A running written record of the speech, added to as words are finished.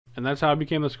And that's how I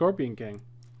became the Scorpion King.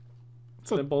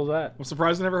 Simple as that. I'm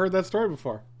surprised I never heard that story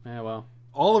before. Yeah, well.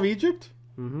 All of Egypt?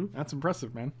 Mm-hmm. That's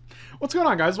impressive, man. What's going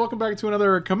on, guys? Welcome back to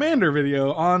another Commander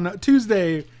video on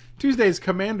Tuesday's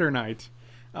Commander night.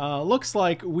 Looks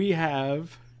like we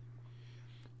have...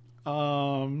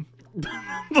 the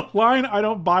line, I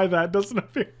don't buy that, doesn't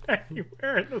appear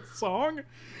anywhere in the song.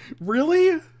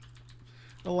 Really?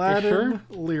 Aladdin sure?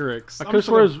 lyrics. I could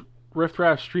swear it's Riff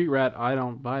Raff Street Rat, I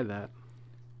don't buy that.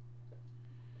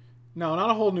 No, not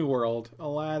a whole new world.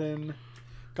 Aladdin.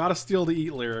 Gotta steal to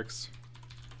eat lyrics.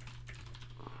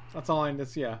 That's all I...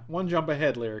 That's, yeah. One jump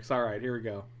ahead lyrics. Alright, here we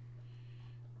go.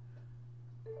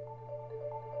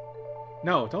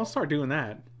 No, don't start doing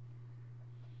that.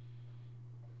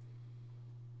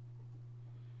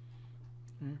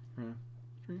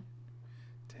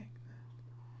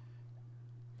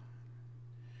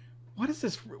 What is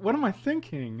this? What am I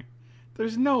thinking?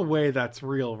 There's no way that's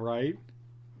real, right?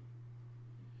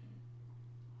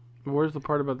 Where's the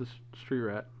part about this street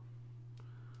rat?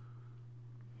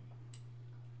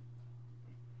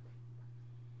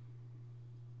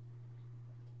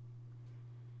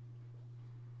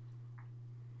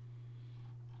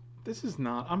 This is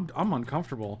not... I'm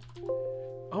uncomfortable.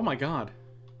 Oh my god.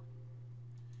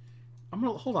 I'm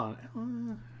gonna... Hold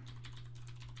on.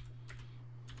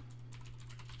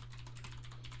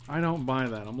 I don't buy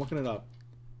that. I'm looking it up.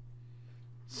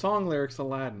 Song lyrics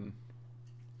Aladdin.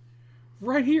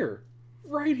 Right here.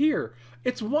 Right here.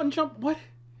 It's one jump... What?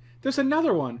 There's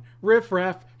another one. Riff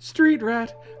Raff, Street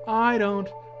Rat. I don't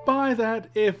buy that.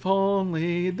 If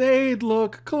only they'd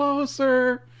look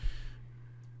closer.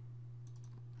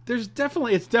 There's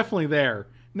definitely... It's definitely there.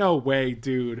 No way,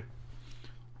 dude.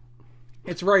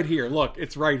 It's right here. Look,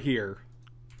 it's right here.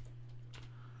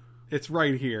 It's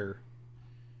right here.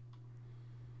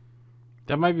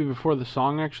 That might be before the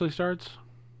song actually starts.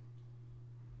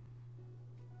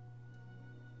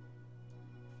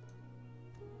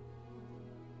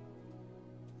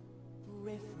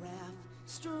 Riff Raff,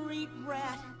 Street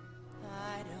Rat,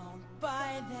 I don't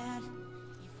buy that.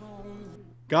 If only...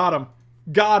 Got him.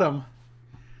 Got him.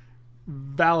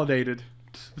 Validated.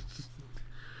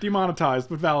 Demonetized,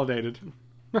 but validated.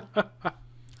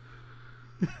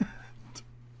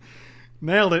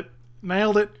 Nailed it.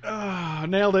 Nailed it.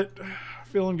 Nailed it.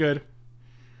 Feeling good.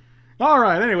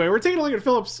 Alright, anyway, we're taking a look at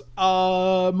Philip's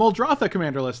Muldrotha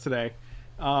commander list today.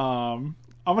 I'm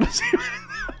gonna see...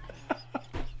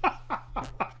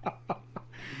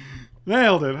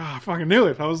 Nailed it. I fucking knew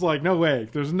it. I was like, no way.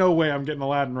 There's no way I'm getting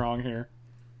Aladdin wrong here.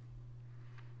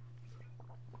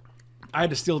 I had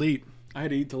to steal to eat. I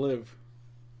had to eat to live.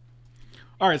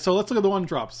 Alright, so let's look at the one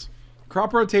drops.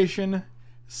 Crop Rotation,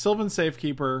 Sylvan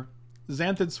Safekeeper,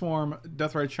 Xanthid Swarm,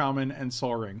 Deathrite Shaman, and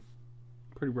Soul Ring.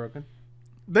 Pretty broken.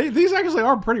 These actually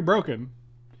are pretty broken.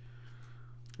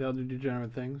 The other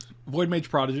degenerate things. Void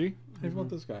Mage Prodigy. How do you want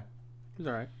this guy? He's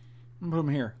alright. I'm gonna put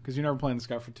him here, because you're never playing this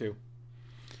guy for 2.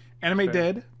 Animate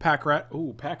Dead, Pack Rat.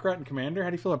 Ooh, Pack Rat and Commander? How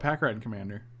do you feel about Pack Rat and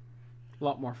Commander? A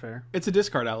lot more fair. It's a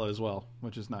discard outlet as well,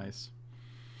 which is nice.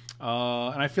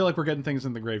 And I feel like we're getting things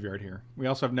in the graveyard here. We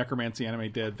also have Necromancy,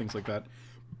 Animate Dead, things like that.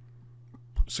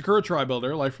 Sakura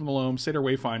Tri-Builder, Life from the Loam, Satyr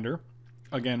Wayfinder.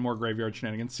 Again, more graveyard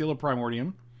shenanigans. Seal of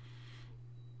Primordium.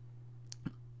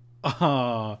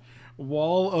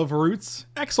 Wall of Roots.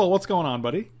 Exel, what's going on,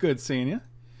 buddy? Good seeing you.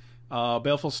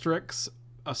 Baleful Strix,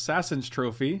 Assassin's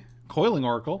Trophy, Coiling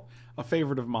Oracle, a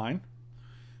favorite of mine.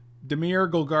 Dimir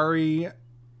and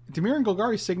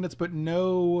Golgari Signets, but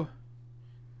no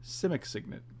Simic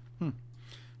Signet.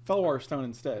 Fellwar Stone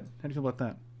instead. How do you feel about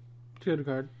that? It's a good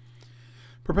card.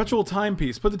 Perpetual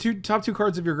Timepiece. Put the top two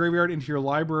cards of your graveyard into your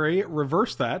library.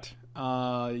 Reverse that.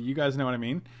 You guys know what I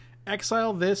mean.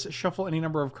 Exile this. Shuffle any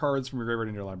number of cards from your graveyard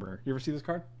into your library. You ever see this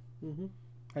card? Mm-hmm.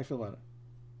 How do you feel about it?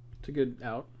 It's a good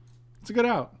out. It's a good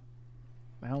out.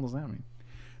 The hell does that mean?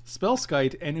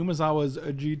 Spellskite and Umezawa's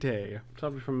Ajite.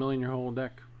 Something from milling your whole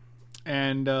deck.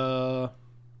 And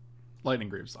Lightning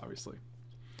Greaves, obviously.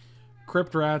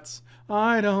 Crypt Rats.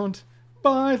 I don't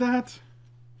buy that.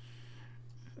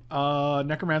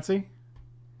 Necromancy.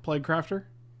 Plague Crafter.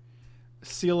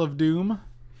 Seal of Doom.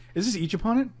 Is this each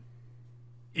opponent?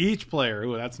 Each player.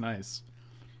 Ooh, that's nice.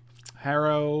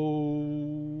 Harrow.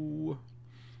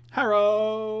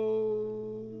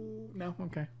 No?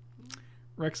 Okay.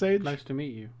 Rexage. Nice to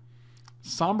meet you.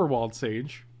 Somberwald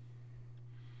Sage.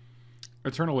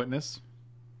 Eternal Witness.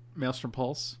 Maelstrom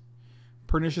Pulse.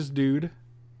 Pernicious Deed.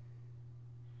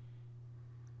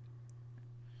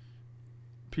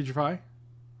 Putrefy.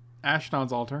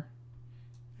 Ashnod's Altar.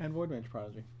 And Void Mage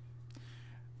Prodigy.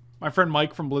 My friend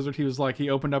Mike from Blizzard, he was like, he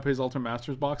opened up his Ultimate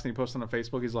Masters box and he posted on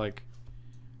Facebook, he's like,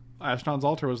 Ashnod's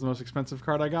Altar was the most expensive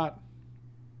card I got.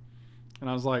 And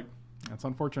I was like, that's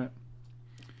unfortunate.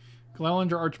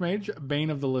 Glalinger Archmage, Bane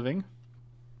of the Living.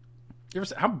 You ever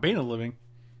say, how Bane of the Living?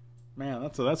 Man,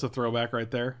 that's a throwback right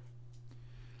there.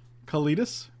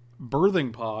 Kalitas,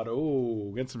 Birthing Pod.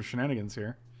 Oh, get some shenanigans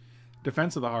here.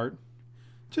 Defense of the Heart.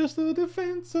 Just the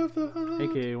defense of the heart.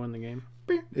 AKA win the game.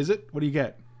 Is it? What do you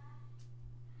get?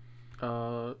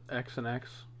 X and X.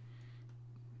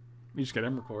 You just get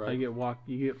Emrakul, right? I get walk.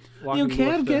 You get. You Walking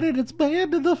can't Ballista. get it. It's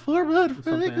banned in the format.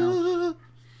 Something else.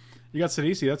 You got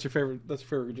Sidisi. That's your favorite. That's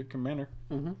your favorite commander.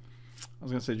 Mm-hmm. I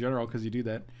was gonna say general because you do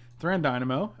that. Thran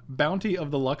Dynamo, Bounty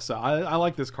of the Luxa. I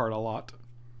like this card a lot.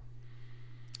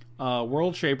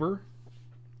 World Shaper.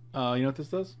 You know what this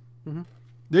does? Mm-hmm.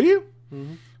 Do you?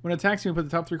 Mm-hmm. When it attacks you, put the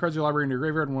top 3 cards of your library into your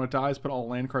graveyard, and when it dies, put all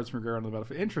land cards from your graveyard on the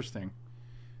battlefield. Interesting.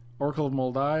 Oracle of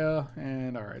Moldiah,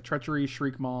 and alright, Treachery,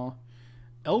 Shriekmaw,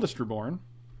 Eldest Reborn,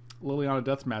 Liliana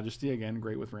Death's Majesty, again,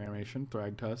 great with reanimation,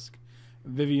 Thragtusk,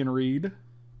 Vivian Reed,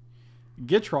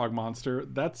 Gitrog Monster,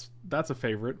 that's a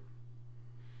favorite.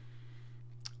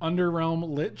 Underrealm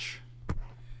Lich,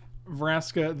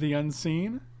 Vraska the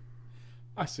Unseen.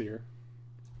 I see her.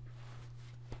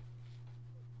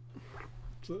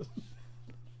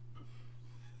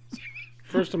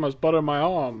 First, I must butter my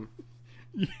arm.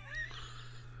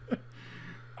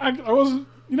 I wasn't.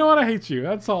 You know what? I hate you.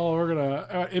 That's all. We're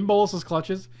gonna in Bolas's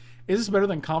clutches. Is this better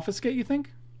than Confiscate? You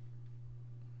think?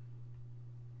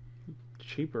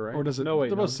 Cheaper, right? Or does it? No, wait.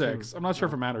 They're No, both 6. I'm not sure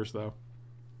if it matters though.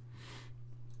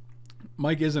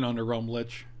 Mike is an Underrealm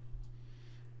Lich.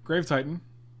 Grave Titan,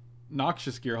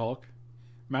 Noxious Gearhulk,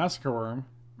 Massacre Wurm,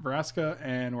 Vraska,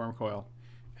 and Wormcoil,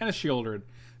 and a Shieldred.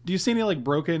 Do you see any like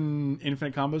broken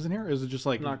infinite combos in here? Or is it just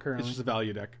like Not currently. It's just a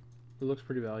value deck? It looks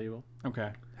pretty valuable. Okay.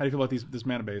 How do you feel about this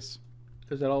mana base?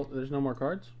 Is that all? There's no more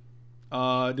cards?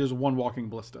 There's 1 Walking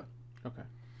Ballista. Okay.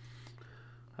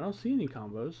 I don't see any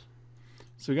combos.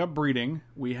 So we got Breeding.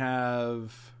 We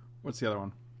have what's the other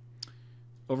one?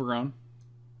 Overgrown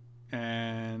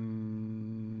and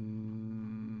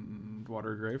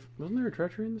Water Grave. Wasn't there a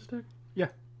treachery in this deck? Yeah.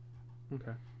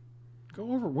 Okay.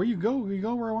 Go over. Where you go? Where you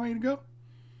go where I want you to go?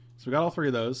 So we got all 3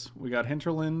 of those. We got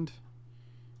Hinterland.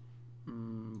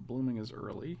 Blooming is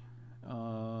early.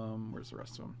 Where's the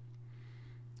rest of them?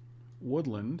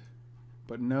 Woodland,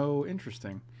 but no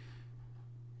interesting.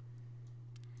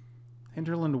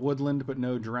 Hinterland, Woodland, but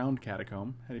no Drowned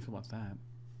Catacomb. How do you feel about that?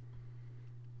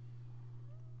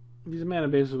 These mana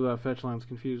bases without fetch lands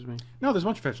confuse me. No, there's a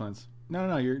bunch of fetch lands.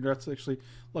 No. That's actually...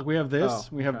 Look, we have this. Oh,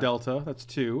 we have okay. Delta. That's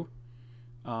 2.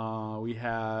 We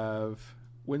have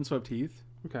Windswept Heath.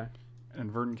 Okay.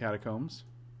 And Verdant Catacombs.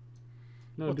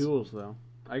 No duels, though.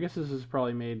 I guess this is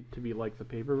probably made to be like the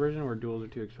paper version where duels are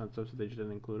too expensive, so they just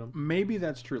didn't include them. Maybe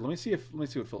that's true. Let me see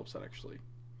what Philip said, actually.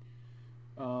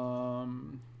 All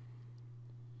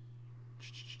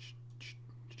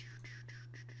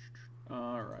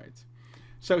right.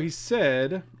 So he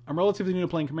said, I'm relatively new to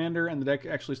playing Commander, and the deck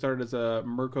actually started as a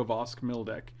Mirko Vosk mill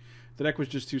deck. The deck was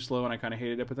just too slow, and I kind of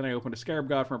hated it, but then I opened a Scarab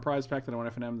God from a prize pack, then I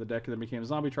went FNM. The deck then became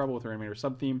Zombie Trouble with a Reanimator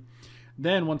sub-theme.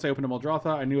 Then, once I opened a Muldrotha,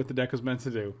 I knew what the deck was meant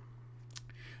to do.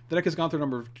 The deck has gone through a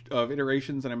number of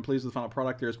iterations, and I'm pleased with the final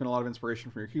product. There's been a lot of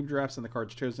inspiration from your cube drafts and the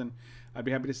cards chosen. I'd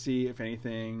be happy to see if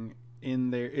anything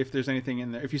in there, if there's anything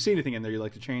in there, if you see anything in there you'd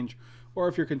like to change, or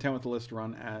if you're content with the list,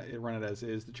 run it as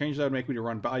is. The changes I would make would be to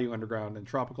run Bayou, Underground, and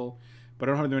Tropical, but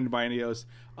I don't have the money to buy any of those.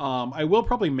 I will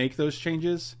probably make those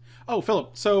changes. Oh,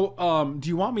 Philip, so do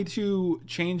you want me to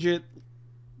change it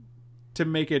to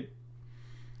make it...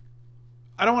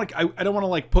 I don't want to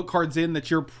like put cards in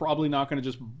that you're probably not going to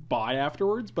just buy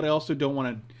afterwards, but I also don't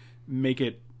want to make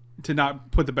it to not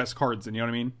put the best cards in, you know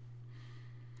what I mean?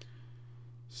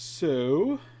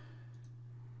 So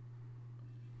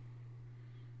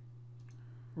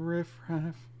riff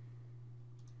raff.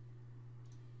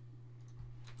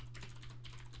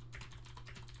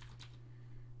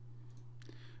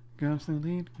 Ghostly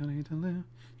lead, gonna to live.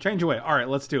 Change away. All right,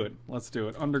 let's do it.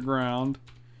 Underground.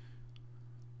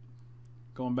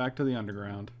 Going back to the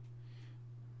Underground.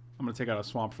 I'm going to take out a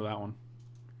Swamp for that one.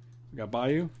 We got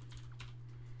Bayou.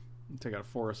 Take out a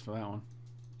Forest for that one.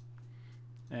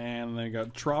 And then we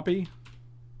got Troppy.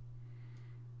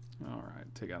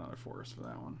 Alright, take out another Forest for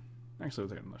that one. Actually,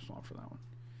 we'll take out another Swamp for that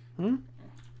one.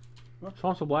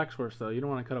 Swamp's a black source, though. You don't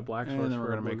want to cut a black source. And then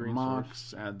we're going to make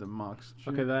Mox. Add the Mox.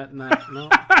 Okay, no.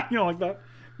 You don't like that?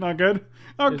 Not good?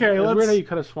 Okay, it's let's... weird how you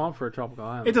cut a Swamp for a tropical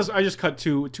island. It does. I just cut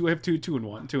two. I have two and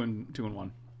one. Two and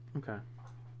one. Okay.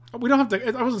 We don't have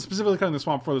to... I wasn't specifically cutting the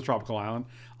Swamp for the tropical island.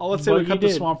 Let's say we cut the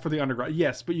Swamp for the Underground.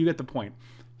 Yes, but you get the point.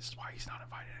 This is why he's not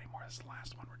invited anymore. This is the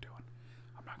last one we're doing.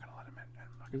 I'm not going to let him in.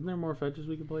 I'm not Isn't there more fetches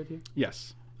we can play too?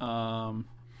 Yes. Yeah,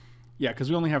 because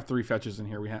we only have 3 fetches in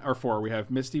here. We have or 4. We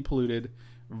have Misty, Polluted,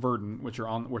 Verdant, which are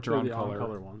on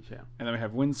color ones, yeah. And then we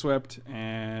have Windswept,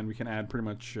 and we can add pretty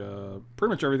much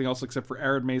everything else except for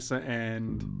Arid Mesa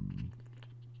and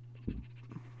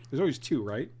there's always 2,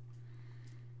 right?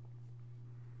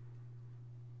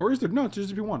 Or is there? No, it's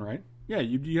just be 1, right? Yeah,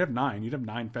 you have 9. You'd have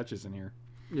 9 fetches in here.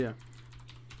 Yeah.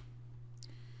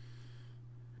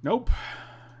 Nope.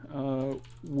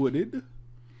 Wooded.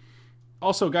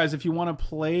 Also, guys, if you want to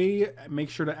play, make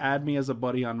sure to add me as a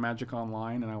buddy on Magic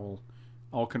Online, and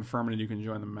I'll confirm it and you can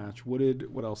join the match.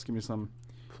 Wooded. What else? Give me some.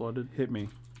 Flooded. Hit me.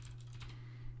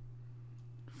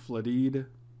 Flooded.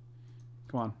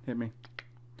 Come on, hit me.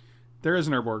 There is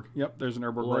an Urborg. Yep, there's an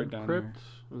Urborg right down Crypt. here.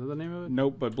 Was that the name of it?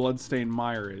 Nope, but Bloodstained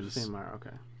Mire is. Bloodstained Mire, okay.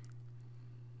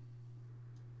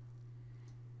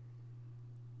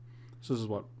 So this is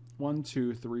what? 1,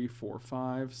 2, 3, 4,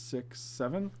 5, 6,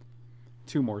 7.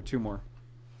 2 more.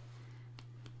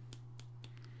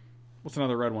 What's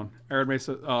another red one? Arid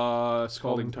Mesa,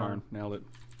 Scalding Tarn. Nailed it.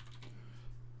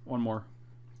 1 more.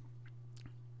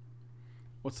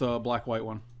 What's a black-white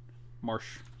one?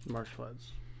 Marsh. Marsh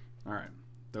Floods. All right.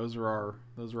 Those are our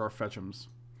fetchums.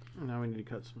 Now we need to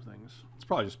cut some things. It's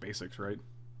probably just basics, right?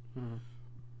 Mm-hmm.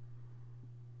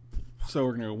 So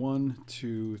we're going to go 1,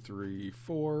 2, 3,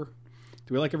 4.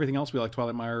 Do we like everything else? We like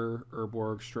Twilight Mire,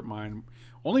 Urborg, Strip Mine.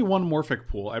 Only 1 Morphic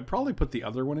Pool. I'd probably put the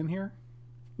other one in here.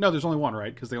 No, there's only 1,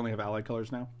 right? Because they only have allied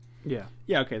colors now? Yeah.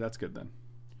 Yeah, okay, that's good then.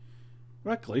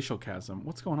 What about Glacial Chasm?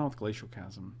 What's going on with Glacial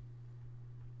Chasm?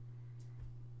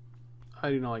 I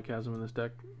do not like Chasm in this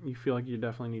deck. You feel like you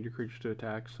definitely need your creatures to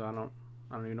attack, so I don't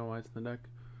even know why it's in the deck.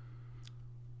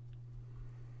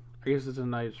 I guess it's a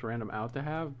nice random out to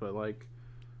have, but like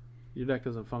your deck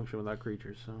doesn't function without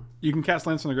creatures, so You can cast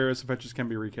lands from the graveyard so fetches can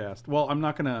be recast. Well, I'm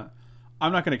not gonna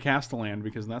cast a land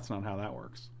because that's not how that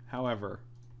works. However,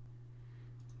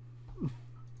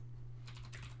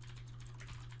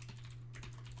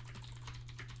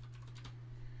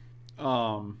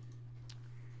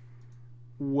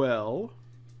 well,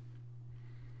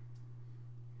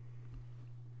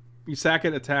 you sack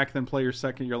it, attack, then play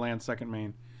your land second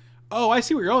main. Oh, I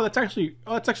see what you're. That's actually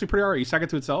pretty alright. You sack it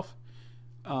to itself.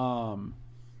 And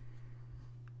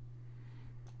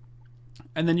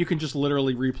then you can just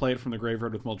literally replay it from the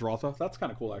graveyard with Muldrotha. That's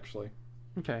kind of cool, actually.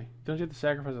 okay. Don't you have to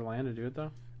sacrifice a land to do it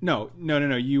though? No.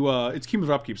 You it's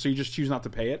cumulative upkeep, so you just choose not to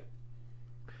pay it.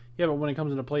 Yeah, but when it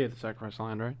comes into play, you have to sacrifice a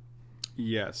land, right?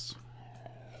 Yes.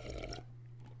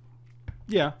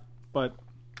 Yeah, but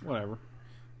whatever.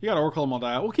 You got Oracle and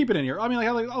Muldrotha. We'll keep it in here. I mean,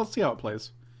 let's see how it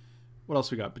plays. What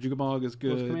else we got? Bojuka Bog is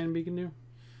good. What's Command Beacon do?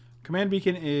 Command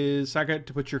Beacon is sack it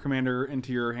to put your commander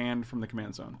into your hand from the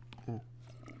command zone.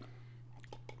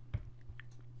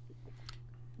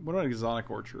 What about Exotic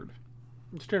Orchard?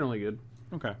 It's generally good.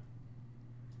 Okay.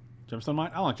 Gemstone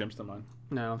Mine? I like Gemstone Mine.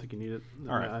 No, I don't think you need it.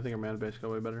 All right. I think our mana base got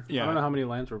way better. Yeah. I don't know how many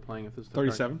lands we're playing if this is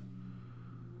 37?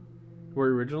 Were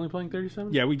we originally playing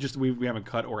 37? Yeah, we haven't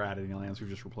cut or added any lands. We've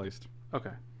just replaced. Okay.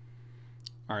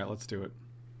 All right, let's do it.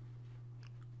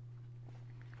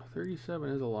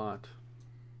 37 is a lot.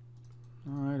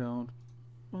 I don't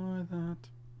buy that.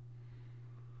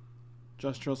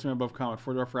 Just trust me above comment.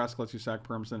 4-drop Vraska lets you sack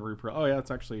perms then repro. Oh yeah,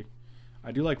 that's actually.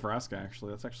 I do like Vraska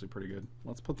actually. That's actually pretty good.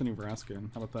 Let's put the new Vraska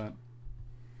in. How about that?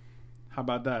 How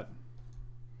about that?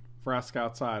 Vraska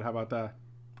outside. How about that?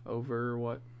 Over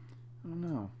what? I don't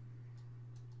know.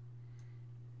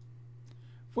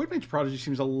 Void Mage Prodigy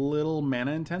seems a little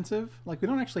mana intensive. Like we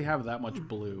don't actually have that much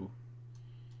blue.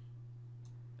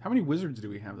 How many wizards do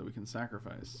we have that we can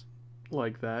sacrifice?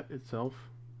 Like that itself?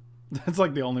 That's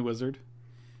like the only wizard.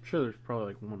 I'm sure there's probably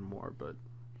like one more, but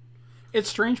it's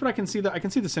strange. But I can see the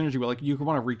synergy. Where like you could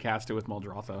want to recast it with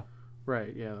Muldrotha.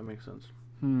 Right? Yeah, that makes sense.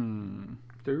 Do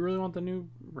we really want the new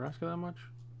Vraska that much?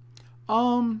 I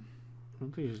don't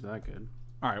think she's that good.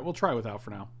 All right, we'll try it without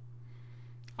for now.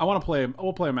 I want to play.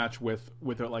 We'll play a match with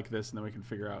it like this, and then we can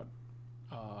figure out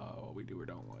what we do or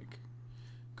don't like.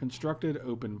 Constructed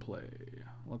open play.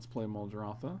 Let's play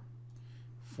Muldrotha.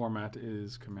 Format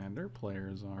is Commander.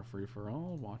 Players are free for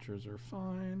all. Watchers are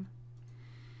fine.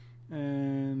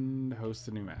 And host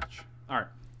a new match. All right.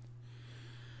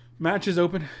 Match is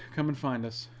open. Come and find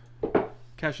us.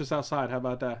 Catch us outside. How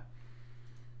about that?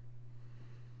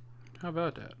 How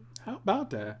about that? How about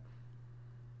that?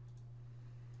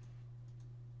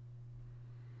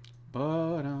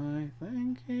 But I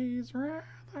think he's rather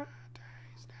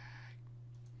tasty.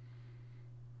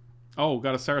 Oh,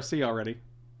 got a Sarah C already.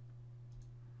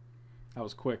 That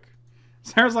was quick.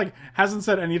 Sarah's like, hasn't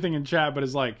said anything in chat, but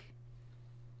is like,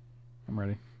 I'm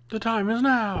ready. The time is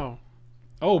now.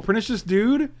 Oh, Pernicious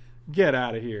Dude? Get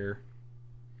out of here.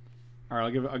 All right,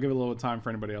 I'll give it a little bit of time for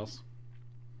anybody else.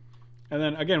 And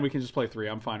then, again, we can just play 3.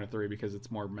 I'm fine with 3 because it's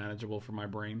more manageable for my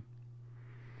brain.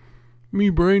 Me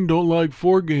brain don't like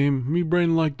 4 game. Me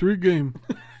brain like 3 game.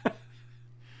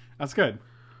 That's good.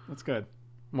 That's good.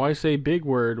 Why say big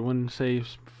word when say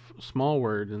small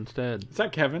word instead? Is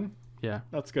that Kevin? Yeah.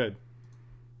 That's good.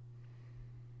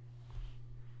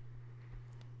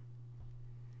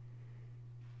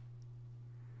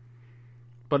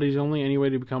 But he's only any way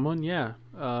to become one? Yeah.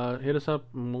 Hit us up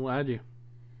and we'll add you.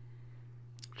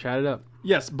 Chat it up.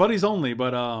 Yes, buddies only.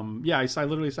 But yeah, I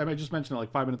just mentioned it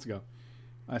like 5 minutes ago.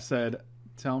 I said,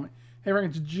 tell me. Hey,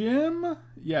 Rank, Jim?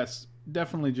 Yes,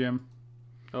 definitely Jim.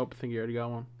 Oh, I think you already got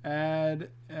one. Add.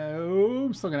 Oh,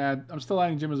 I'm still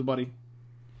adding Jim as a buddy.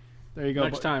 There you go.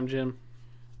 Next time, Jim.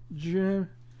 Jim.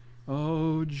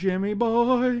 Oh, Jimmy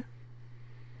boy.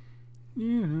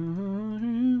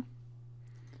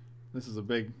 This is a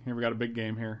big. Here we got a big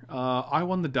game here. I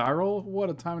won the die roll. What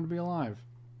a time to be alive.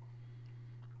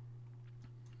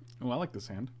 Oh, I like this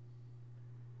hand.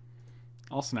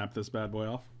 I'll snap this bad boy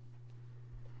off.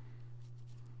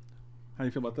 How do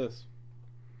you feel about this?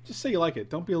 Just say you like it.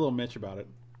 Don't be a little Mitch about it.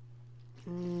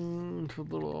 It's a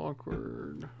little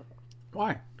awkward.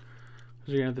 Why?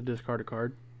 Because you're going to have to discard a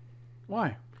card.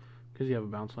 Why? Because you have a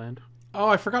bounce land. Oh,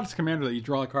 I forgot it's commander that you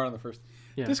draw a card on the first.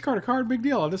 Yeah. Discard a card, big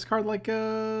deal. I'll discard like you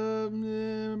know?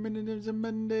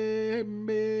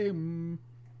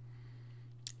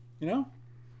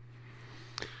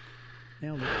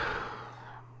 Nailed it.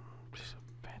 Just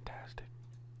fantastic.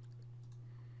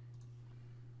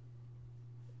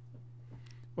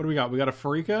 What do we got? We got a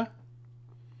Farika,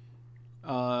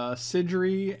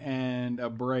 Sidri, and a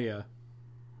Brea.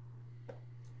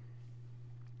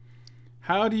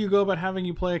 How do you go about having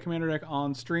you play a commander deck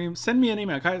on stream? Send me an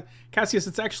email, Cassius.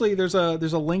 It's actually there's a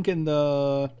link in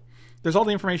there's all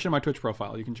the information in my Twitch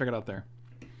profile. You can check it out there.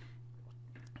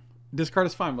 Discard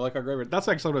is fine, but like our graveyard. That's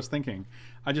actually what I was thinking.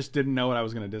 I just didn't know what I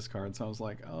was going to discard, so I was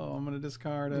like, oh, I'm going to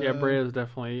discard. Yeah, Brea is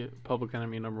definitely public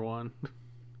enemy number 1.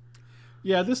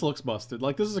 Yeah, this looks busted.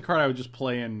 Like, this is a card I would just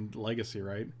play in Legacy,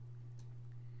 right?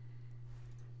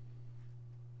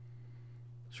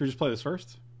 Should we just play this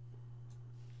first?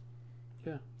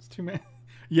 Yeah. It's too many.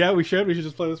 Yeah, we should. We should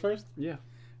just play this first? Yeah.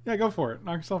 Yeah, go for it.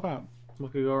 Knock yourself out.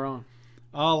 What could go wrong?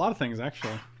 A lot of things,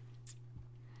 actually.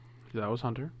 That was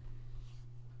Hunter.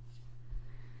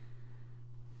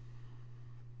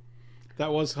 That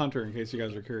was Hunter, in case you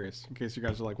guys are curious. In case you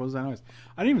guys are like, what was that noise?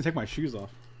 I didn't even take my shoes off.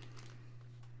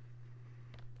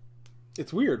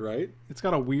 It's weird, right? It's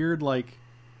got a weird, like...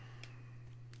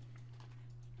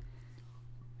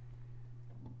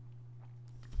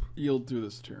 Yield through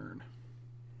this turn.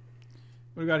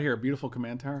 What do we got here? A beautiful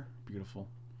command tower? Beautiful.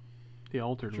 The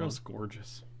altered one. Just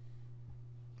gorgeous.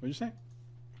 What'd you say?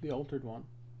 The altered one.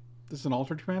 This is an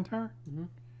altered command tower? Mm-hmm.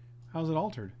 How's it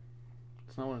altered?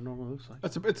 It's not what it normally looks like.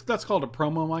 That's called a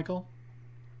promo, Michael.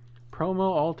 Promo,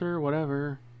 alter,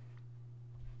 whatever.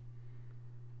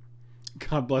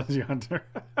 God bless you, Hunter.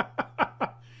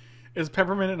 Is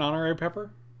peppermint an honorary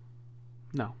pepper?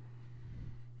 No.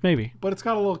 Maybe. But it's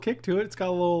got a little kick to it. It's got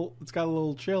a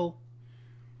little chill.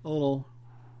 A little.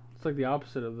 It's like the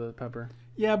opposite of the pepper.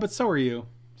 Yeah, but so are you.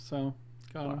 So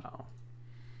got him.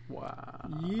 Wow.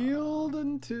 Yield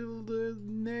until the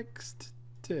next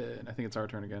turn. I think it's our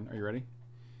turn again. Are you ready?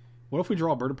 What if we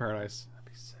draw a Bird of Paradise? That'd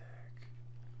be sick.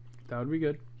 That would be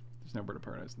good. There's no Bird of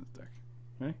Paradise in this deck.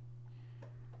 Ready?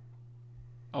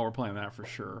 Oh, we're playing that for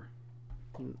sure.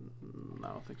 I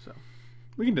don't think so.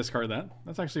 We can discard that.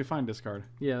 That's actually a fine discard.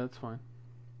 Yeah, that's fine.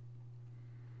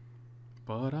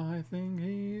 But I think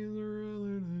he's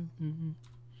really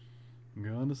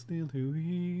gonna steal to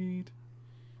eat.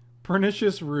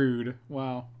 Pernicious Rude.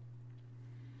 Wow.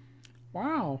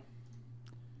 Wow.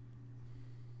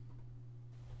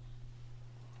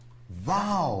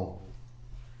 Wow.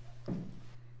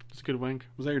 It's a good wink.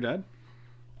 Was that your dad?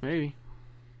 Maybe.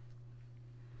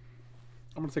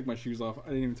 I'm gonna take my shoes off. I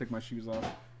didn't even take my shoes off.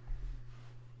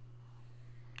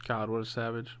 God, what a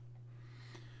savage.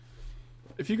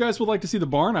 If you guys would like to see the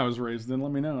barn I was raised in,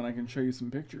 let me know and I can show you some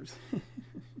pictures.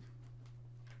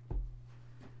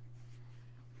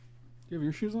 You have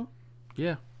your shoes on?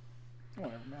 Yeah.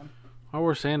 Whatever, man. I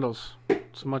wore sandals.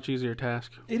 It's a much easier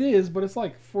task. It is, but it's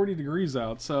like 40 degrees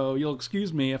out, so you'll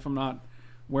excuse me if I'm not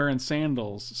wearing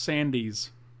sandals. Sandies.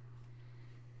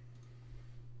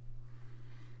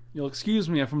 You'll excuse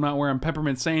me if I'm not wearing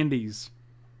peppermint sandies.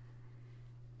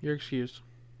 You're excused.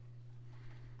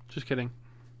 Just kidding.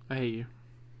 I hate you.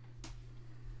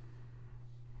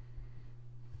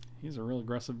 He's a real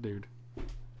aggressive dude.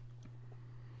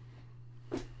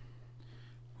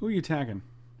 Who are you attacking?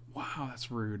 Wow,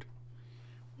 that's rude.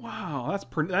 Wow,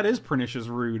 that is pernicious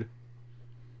rude.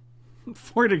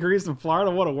 40 degrees in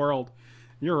Florida? What a world.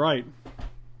 You're right. I'm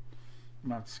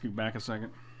gonna have to scoot back a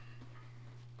second.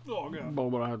 Oh, God.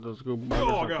 But I have to scoop back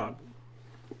Oh, God.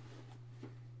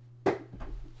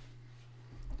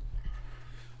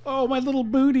 Oh, my little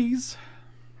booties.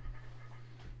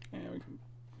 Yeah, we can...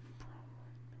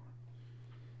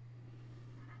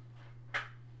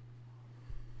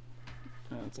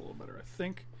 That's a little better, I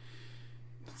think.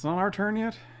 It's not our turn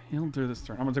yet. He'll do this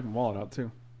turn. I'm gonna take my wallet out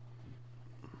too.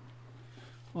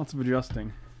 Lots of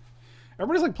adjusting.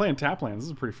 Everybody's like playing tap lands.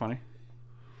 This is pretty funny.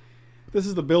 This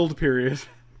is the build period.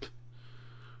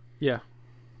 Yeah.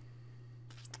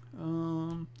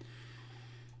 All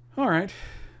right.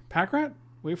 Pack Rat?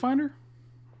 Wayfinder?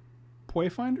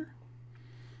 Wayfinder?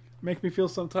 Make me feel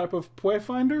some type of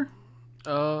Wayfinder?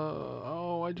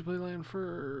 Why'd you play land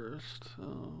first?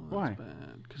 Oh, that's Why?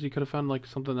 bad. Because you could have found like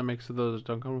something that makes those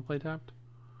don't come to play tapped.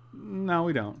 No,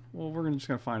 we don't. Well, we're just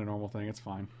gonna find a normal thing. It's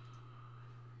fine.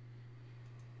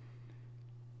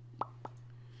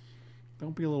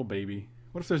 Don't be a little baby.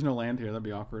 What if there's no land here? That'd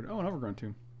be awkward. Oh, an Overgrown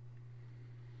Tomb.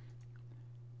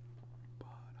 But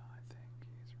I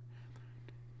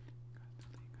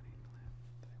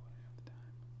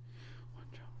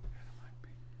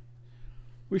think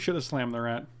we should have slammed the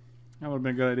rat. That would have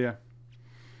been a good idea.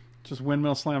 Just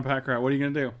windmill slam Pack Rat. What are you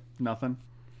gonna do? Nothing.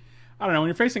 I don't know. When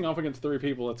you're facing off against 3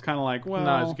 people, it's kind of like, well,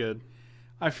 Not as good.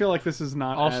 I feel like this is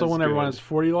not. Also, as when everyone good. has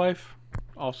 40 life,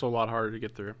 also a lot harder to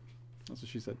get through. That's what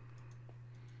she said.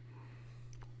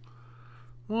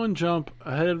 1 jump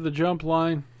ahead of the jump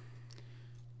line.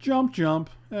 Jump, jump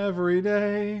every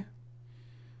day.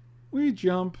 We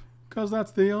jump, 'cause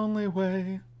that's the only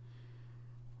way.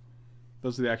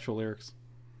 Those are the actual lyrics.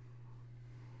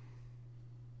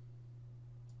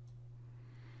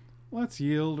 Let's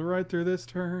yield right through this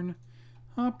turn.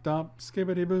 Hop, dop,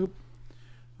 skibbity boop.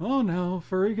 Oh no,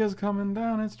 Farika's coming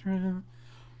down its trim.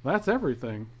 That's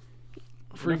everything.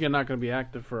 Freaking not going to be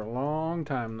active for a long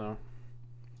time, though.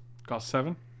 Cost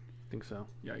 7? I think so.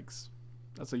 Yikes.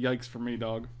 That's a yikes for me,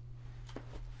 dog.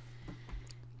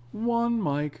 1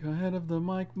 mic ahead of the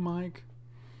mic.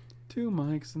 2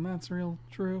 mics, and that's real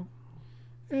true.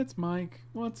 It's Mike.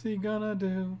 What's he gonna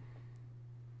do?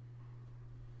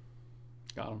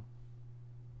 Got him.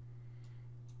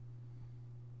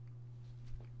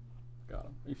 Got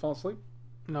him. You fall asleep?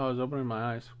 No, I was opening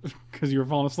my eyes. Because you were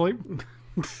falling asleep?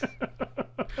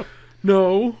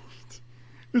 No.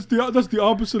 That's the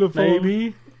opposite of falling.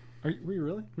 Maybe. Were you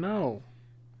really? No.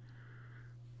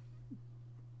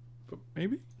 But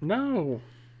maybe? No.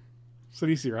 It's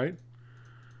easy, right?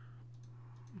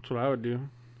 That's what I would do.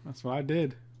 That's what I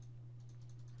did.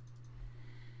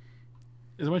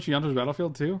 Is it when she enters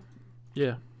Battlefield too?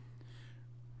 Yeah.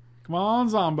 Come on,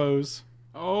 zombos.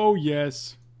 Oh,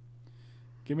 yes.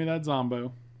 Give me that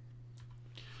zombo.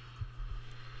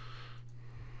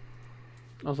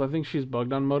 Also, I think she's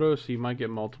bugged on Moto, so you might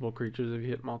get multiple creatures if you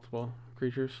hit multiple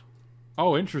creatures.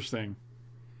 Oh, interesting.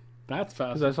 That's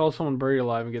fast. Because I saw someone buried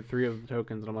alive and get 3 of the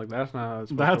tokens, and I'm like, that's not how it's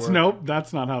supposed to work. Nope,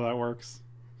 that's not how that works.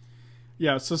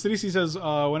 Yeah, so Sidisi says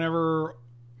whenever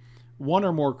 1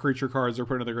 or more creature cards are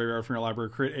put into the graveyard from your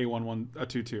library, create a 1/1, a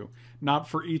 2/2. Not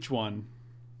for each one.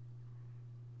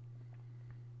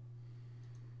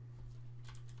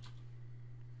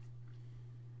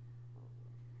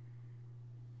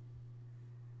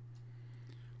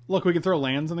 Look, we can throw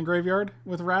lands in the graveyard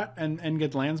with Rat and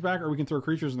get lands back, or we can throw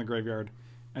creatures in the graveyard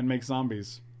and make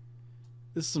zombies.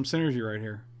 This is some synergy right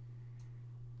here.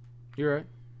 You're right.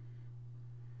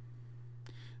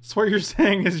 So what you're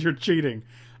saying is you're cheating.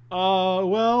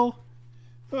 Well,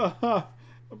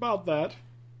 about that.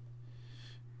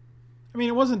 I mean,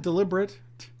 it wasn't deliberate.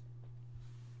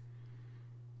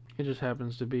 It just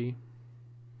happens to be.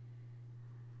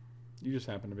 You just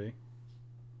happen to be.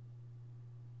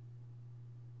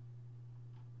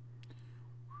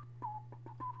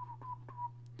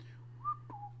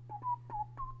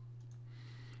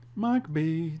 Mike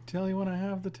B, tell you when I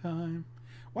have the time.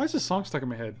 Why is this song stuck in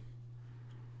my head?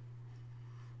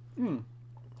 Did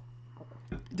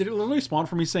it literally spawn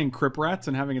from me saying Crypt Rats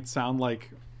and having it sound like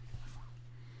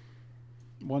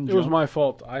one jump? It was my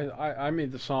fault. I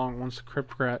made the song once the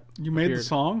Crypt Rat You made the appeared.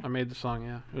 song? I made the song,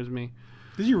 yeah. It was me.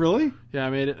 Did you really? Yeah, I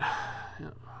made it.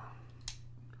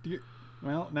 Yeah.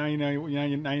 Well, now you know.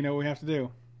 Now you know what we have to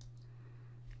do.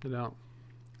 You know.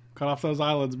 Cut off those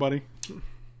eyelids, buddy.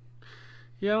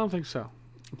 Yeah, I don't think so.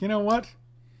 You know what?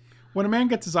 When a man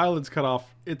gets his eyelids cut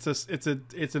off, it's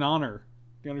an honor.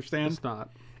 You understand? It's not.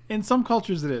 In some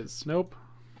cultures, it is. Nope.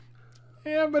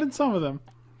 Yeah, but in some of them.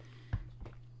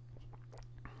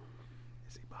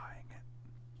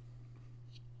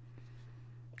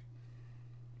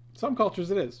 Some cultures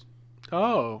it is.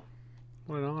 Oh,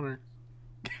 what an honor.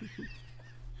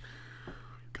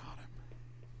 Got him.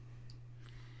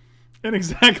 And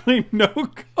exactly no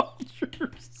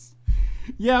cultures.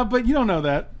 Yeah, but you don't know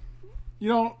that.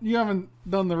 You haven't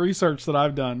done the research that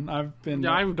I've done. I've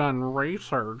done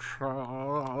research.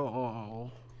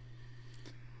 Oh,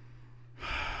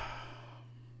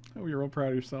 you're real proud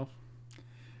of yourself.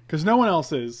 Because no one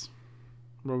else is.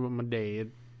 what about my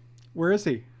dad? Where is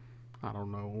he? I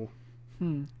don't know.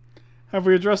 Have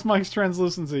we addressed Mike's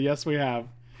translucency? Yes, we have.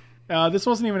 This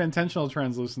wasn't even intentional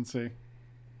translucency.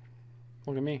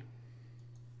 Look at me.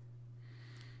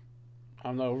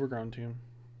 I'm the Overgrown Tomb.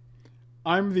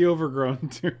 I'm the Overgrown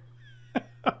Tomb.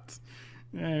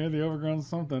 Yeah, you're the Overgrown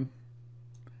something.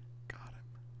 Got him.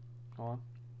 Hold on.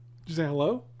 Did you say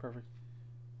hello? Perfect.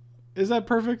 Is that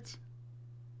perfect?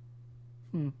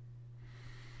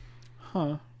 Huh.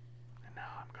 And now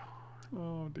I'm gone.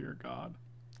 Oh, dear God.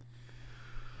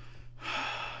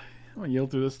 I'm going to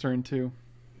yield through this turn, too.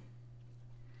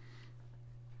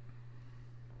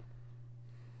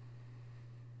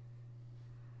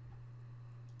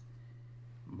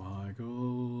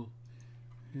 Michael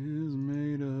is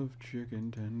made of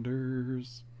chicken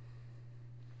tenders.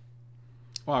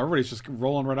 Wow, everybody's just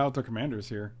rolling right out their commanders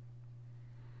here.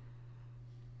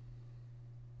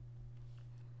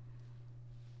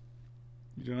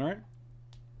 You doing alright?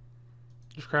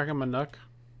 Just cracking my knuck.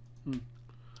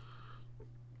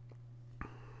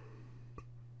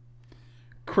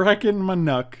 Cracking my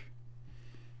knuck.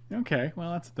 Okay,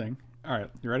 well, that's a thing.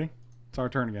 Alright, you ready? It's our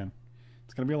turn again.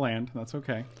 It's going to be a land. That's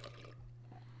okay.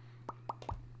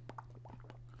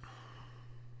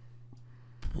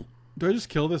 Do I just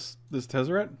kill this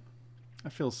Tezzeret? I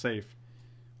feel safe.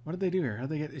 What did they do here? How did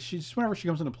they get... Is she just whenever she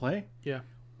comes into play? Yeah.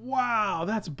 Wow,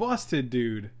 that's busted,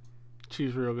 dude.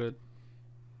 She's real good.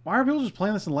 Why are people just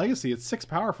playing this in Legacy? It's 6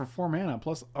 power for 4 mana,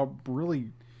 plus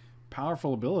really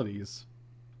powerful abilities.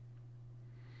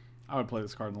 I would play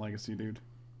this card in Legacy, dude.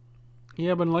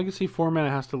 Yeah, but in Legacy, 4 mana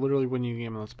has to literally win you a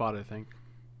game on the spot, I think.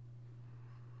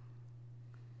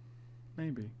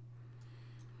 Maybe.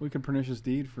 We can Pernicious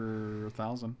Deed for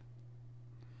 1,000.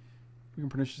 We can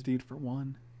Pernicious Deed for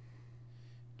 1.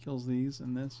 Kills these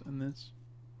and this and this.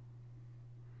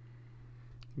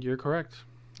 You're correct.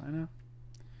 I know.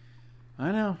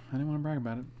 I know. I didn't want to brag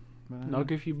about it. But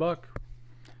Nuck if you buck.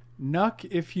 Nuck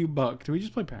if you buck. Do we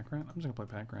just play Pack Rat? I'm just going to play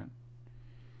Pack Rat.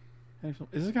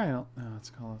 Is this guy... Oh,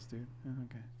 it's Kalitas, dude. Oh,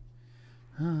 okay.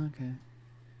 Oh, okay.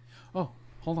 Oh,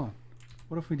 hold on.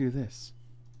 What if we do this?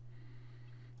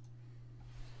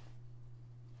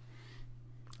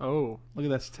 Oh. Look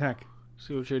at this tech.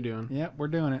 See what you're doing. Yep, we're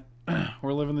doing it.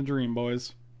 We're living the dream,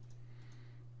 boys.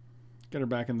 Get her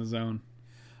back in the zone.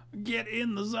 Get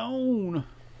in the zone!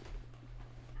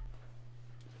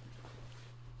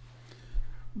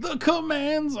 The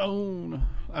command zone!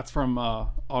 That's from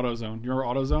AutoZone. You remember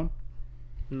AutoZone?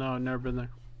 No, I've never been there.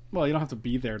 Well, you don't have to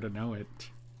be there to know it.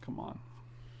 Come on.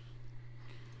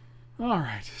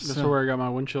 Alright. That's where I got my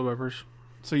windshield wipers.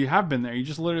 So you have been there. You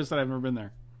just literally said I've never been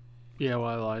there. Yeah, well,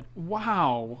 I lied.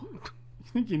 Wow.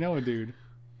 You think you know a dude.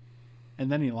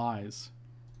 And then he lies.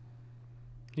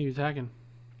 Who you attacking?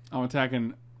 I'm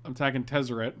attacking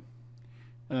Tezzeret.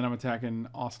 And then I'm attacking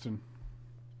Austin.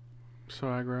 So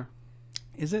aggro.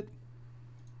 Is it?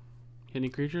 Any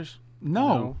creatures?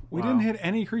 No. We Wow. didn't hit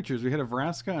any creatures. We hit a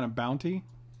Vraska and a Bounty.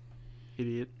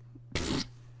 Idiot.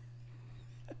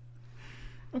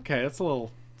 Okay, it's a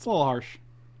little harsh.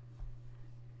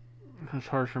 That's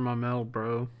harsh on my meld,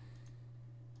 bro.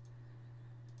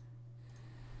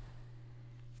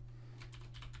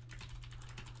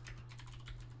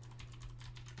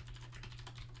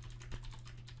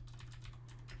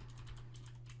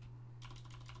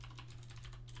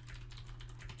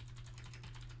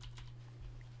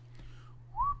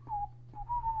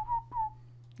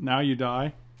 Now you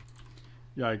die.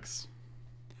 Yikes.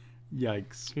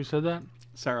 Yikes. Who said that?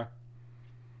 Sarah.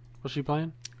 What's she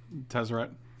playing? Tezzeret.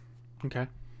 Okay.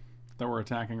 That we're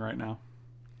attacking right now.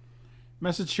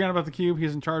 Message Shan about the cube.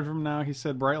 He's in charge of him now. He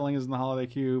said Brightling is in the Holiday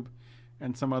Cube.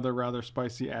 And some other rather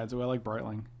spicy ads. Oh, I like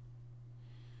Brightling.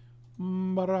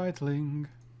 Brightling.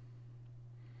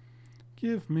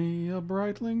 Give me a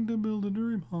Brightling to build a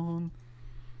dream on.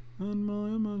 And my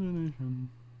imagination.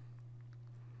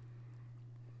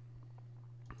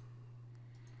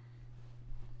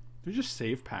 Do you just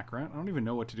save Pack Rat? I don't even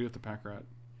know what to do with the Pack Rat.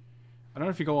 I don't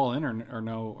know if you go all in or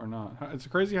no or not. It's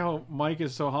crazy how Mike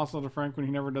is so hostile to Frank when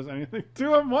he never does anything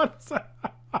to him once.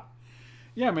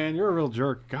 Yeah, man, you're a real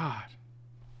jerk. God.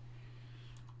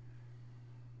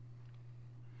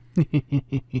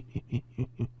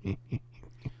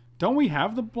 Don't we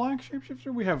have the black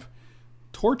shapeshifter? We have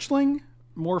Torchling,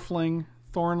 Morphling,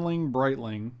 Thornling,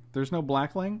 Brightling. There's no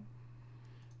Blackling?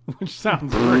 Which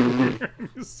sounds very weird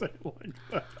to say it like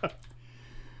that.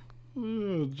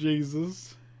 Oh,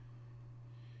 Jesus.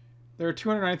 There are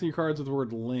 293 cards with the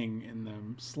word Ling in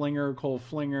them. Slinger, Coal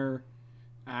Flinger,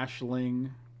 Ashling.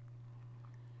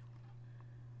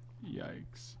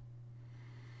 Yikes.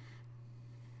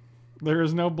 There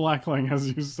is no Blackling,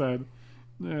 as you said.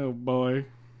 Oh, boy.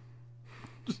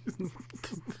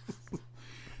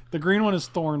 The green one is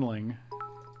Thornling.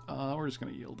 We're just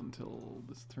going to yield until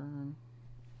this turn.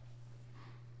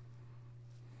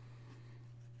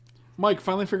 Mike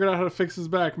finally figured out how to fix his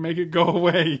back. Make it go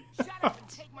away. Shut up and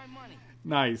take my money.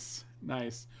 Nice.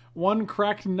 Nice. One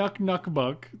cracked nuck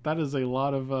buck. That is a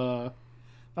lot of,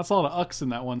 that's a lot of ucks in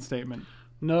that one statement.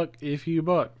 Nuck if you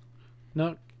buck.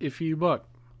 Nuck if you buck.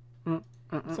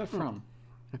 What's that from?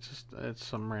 It's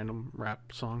some random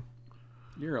rap song.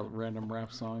 You're a random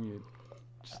rap song, you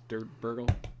just dirt burgle.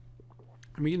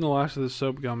 I'm eating the last of this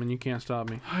soap gum and you can't stop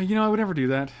me. You know, I would never do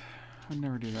that. I'd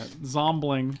never do that.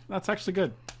 Zombling. That's actually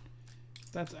good.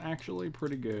 That's actually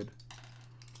pretty good.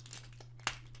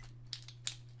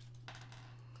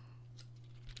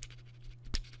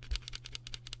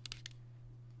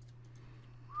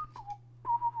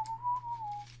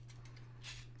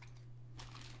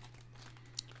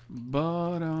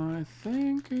 But I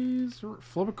think he's...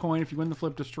 Flip a coin. If you win the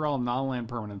flip, destroy all non-land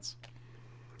permanents.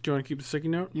 Do you want to keep the sticky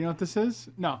note? You know what this is?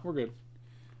 No, we're good.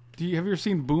 Have you ever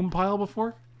seen Boom Pile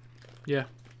before? Yeah.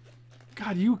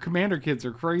 God, you Commander kids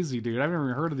are crazy, dude. I've never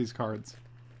even heard of these cards.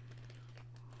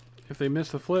 If they miss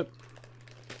the flip,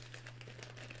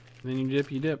 then you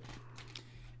dip, you dip.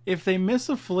 If they miss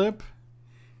a flip,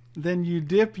 then you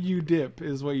dip,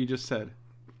 is what you just said.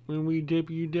 When we dip,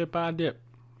 you dip, I dip.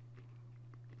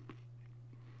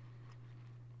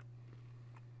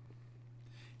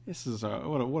 This is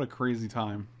what a crazy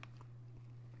time.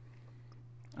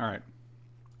 All right.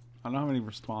 I don't have any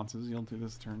responses. You'll do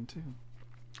this turn too.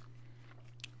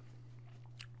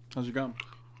 How's your gum?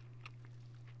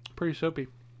 Pretty soapy.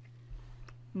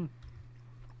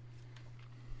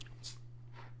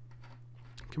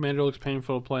 Commander looks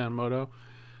painful to play on Moto.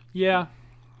 Yeah.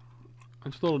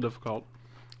 It's a little difficult.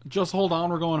 Just hold on,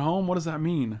 we're going home? What does that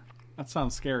mean? That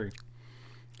sounds scary.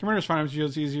 Commander's fine, it's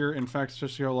just easier. In fact, it's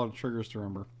just you have a lot of triggers to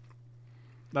remember.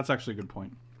 That's actually a good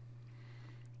point.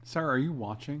 Sarah, are you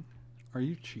watching? Are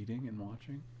you cheating and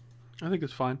watching? I think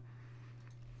it's fine.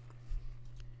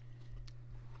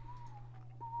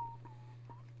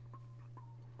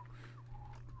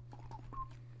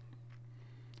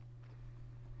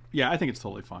 Yeah, I think it's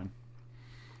totally fine.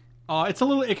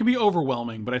 It can be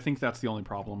overwhelming, but I think that's the only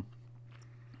problem.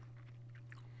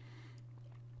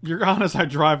 You're honest, I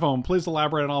drive home. Please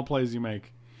elaborate on all plays you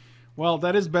make. Well,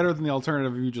 that is better than the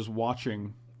alternative of you just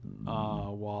watching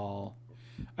while...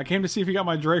 I came to see if you got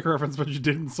my Drake reference, but you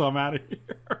didn't, so I'm out of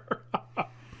here.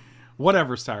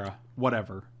 Whatever, Sarah.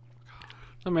 Whatever.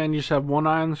 Oh man, you just have one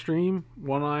eye on the stream,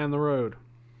 one eye on the road.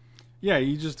 Yeah,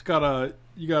 you just gotta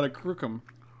crook 'em.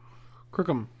 Crook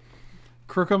 'em.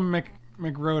 Crook 'em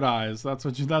McRoad eyes. That's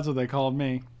what they called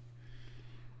me.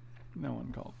 No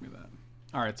one called me that.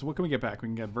 All right, so what can we get back? We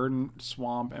can get Verdant,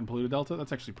 Swamp, and Polluted Delta.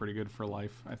 That's actually pretty good for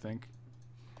life, I think.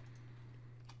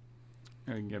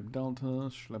 We can get Delta,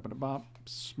 Schleppity-bop,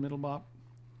 Smiddle-bop.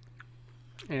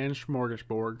 And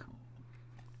Smorgasbord.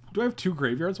 Do I have two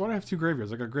graveyards? Why do I have two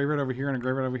graveyards? Like a graveyard over here and a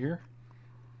graveyard over here?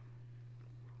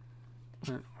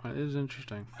 That is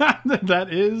interesting. That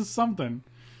is something.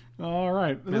 All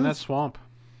right. And that's Swamp.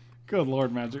 Good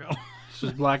Lord, Magical. It's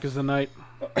as black as the night.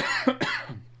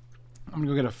 I'm gonna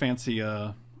go get a fancy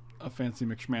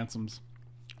McSchmantsums.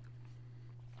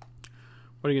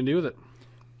 What are you gonna do with it?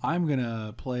 I'm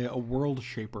gonna play a World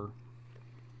Shaper,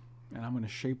 and I'm gonna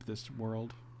shape this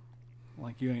world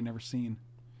like you ain't never seen.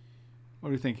 What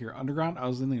do you think here? Underground? I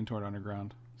was leaning toward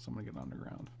underground, so I'm gonna get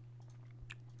underground.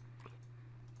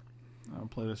 I'll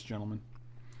play this gentleman.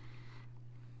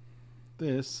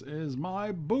 This is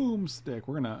my boomstick.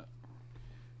 We're gonna.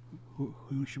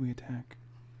 Who should we attack?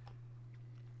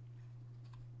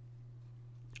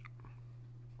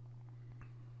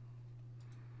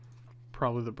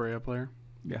 Probably the Brea player.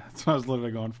 Yeah, that's what I was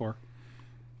literally going for.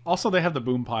 Also, they have the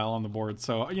boom pile on the board,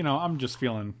 so, you know, I'm just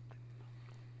feeling...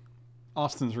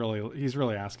 he's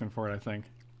really asking for it, I think.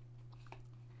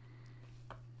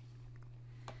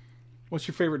 What's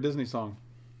your favorite Disney song?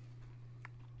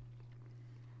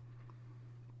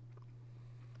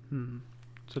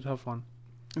 It's a tough one.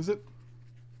 Is it?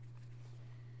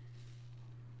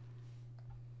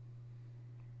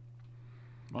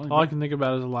 Well, All I can think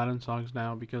about is Aladdin songs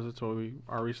now because it's what we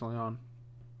are recently on.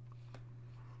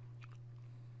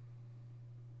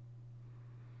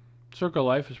 Circle of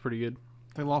Life is pretty good.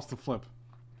 They lost the flip.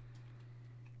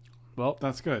 Well,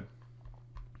 That's good.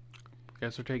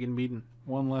 guess they're taking beating.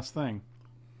 One less thing.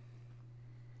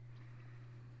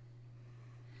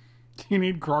 You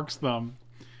need Krark's Thumb.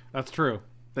 That's true.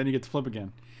 Then you get to flip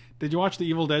again. Did you watch the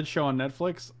Evil Dead show on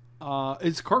Netflix?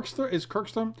 Is Krark's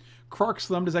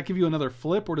Thumb, does that give you another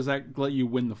flip, or does that let you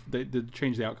win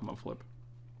change the outcome of flip?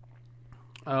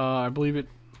 I believe it.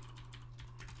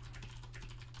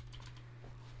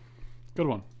 Good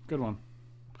one. Good one.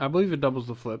 I believe it doubles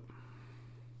the flip.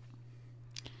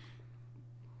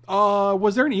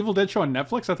 Was there an Evil Dead show on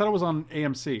Netflix? I thought it was on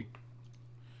AMC.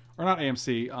 Or not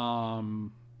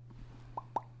AMC.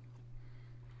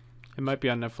 It might be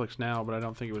on Netflix now, but I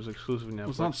don't think it was exclusively Netflix. It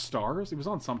was on Stars? It was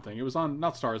on something. It was on,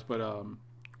 not Stars, but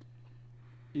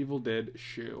Evil Dead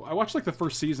show. I watched like the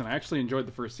first season. I actually enjoyed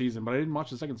the first season, but I didn't watch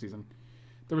the second season.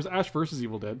 There was Ash versus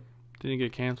Evil Dead. Didn't it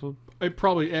get canceled? It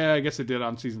probably, I guess it did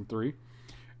on season 3.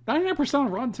 99% on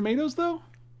Rotten Tomatoes, though?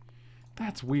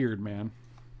 That's weird, man.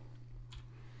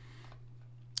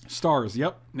 Stars,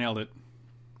 yep, nailed it.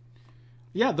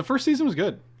 Yeah, the first season was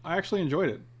good. I actually enjoyed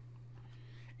it.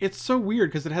 It's so weird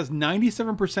because it has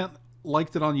 97%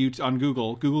 liked it on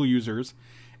Google users,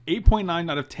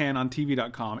 8.9 out of 10 on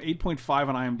TV.com, 8.5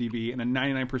 on IMDb, and a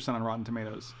 99% on Rotten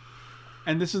Tomatoes.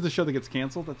 And this is the show that gets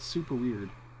canceled? That's super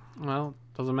weird. Well,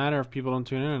 doesn't matter if people don't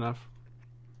tune in enough.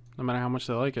 No matter how much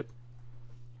they like it.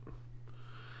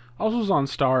 Also, it's on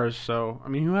Stars, so I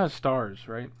mean, who has Stars,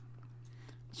 right?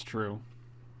 It's true.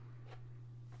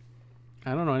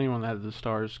 I don't know anyone that has the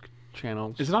Stars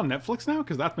channels. Is it on Netflix now?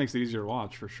 Because that makes it easier to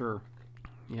watch for sure.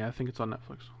 Yeah, I think it's on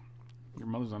Netflix. Your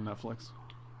mother's on Netflix.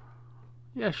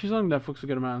 Yeah, she's on Netflix a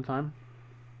good amount of time.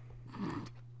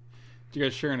 Do you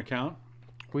guys share an account?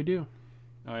 We do.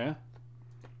 Oh yeah.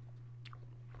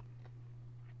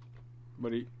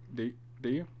 What do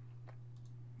you?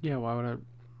 Yeah, why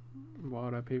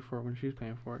would I pay for it when she's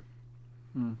paying for it?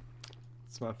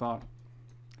 That's what I thought.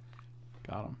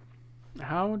 Got him.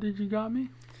 How did you got me?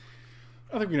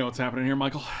 I think we know what's happening here,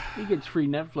 Michael. He gets free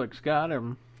Netflix. Got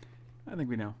him. I think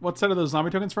we know. What set are those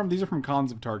zombie tokens from? These are from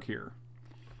Khans of Tarkir.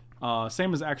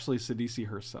 Same as actually Sidisi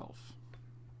herself.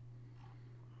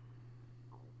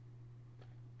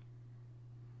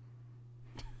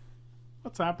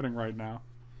 What's happening right now?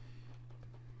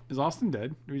 Is Austin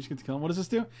dead? Do we just get to kill him? What does this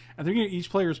do? At the beginning of each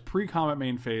player's pre-combat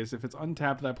main phase, if it's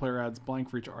untapped, that player adds blank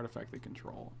for each artifact they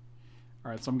control.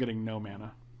 Alright, so I'm getting no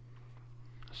mana.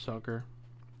 Sucker.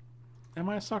 Am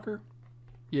I a sucker?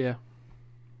 Yeah.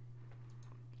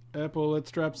 Epaulet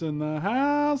straps in the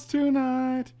house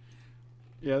tonight.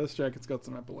 Yeah, this jacket's got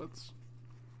some epaulets.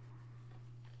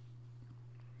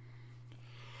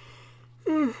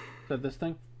 Is that this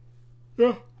thing?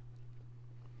 Yeah.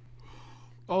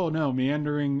 Oh no,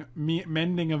 mending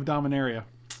of Dominaria.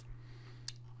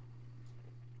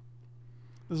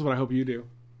 This is what I hope you do.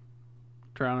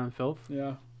 Drown in Filth?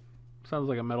 Yeah. Sounds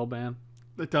like a metal band.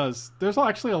 It does. There's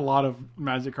actually a lot of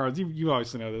magic cards. You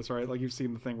obviously know this, right? Like you've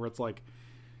seen the thing where it's like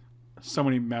so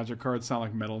many magic cards sound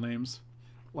like metal names.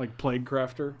 Like Plague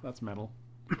Crafter, that's metal.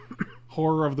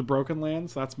 Horror of the Broken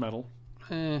Lands, that's metal.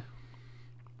 Doom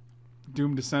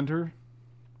Dissenter.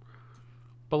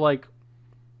 But like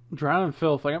Drown in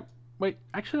Filth, like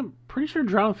I'm pretty sure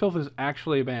Drown in Filth is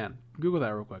actually a band. Google that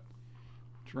real quick.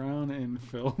 Drown in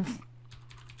Filth.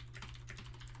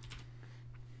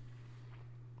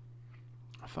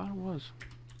 I thought it was.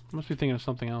 I must be thinking of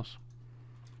something else.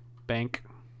 Bank.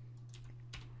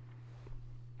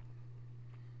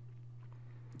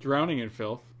 Drowning in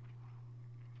Filth.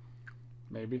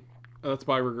 Maybe. Oh, that's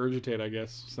by Regurgitate, I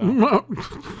guess. So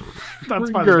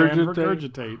that's by the band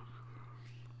Regurgitate.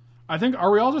 I think, are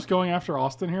we all just going after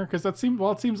Austin here? Because that seems,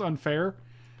 well, it seems unfair.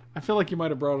 I feel like you might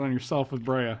have brought it on yourself with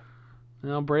Brea.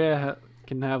 No, Brea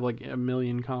can have like a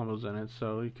million combos in it,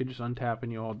 so you could just untap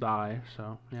and you all die.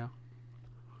 So yeah.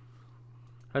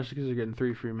 That's because you're getting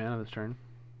 3 free mana this turn.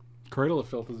 Cradle of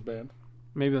Filth is banned.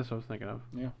 Maybe that's what I was thinking of.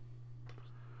 Yeah.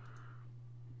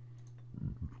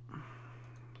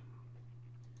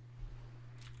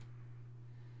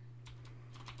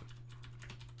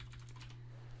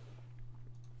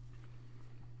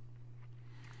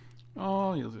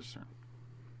 Oh, you'll just turn.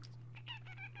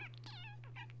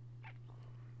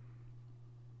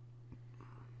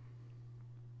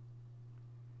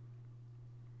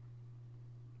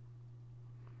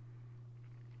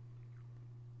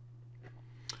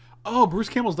 Oh, Bruce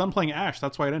Campbell's done playing Ash.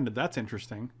 That's why it ended. That's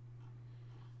interesting.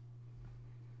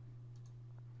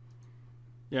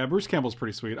 Yeah, Bruce Campbell's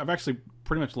pretty sweet. I've actually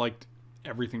pretty much liked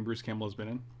everything Bruce Campbell has been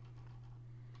in.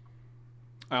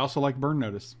 I also like Burn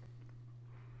Notice.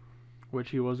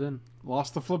 Which he was in.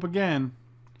 Lost the flip again.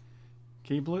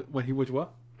 Keep what he which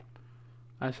what?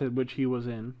 I said which he was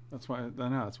in. That's why I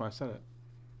know. That's why I said it.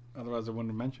 Otherwise, I wouldn't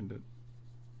have mentioned it.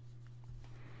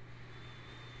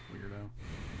 Weirdo.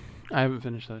 I haven't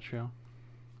finished that show.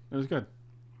 It was good.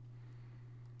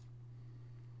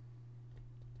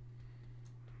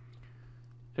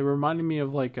 It reminded me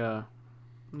of like a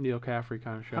Neil Caffrey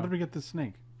kind of show. How did we get this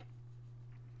snake?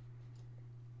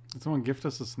 Did someone gift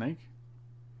us a snake?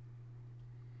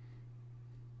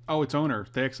 Oh, its owner.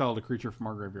 They exiled a creature from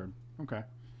our graveyard. Okay.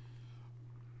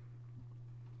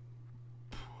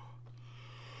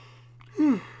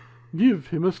 Give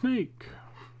him a snake.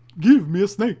 Give me a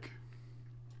snake.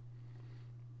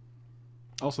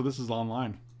 Also, this is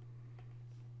online.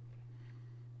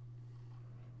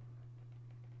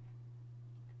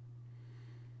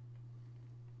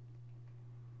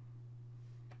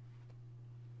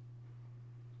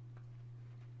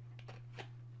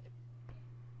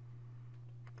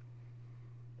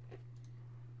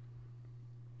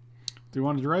 Do you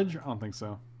want to dredge? I don't think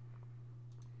so.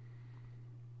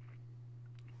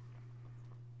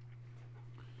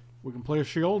 We can play a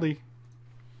Shioldi.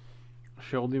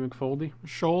 Sholdy McFoldy.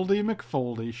 Sholdy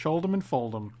McFoldy. Shold'em and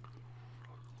Fold'em.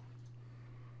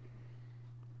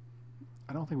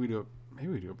 I don't think we do it. Maybe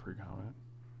we do a pre-comment.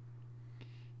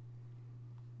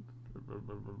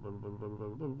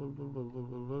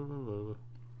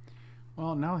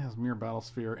 Well, now he has Mirror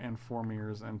Battlesphere and 4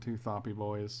 mirrors and 2 Thoppy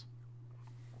boys.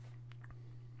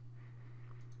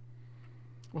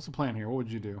 What's the plan here? What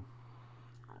would you do?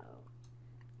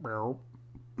 Barrel.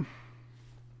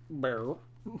 Barrel.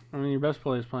 I mean, your best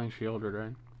play is playing Shieldred,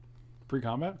 right?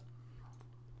 Pre-combat?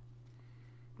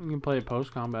 You can play it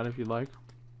post-combat if you'd like.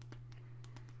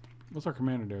 What's our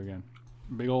commander do again?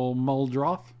 Big old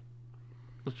Muldrotha?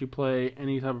 Let you play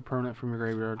any type of permanent from your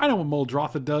graveyard. I know what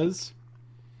Muldrotha does.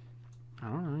 I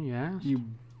don't know, you asked. You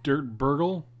dirt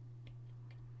burgle.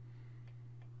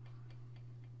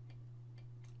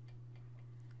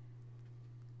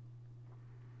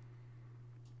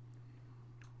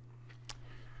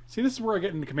 See, this is where I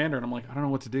get into Commander, and I'm like, I don't know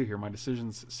what to do here. My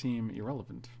decisions seem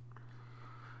irrelevant.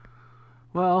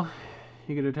 Well,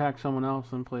 you could attack someone else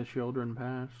and play Shieldred and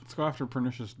pass. Let's go after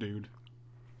Pernicious Deed.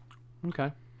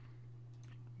 Okay.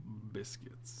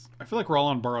 Biscuits. I feel like we're all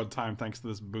on borrowed time thanks to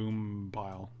this boom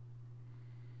pile.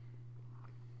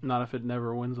 Not if it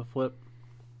never wins a flip.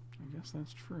 I guess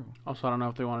that's true. Also, I don't know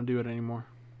if they want to do it anymore.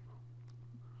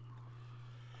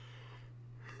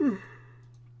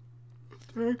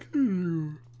 Thank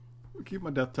you. I'll keep my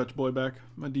Death Touch boy back.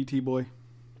 My DT boy.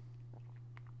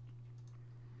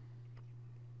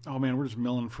 Oh man, we're just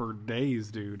milling for days,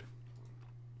 dude.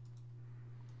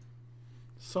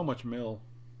 So much mill.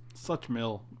 Such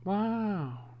mill.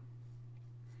 Wow.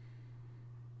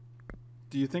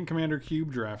 Do you think Commander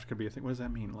Cube Draft could be a thing? What does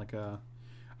that mean? Like a...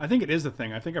 I think it is a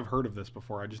thing. I think I've heard of this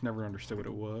before. I just never understood what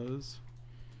it was.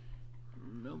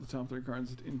 Mill the top 3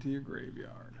 cards into your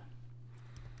graveyard.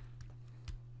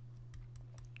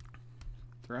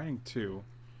 They're adding 2.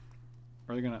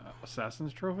 Are they going to...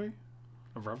 Assassin's Trophy?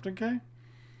 Abrupt Decay?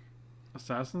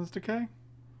 Assassin's Decay?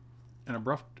 And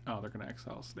Abrupt... Oh, they're going to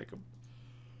exile Snake.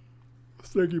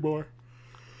 Snaky boy.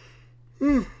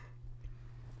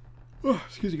 Oh,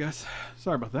 excuse you guys.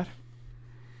 Sorry about that.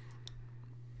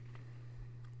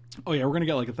 Oh yeah, we're going to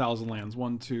get like 1,000 lands.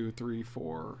 1, 2, 3,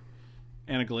 4.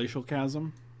 And a Glacial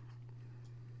Chasm.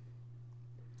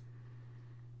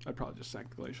 I'd probably just sack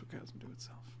the Glacial Chasm to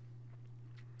itself.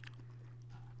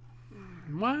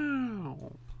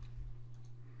 Wow.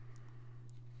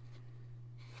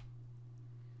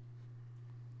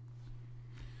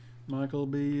 Michael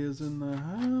B is in the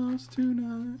house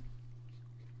tonight.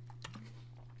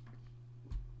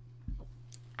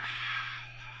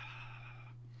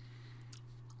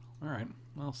 Alright.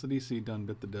 Well, CDC done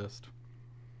bit the dust.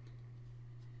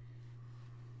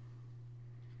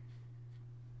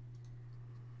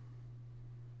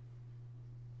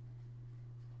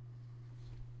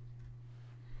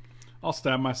 I'll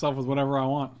stab myself with whatever I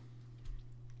want.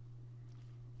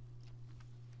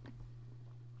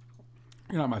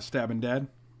 You're not my stabbing dad.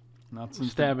 Not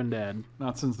since Stabbing dad.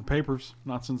 Not since the papers.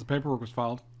 Not since the paperwork was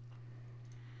filed.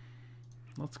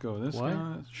 Let's go. This What?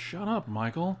 guy. Shut up,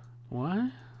 Michael.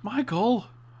 What? Michael.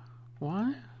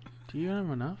 What? Do you have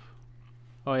enough?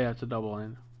 Oh yeah, it's a double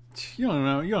land. You don't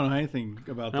know. You don't know anything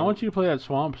about that. I want you to play that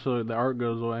swamp so the art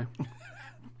goes away.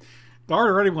 The art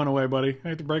already went away, buddy. I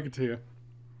hate to break it to you.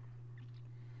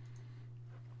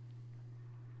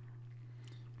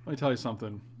 Let me tell you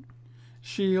something.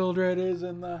 Shieldred is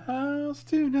in the house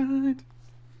tonight.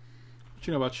 What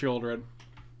you know about Shieldred?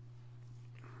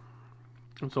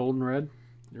 It's old and red.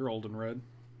 You're old and red.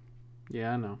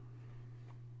 Yeah, I know.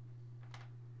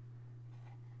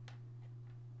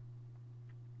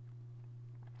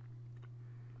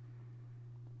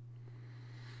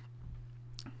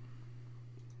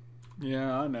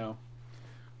 Yeah, I know.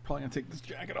 Probably gonna take this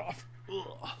jacket off.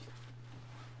 Ugh.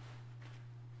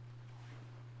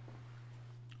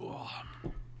 Ugh.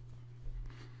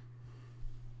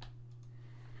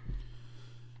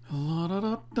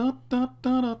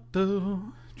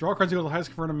 Draw cards equal to the highest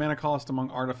converted mana cost among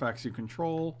artifacts you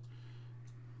control.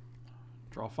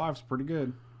 Draw 5's pretty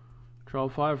good. Draw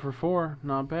 5 for 4.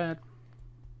 Not bad.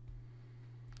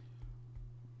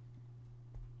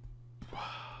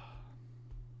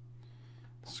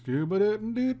 Scuba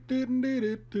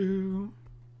doo.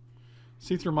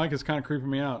 See-through Mike is kind of creeping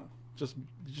me out. You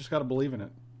just got to believe in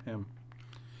it. Him.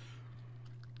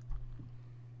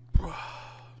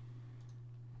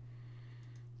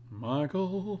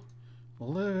 Michael,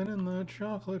 living in the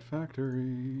chocolate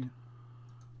factory.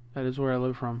 That is where I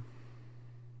live from.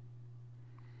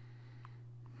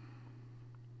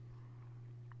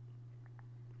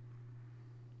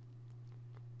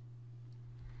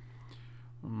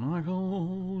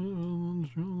 Michael,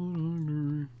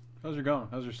 how's your going?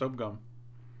 How's your soap going?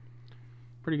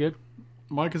 Pretty good.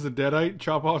 Mike is a deadite.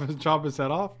 Chop his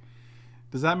head off.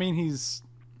 Does that mean he's?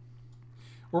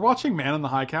 We're watching Man in the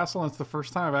High Castle, and it's the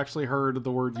first time I've actually heard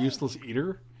the word useless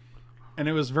eater, and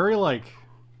it was very like.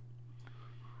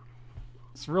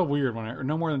 It's real weird when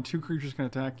no more than 2 creatures can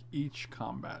attack each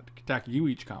combat. Attack you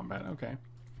each combat. Okay.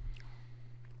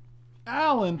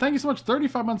 Alan, thank you so much.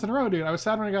 35 months in a row, dude. I was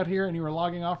sad when I got here and you were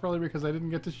logging off early because I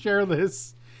didn't get to share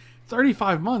this.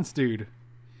 35 months, dude.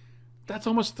 That's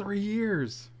almost 3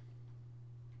 years.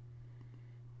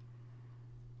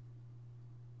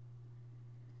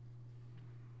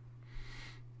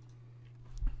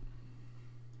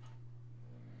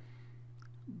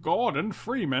 Gordon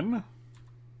Freeman.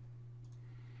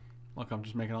 Look, I'm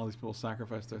just making all these people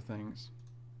sacrifice their things.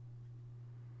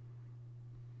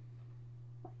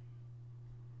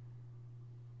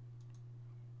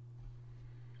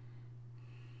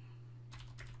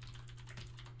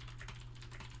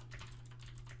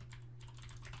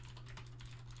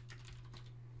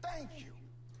 Thank you.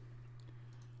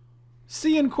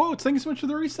 C in quotes. Thank you so much for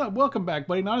the resub. Welcome back,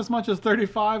 buddy. Not as much as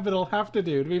 35, but it'll have to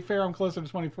do. To be fair, I'm closer to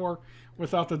 24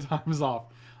 without the times off.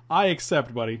 I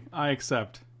accept, buddy. I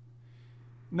accept.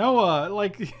 Noah,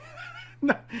 like...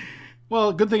 no.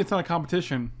 Well, good thing it's not a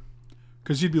competition,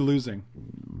 because you'd be losing.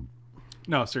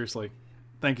 No, seriously.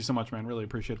 Thank you so much, man. Really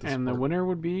appreciate this. And the winner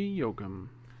would be Yoakum.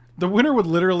 The winner would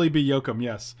literally be Yoakum,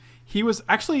 yes. He was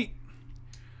actually...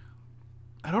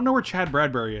 I don't know where Chad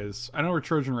Bradbury is. I know where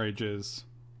Trojan Rage is.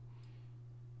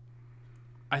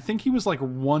 I think he was like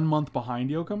 1 month behind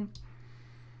Yoakum.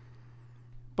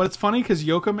 But it's funny because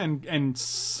Yoakum and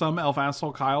some elf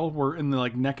asshole Kyle were in the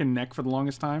like neck and neck for the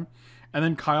longest time. And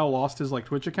then Kyle lost his like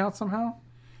Twitch account somehow.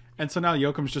 And so now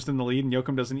Yoakum's just in the lead and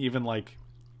Yoakum doesn't even like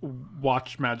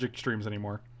watch Magic streams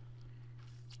anymore.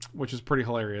 Which is pretty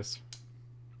hilarious.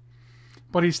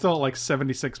 But he's still at like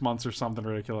 76 months or something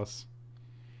ridiculous.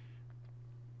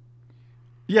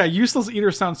 Yeah, useless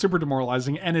eater sounds super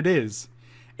demoralizing, and it is.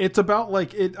 It's about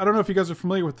like it. I don't know if you guys are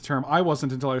familiar with the term. I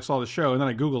wasn't until I saw the show, and then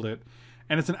I Googled it,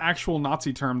 and it's an actual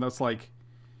Nazi term that's like,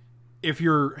 if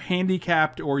you're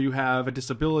handicapped or you have a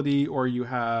disability or you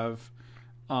have,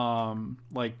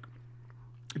 like,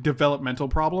 developmental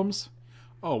problems.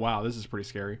 Oh wow, this is pretty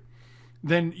scary.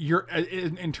 Then you're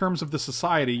in terms of the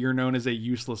society, you're known as a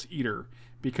useless eater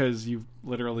because you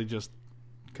literally just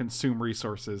consume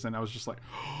resources. And I was just like,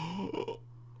 oh,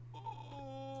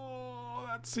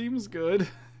 that seems good.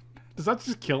 Does that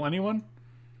just kill anyone?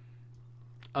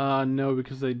 No,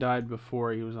 because they died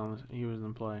before he was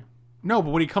in play. No,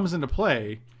 but when he comes into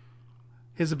play,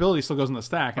 his ability still goes in the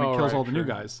stack, and it kills all the new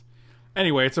guys.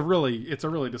 Anyway, it's a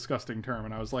really disgusting term,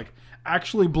 and I was like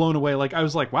actually blown away. Like I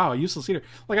was like, wow, a useless eater.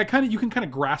 Like you can kind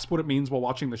of grasp what it means while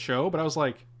watching the show, but I was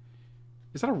like,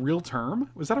 is that a real term?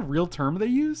 Was that a real term they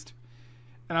used?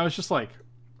 And I was just like,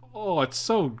 oh, it's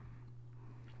so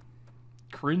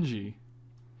cringy.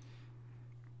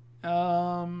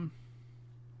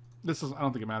 This is, I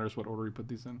don't think it matters what order we put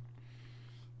these in.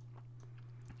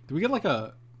 Do we get like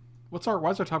a, why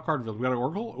is our top card revealed? We got an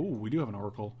Oracle? Oh, we do have an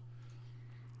Oracle.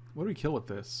 What do we kill with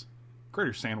this?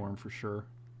 Greater Sandworm for sure.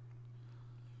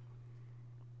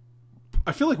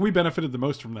 I feel like we benefited the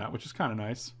most from that, which is kind of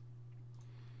nice.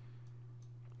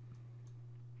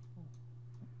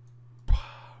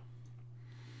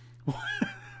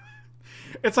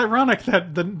 It's ironic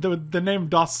that the name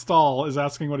Das Stahl is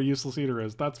asking what a useless eater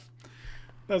is. That's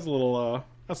a little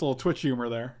Twitch humor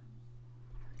there.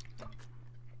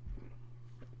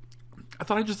 I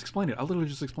thought I just explained it. I literally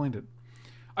just explained it.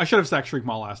 I should have stacked Shriek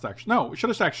Maw last, actually. No, should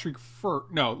have stacked Shriek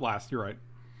last. You're right.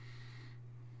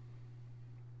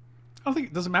 I don't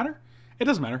think... Does it matter? It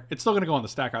doesn't matter. It's still going to go on the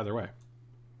stack either way.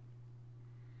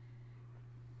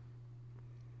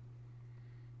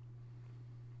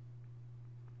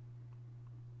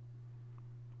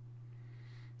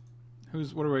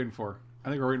 What are we waiting for? I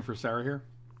think we're waiting for Sarah here.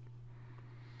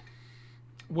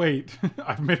 Wait,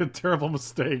 I've made a terrible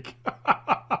mistake.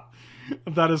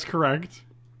 That is correct.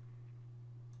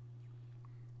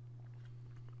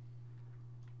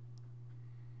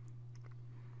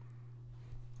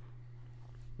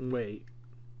 Wait.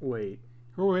 Who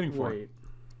are we waiting for? Wait.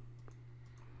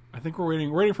 I think we're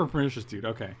waiting for Pernicious Deed.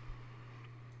 Okay.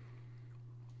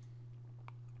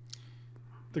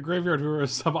 The graveyard viewer is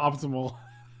suboptimal.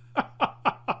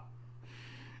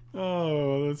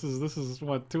 Oh, this is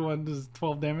what,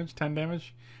 12 damage, 10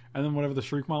 damage, and then whatever the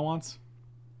Shriekmaw wants.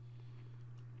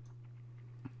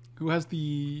 Who has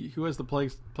the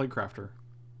plague crafter?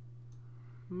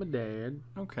 My dad.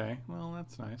 Okay, well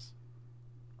that's nice.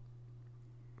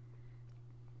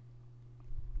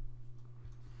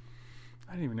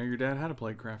 I didn't even know your dad had a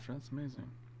plague crafter. That's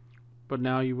amazing. But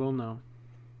now you will know.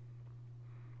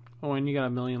 Oh, and you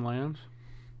got 1,000,000 lands?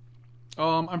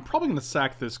 I'm probably going to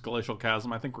sack this Glacial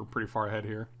Chasm. I think we're pretty far ahead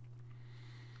here.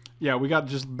 Yeah, we got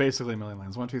just basically 1,000,000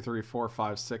 lands. 1, 2, 3, 4,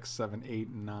 5, 6, 7, 8,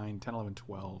 9, 10, 11,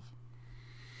 12.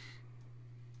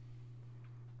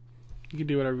 You can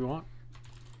do whatever you want.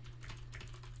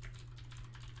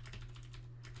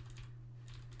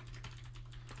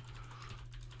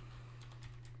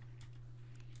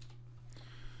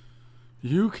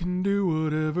 You can do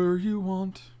whatever you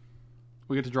want.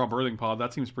 We get to draw Birthing Pod.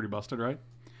 That seems pretty busted, right?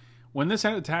 When this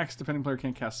end attacks, defending player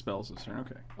can't cast spells this turn.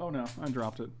 Okay. Oh no, I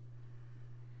dropped it.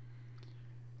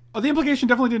 Oh, the implication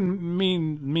definitely didn't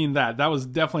mean that. That was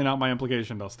definitely not my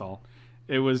implication, Dustall.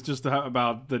 It was just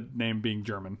about the name being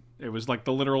German. It was like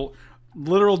the literal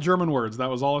German words.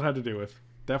 That was all it had to do with.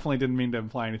 Definitely didn't mean to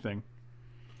imply anything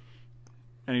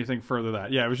further than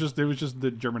that. Yeah, it was just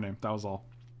the German name. That was all.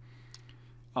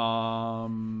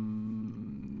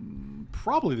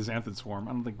 Probably the Xanthid Swarm.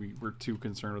 I don't think we were too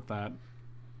concerned with that.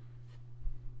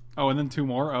 Oh, and then 2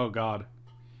 more? Oh, God.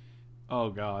 Oh,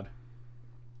 God.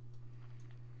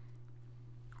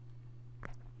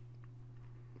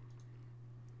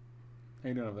 How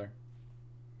you doing over there?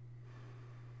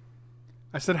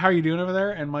 I said, how are you doing over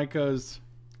there? And Mike goes,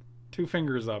 2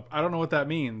 fingers up. I don't know what that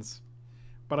means.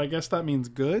 But I guess that means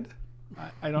good?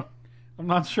 I'm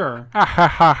not sure. Ha ha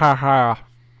ha ha ha.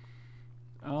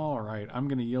 Alright, I'm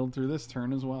going to yield through this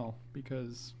turn as well.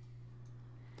 Because...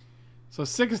 So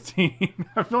 16.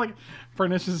 I feel like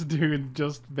Pernicious Dude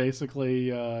just basically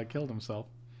killed himself.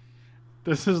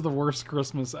 This is the worst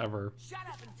Christmas ever. Shut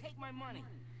up and take my money.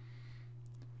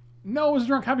 No, I was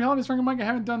drunk. Happy holidays, Frank and Mike. I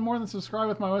haven't done more than subscribe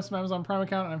with my West Amazon Prime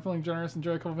account, and I'm feeling generous.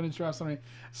 Enjoy a couple vintage drafts on me.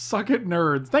 Suck it,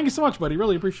 nerds. Thank you so much, buddy.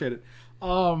 Really appreciate it.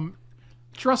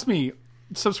 Trust me,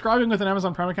 subscribing with an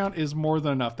Amazon Prime account is more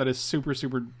than enough. That is super,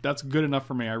 super. That's good enough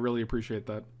for me. I really appreciate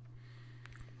that.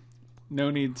 No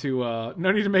need to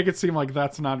make it seem like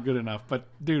that's not good enough. But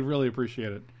dude, really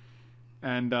appreciate it.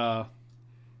 And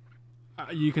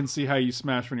you can see how you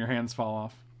smash when your hands fall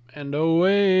off. And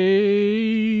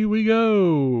away we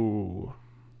go.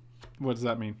 What does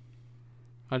that mean?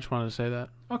 I just wanted to say that.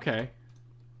 Okay.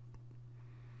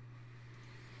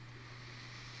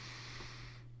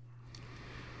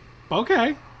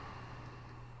 Okay.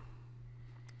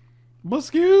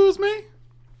 Excuse me?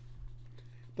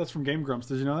 That's from Game Grumps.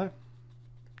 Did you know that?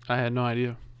 I had no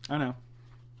idea. I know.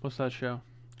 What's that show?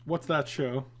 What's that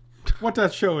show? What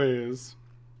that show is.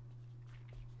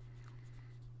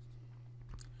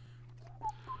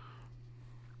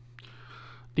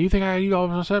 Do you think I eat all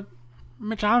of this up?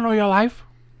 Mitch, I don't know your life.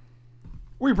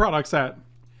 Where are your products at?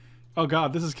 Oh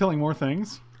god, this is killing more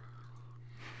things.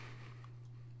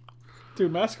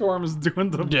 Dude, Massacre Wurm is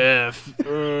doing the... Death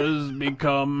has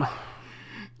become...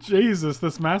 Jesus,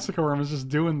 this Massacre Wurm is just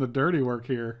doing the dirty work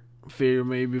here. Fear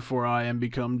me before I am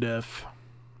become death.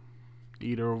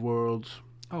 Eater of worlds.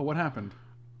 Oh, what happened?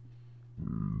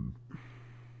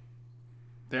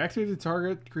 They activated the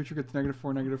target. Creature gets -4,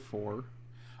 -4.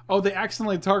 Oh, they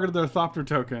accidentally targeted their Thopter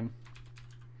token.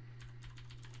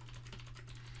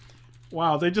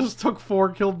 Wow, they just took 4,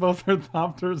 killed both their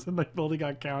Thopters, and they fully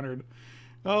got countered.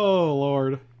 Oh,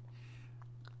 Lord.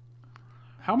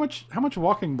 How much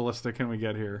Walking Ballista can we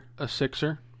get here? A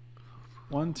 6er.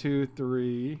 1, 2,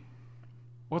 3...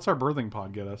 What's our Birthing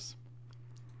Pod get us?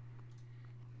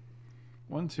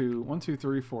 1, 2,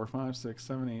 3, 4, 5, 6,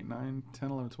 7, 8, 9,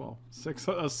 10, 11, 12.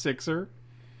 A 6er.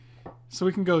 So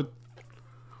we can go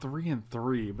 3 and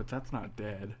 3, but that's not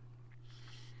dead.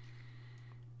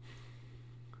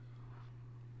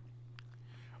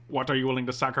 What are you willing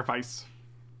to sacrifice?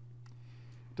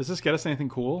 Does this get us anything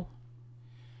cool?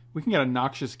 We can get a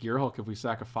Noxious Gearhulk if we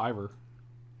sack a 5-er.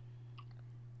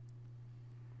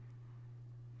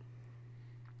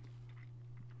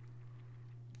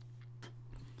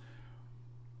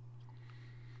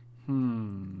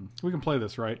 We can play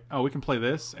this, right? Oh, we can play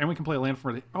this, and we can play land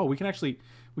for the... Oh, we can get a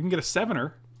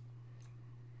 7-er.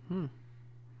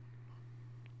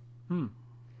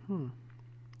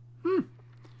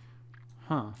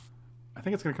 Huh. I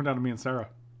think it's going to come down to me and Sarah.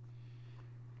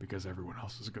 Because everyone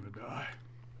else is going to die.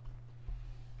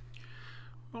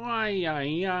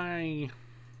 Why?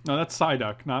 No, that's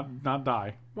Psyduck, not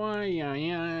die.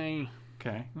 Why?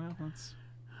 Okay, well, let's...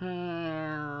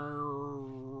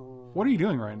 What are you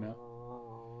doing right now?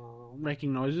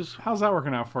 Making noises. How's that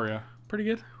working out for you? Pretty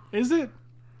good. Is it?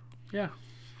 Yeah.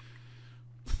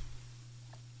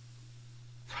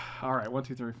 All right, 1,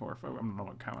 2, 3, 4, 5. I don't know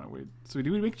what count we. So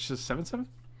do we make just 7/7?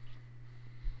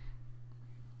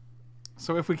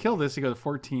 So if we kill this, you go to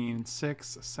 14,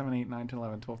 6, 7, 8, 9, 10,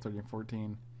 11, 12, 13,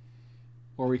 14.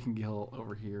 Or we can kill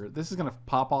over here. This is going to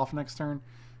pop off next turn.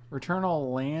 Return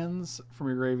all lands from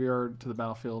your graveyard to the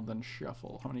battlefield, then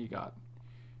shuffle. How many you got?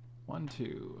 1,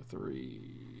 2,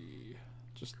 3.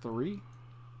 Just 3?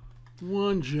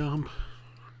 One jump.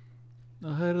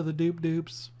 Ahead of the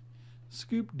dupes.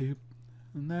 Scoop dupe.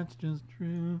 And that's just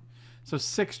true. So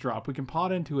 6-drop. We can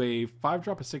pot into a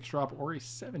 5-drop, a 6-drop, or a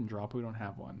 7-drop. We don't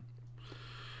have one.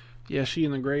 Yeah, she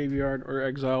in the graveyard or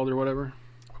exiled or whatever.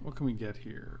 What can we get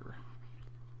here?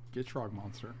 Get Trog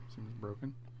Monster. Seems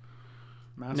broken.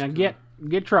 Massacre. Now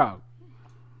get Trog.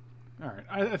 Alright,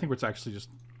 I think it's actually just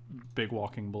big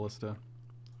Walking Ballista.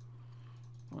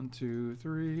 1, 2,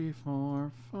 3,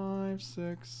 4, 5,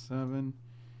 6, 7.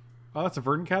 Oh, that's a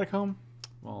Verdant Catacomb?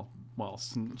 Well,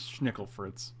 Schnickel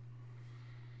Fritz.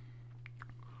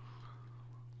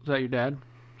 Is that your dad?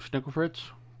 Schnickel Fritz?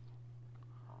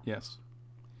 Yes.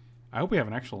 I hope we have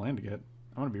an actual land to get.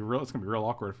 It's gonna be real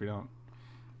awkward if we don't.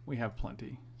 We have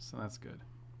plenty, so that's good.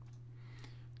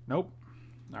 Nope.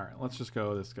 Alright, let's just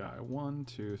go this guy. 1,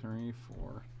 2, 3,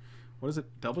 4. What is it?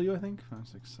 W, I think? 5,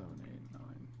 6, 7, 8, 9,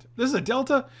 10. This is a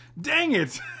Delta? Dang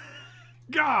it!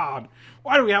 God!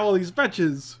 Why do we have all these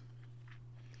fetches?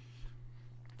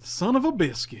 Son of a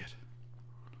biscuit.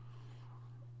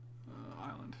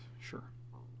 Island. Sure.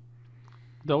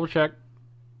 Double check.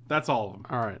 That's all of them.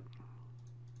 All right.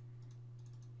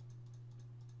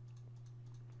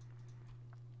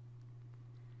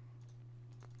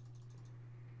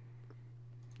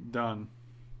 Done.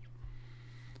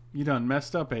 You done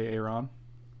messed up, Aaron.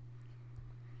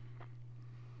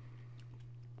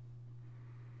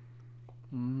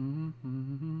 Tell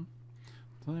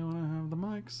you when I have the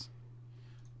mics.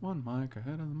 1 mic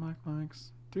ahead of the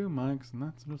mics. 2 mics, and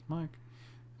that's just Mike.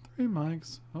 3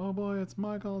 mics. Oh boy, it's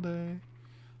Mike all day.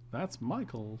 That's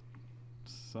Michael's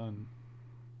son.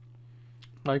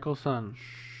 Michael's son.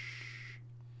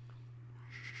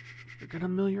 You're gonna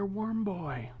mill your worm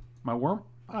boy. My worm?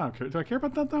 I don't care. Do I care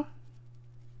about that though?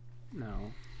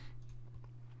 No.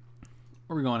 Where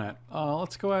are we going at?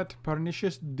 Let's go at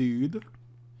Pernicious Deed.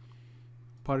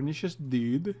 Pernicious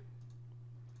Deed.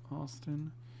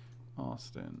 Austin.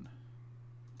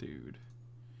 Dude.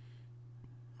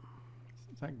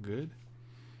 Is that good?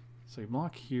 So you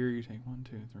block here, you take 1,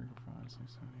 2, 3, 4, 5,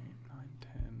 6, 7, 8, 9,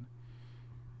 10.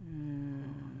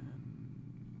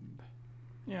 And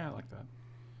yeah, I like that.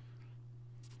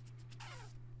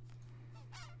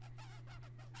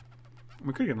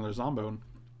 We could get another Zombone.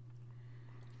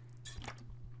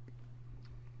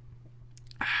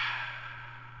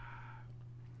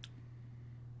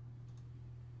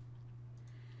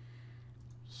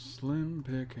 Slim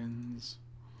pickings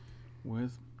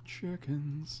with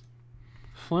chickens.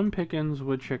 Slim pickings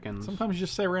with chickens. Sometimes you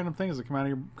just say random things that come out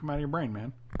of your brain,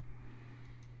 man.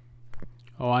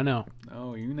 Oh, I know.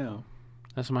 Oh, you know.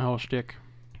 That's my whole shtick.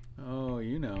 Oh,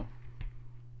 you know.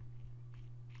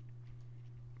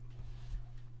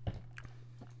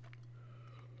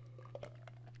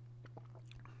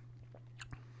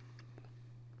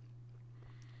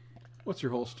 What's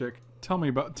your whole shtick? Tell me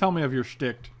of your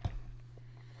shtick.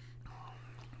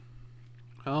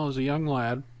 Oh, as a young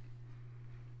lad.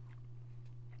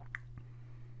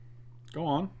 Go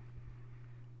on.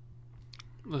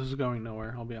 This is going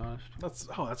nowhere, I'll be honest. That's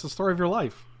the story of your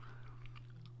life.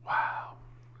 Wow.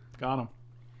 Got him. Do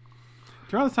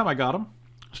you remember the time I got him?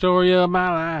 Story of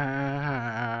my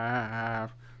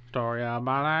life. Story of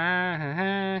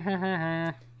my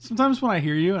life. Sometimes when I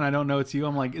hear you and I don't know it's you,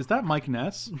 I'm like, is that Mike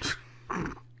Ness?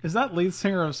 Is that lead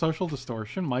singer of Social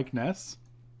Distortion, Mike Ness?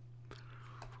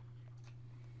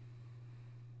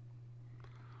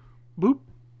 Boop.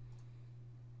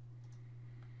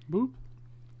 Boop.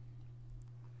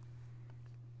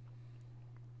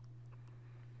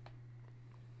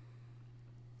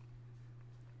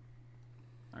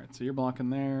 Alright, so you're blocking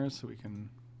there, so we can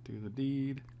do the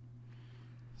deed.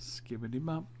 Skibbity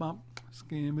bop bop.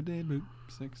 Skibbity boop.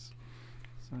 6,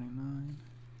 79.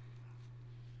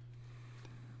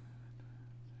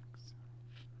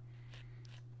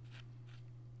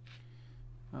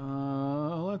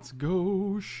 Let's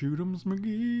go shoot 'ems,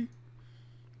 McGee.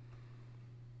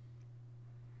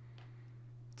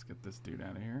 Let's get this dude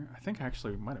out of here. I think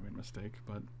actually we might have made a mistake,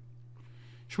 but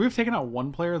should we have taken out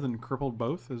one player than crippled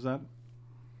both? Is that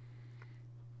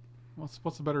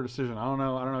what's the better decision? I don't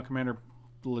know, Commander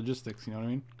logistics. You know what I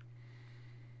mean?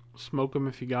 Smoke them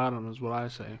if you got them is what I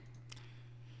say.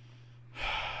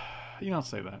 You don't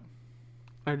say that.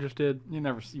 I just did. You've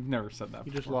never said that.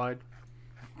 You before. just lied.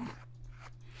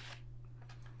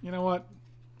 You know what?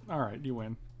 All right, you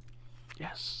win.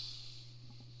 Yes.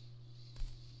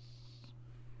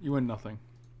 You win nothing.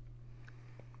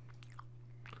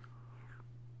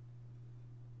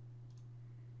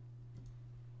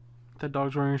 That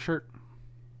dog's wearing a shirt.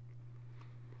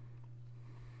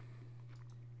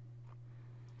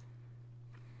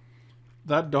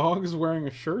 That dog is wearing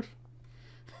a shirt?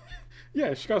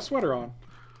 Yeah, she got a sweater on.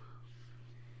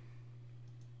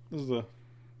 This is the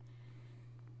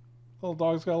little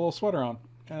dog's got a little sweater on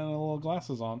and a little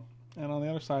glasses on. And on the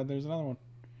other side, there's another one.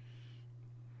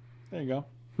 There you go.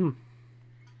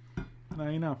 Now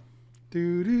you know.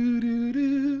 Do do do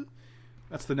do.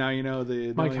 That's the now you know.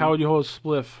 The Mike, how would you hold a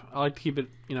spliff? I like to keep it,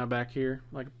 back here,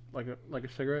 like a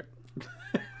cigarette.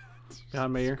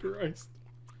 Behind my ear. Christ.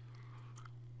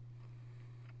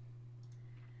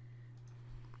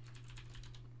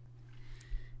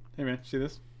 Hey man, see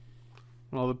this?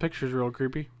 Well, the picture's real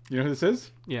creepy. You know who this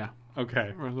is? Yeah.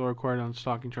 Okay. Was required on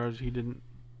stalking charges. He didn't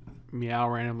meow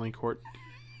randomly in court.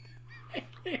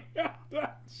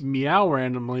 Meow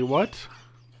randomly? What?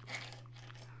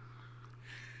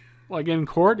 Like in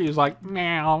court, he was like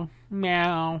meow,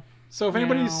 meow. So if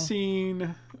anybody's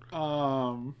seen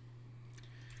the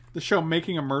show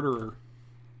Making a Murderer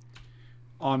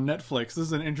on Netflix, this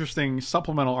is an interesting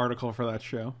supplemental article for that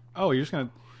show. Oh, you're just gonna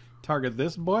target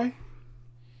this boy?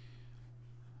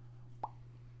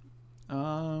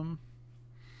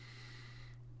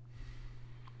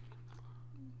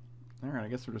 Alright, I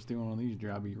guess we're just doing one of these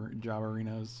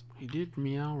jobberinos. He did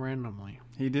meow randomly.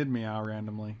 He did meow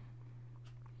randomly.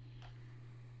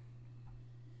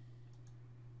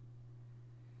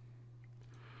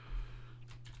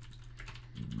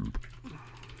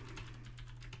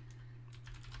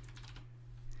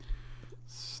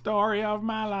 Story of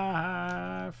my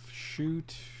life.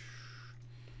 Shoot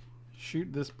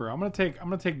this bro. I'm gonna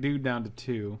take dude down to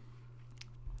 2.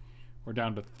 Or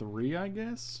down to 3, I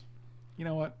guess. You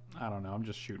know what? I don't know. I'm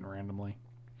just shooting randomly.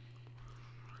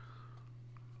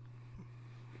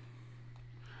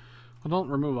 Well, don't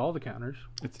remove all the counters.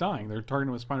 It's dying. They're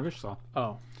targeting with Spine of Ishsaw.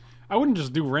 Oh. I wouldn't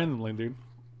just do randomly, dude.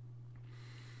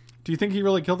 Do you think he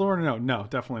really killed the one or no? No,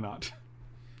 definitely not.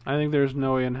 I think there's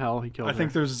no way in hell he killed her. I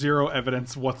think there's zero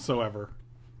evidence whatsoever.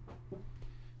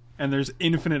 And there's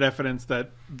infinite evidence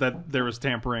that there was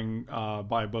tampering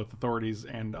by both authorities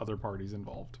and other parties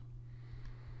involved.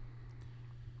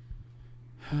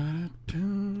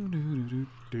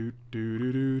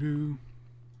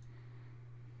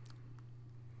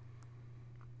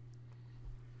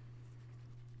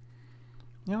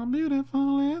 You're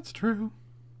beautiful, it's true.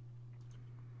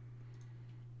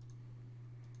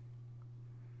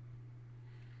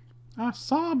 I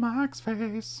saw Mike's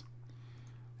face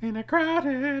in a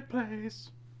crowded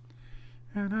place,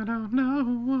 and I don't know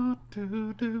what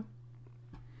to do.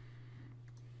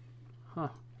 Huh.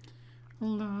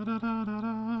 La, da, da, da,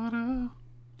 da, da.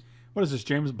 What is this,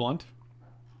 James Blunt?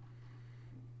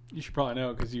 You should probably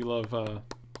know because you love,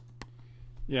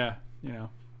 yeah, you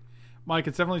know. Mike,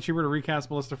 it's definitely cheaper to recast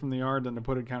Ballista from the yard than to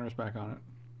put counters back on it.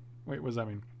 Wait, what does that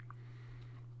mean?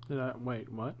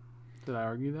 Wait, what? Did I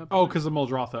argue that? Oh, because of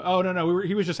Muldrotha. Oh, no.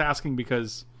 He was just asking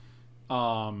because he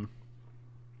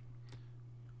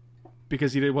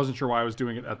wasn't sure why I was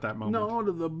doing it at that moment. No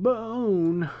to the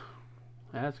bone.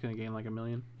 That's going to gain like 1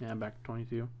 million. Yeah, back to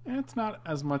 22. It's not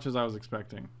as much as I was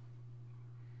expecting.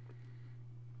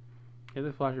 Did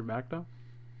they flash your back, though?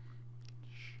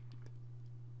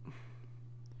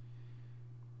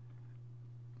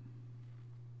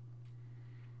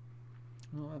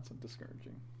 Well, that's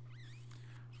discouraging.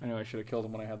 I knew I should have killed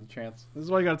him when I had the chance. This is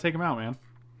why you got to take him out, man.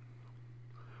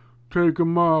 Take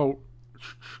him out.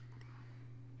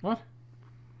 What?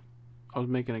 I was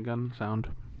making a gun sound.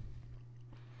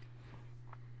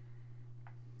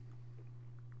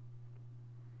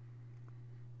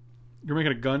 You're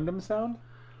making a Gundam sound?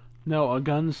 No, a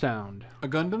gun sound. A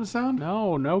Gundam sound?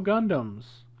 No Gundams.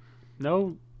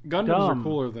 No Gundams Dumb. are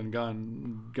cooler than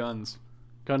guns.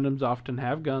 Gundams often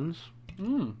have guns.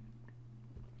 I'm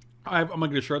gonna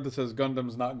get a shirt that says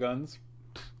Gundams, not guns.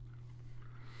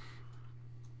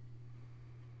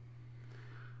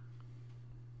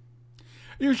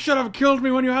 You should have killed me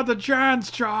when you had the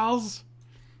chance, Charles.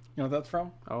 You know what that's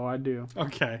from? Oh, I do.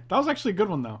 Okay. That was actually a good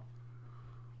one, though.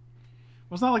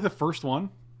 Wasn't that like the first one?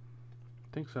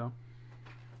 I think so.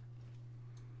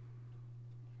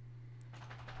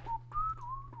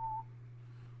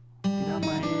 Get out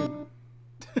my head.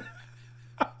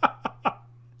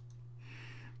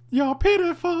 You're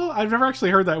pitiful. I've never actually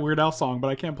heard that Weird Al song, but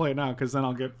I can't play it now because then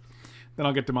I'll get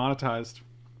demonetized.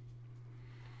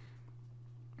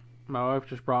 My wife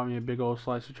just brought me a big old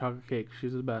slice of chocolate cake.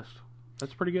 She's the best.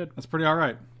 That's pretty good. That's pretty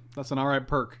alright. That's an alright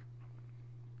perk.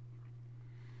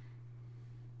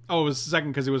 Oh, it was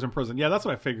second because he was in prison. Yeah, that's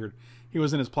what I figured. He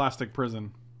was in his plastic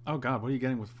prison. Oh god, what are you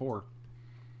getting with 4?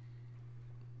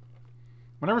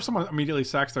 Whenever someone immediately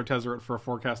sacks their Tezzeret for a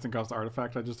forecasting cost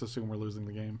artifact, I just assume we're losing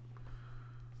the game.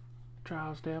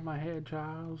 Charles, stay out my head,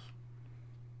 Charles.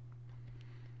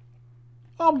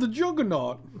 I'm the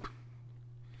Juggernaut.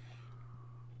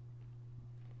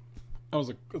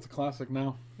 It's a classic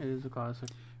now. It is a classic.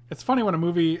 It's funny when a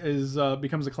movie is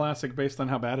becomes a classic based on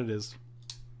how bad it is.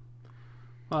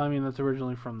 Well, I mean, that's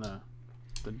originally from the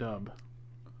dub.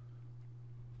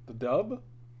 The dub?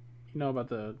 You know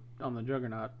about on the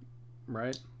Juggernaut,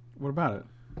 right? What about it?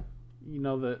 You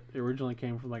know that it originally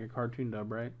came from like a cartoon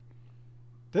dub, right?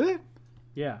 Did it?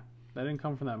 Yeah, that didn't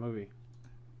come from that movie.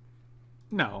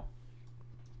 No.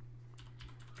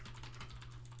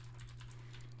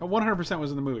 100% was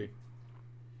in the movie.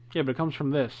 Yeah, but it comes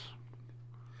from this.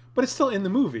 But it's still in the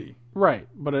movie. Right,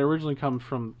 but it originally comes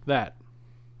from that.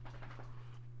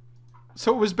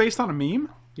 So it was based on a meme?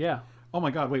 Yeah. Oh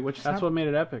my god, wait, what just That's happened? what made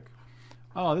it epic.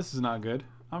 Oh, this is not good.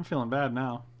 I'm feeling bad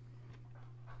now.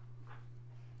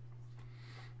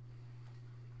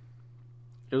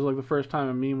 It was like the first time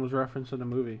a meme was referenced in a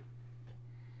movie.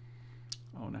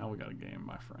 Oh, now we got a game,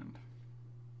 my friend.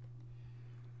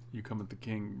 You come at the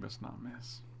king, best not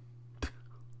miss.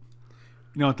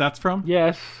 You know what that's from?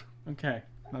 Yes. Okay,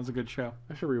 that was a good show.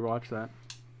 I should rewatch that.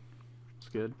 It's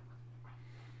good.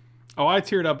 Oh, I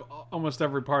teared up almost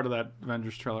every part of that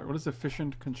Avengers trailer. What does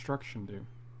efficient construction do?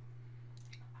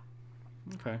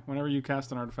 Okay, whenever you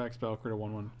cast an artifact spell, create a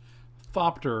 1/1.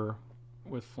 Thopter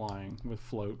with flying, with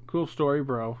float. Cool story,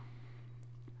 bro.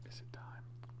 Is it time?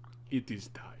 It is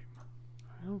time.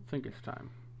 I don't think it's time.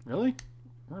 Really?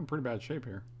 We're in pretty bad shape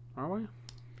here. Are we?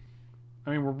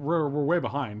 I mean, we're way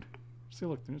behind. See,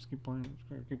 look, they just keep playing. Just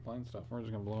gonna keep playing stuff. We're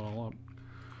just gonna blow it all up.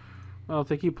 Well, if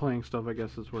they keep playing stuff, I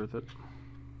guess it's worth it.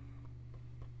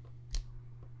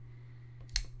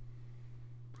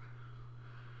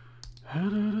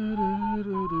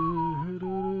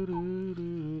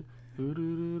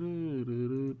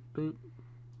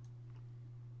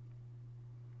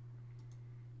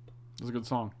 It's a good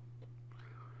song.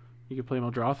 You can play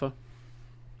Muldrotha.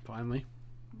 Finally.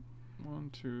 1,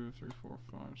 2, 3, 4,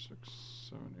 5, 6,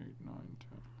 7, 8, 9,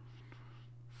 10.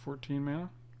 14 mana.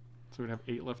 So we'd have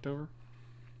 8 left over.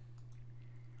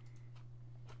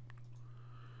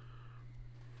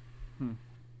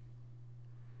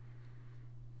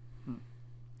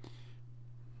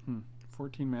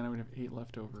 14 mana, we'd have 8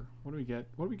 left over. What do we get?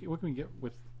 What can we get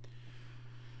with...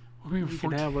 You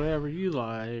can have whatever you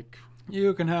like.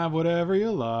 You can have whatever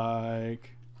you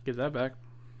like. Get that back.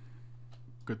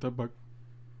 Get that back.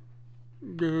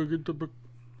 Get the book.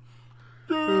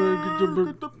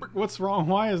 What's wrong?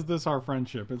 Why is this our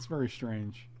friendship? It's very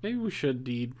strange. Maybe we should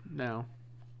deed now.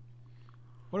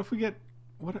 What if we get...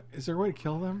 What is there a way to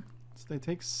kill them? So they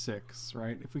take 6,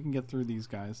 right? If we can get through these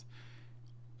guys.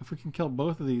 If we can kill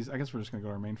both of these, I guess we're just going to go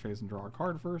to our main phase and draw a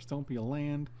card first. Don't be a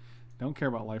land. Don't care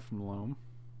about Life from the Loam.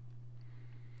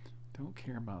 Don't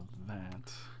care about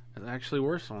that. It's actually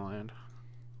worse than land.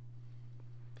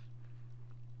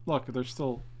 Look, they're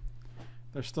still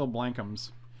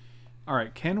blankums. All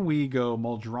right, can we go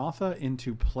Muldrotha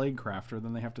into Plaguecrafter?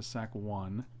 Then they have to sack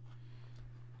 1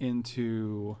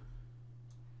 into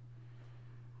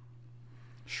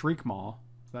Shriekmaw.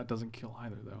 That doesn't kill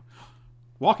either, though.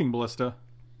 Walking Ballista.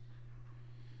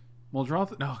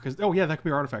 Muldrotha. No, because yeah, that could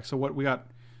be our artifact. So what we got?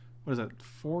 What is that?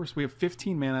 4. So we have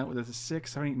 15 mana. With a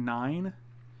 6, 7, 8, 9.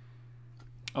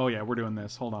 Oh yeah, we're doing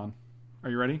this. Hold on. Are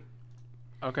you ready?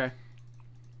 Okay.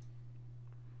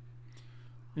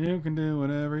 You can do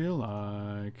whatever you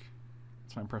like.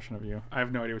 That's my impression of you. I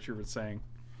have no idea what you were saying.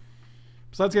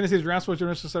 Besides getting to see the draft, what's your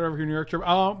next set over here in New York trip?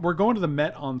 We're going to the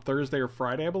Met on Thursday or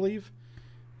Friday, I believe.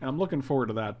 And I'm looking forward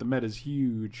to that. The Met is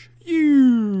huge.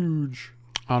 Huge!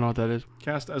 I don't know what that is.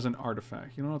 Cast as an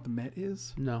artifact. You know what the Met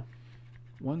is? No.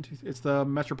 1, 2, it's the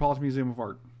Metropolitan Museum of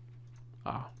Art.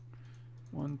 Ah.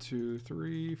 1, 2,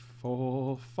 3,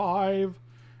 4, 5,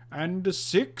 and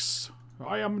 6.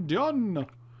 I am done.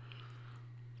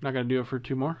 Not gonna do it for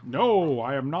 2 more? No,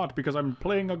 I am not, because I'm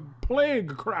playing a Plague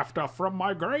Crafter from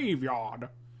my graveyard.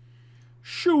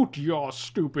 Shoot, your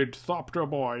stupid Thopter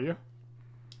boy.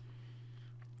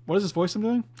 What is this voice I'm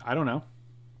doing? I don't know.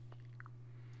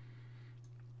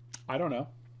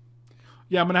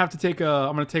 Yeah, I'm gonna have to take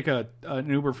an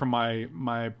Uber from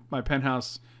my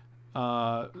penthouse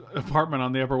apartment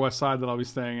on the Upper West Side that I'll be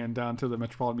staying in down to the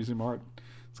Metropolitan Museum of Art.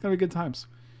 It's gonna be good times.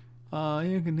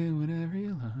 You can do whatever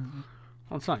you like.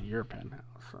 Well, it's not your penthouse.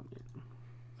 I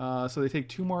mean. So they take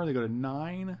 2 more. They go to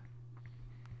 9.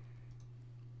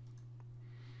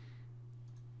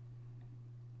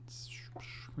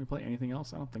 Can we play anything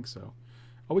else? I don't think so.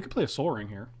 Oh, we could play a Soul Ring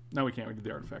here. No, we can't. We did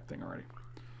the artifact thing already.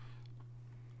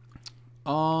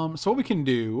 So what we can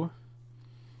do,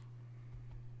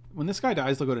 when this guy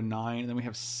dies, they'll go to 9, and then we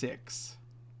have 6.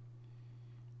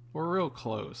 We're real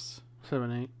close.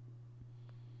 7, 8.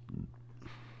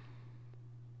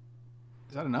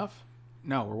 Is that enough?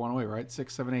 No, we're 1 away, right?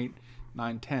 6, 7, 8,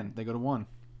 9, 10. They go to 1.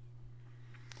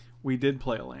 We did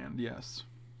play a land, yes.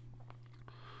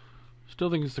 Still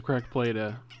think it's the correct play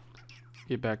to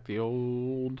get back the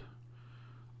old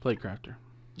Plague Crafter.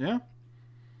 Yeah.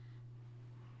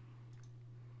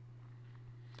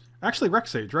 Actually, Rex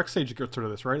Sage. Rex Sage gets rid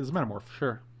of this, right? It's a Metamorph.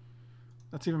 Sure.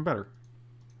 That's even better.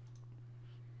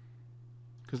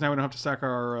 Because now we don't have to sack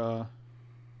our... now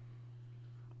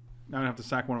we don't have to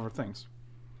sack one of our things.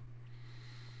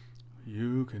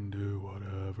 You can do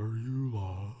whatever you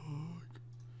like.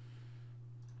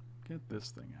 Get this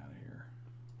thing out of here.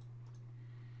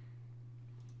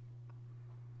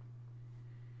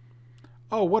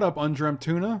 Oh, what up, Undreamt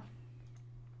Tuna?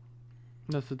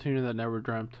 That's the tuna that never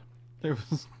dreamt. It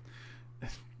was...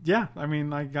 Yeah, I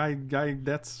mean,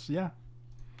 that's... Yeah.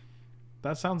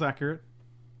 That sounds accurate.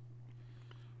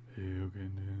 You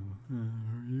can do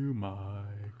whatever you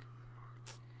like.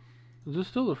 Is this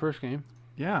still the first game?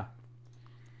 Yeah.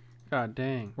 God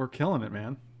dang. We're killing it,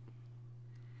 man.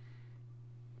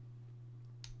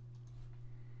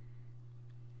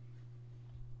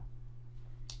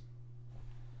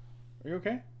 Are you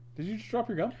okay? Did you just drop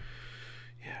your gun?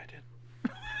 Yeah, I did.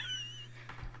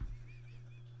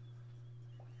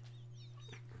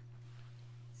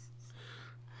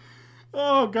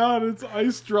 Oh god, it's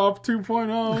Ice Drop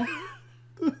 2.0.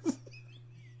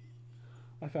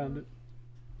 I found it.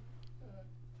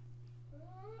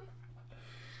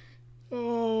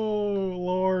 Oh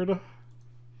lord.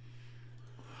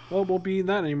 Well, won't be eating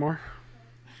that anymore.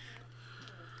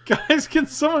 Guys, can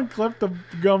someone clip the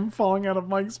gum falling out of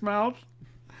Mike's mouth?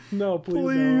 No,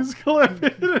 Please clip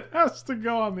it. It has to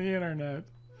go on the internet.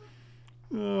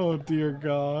 Oh dear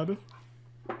god.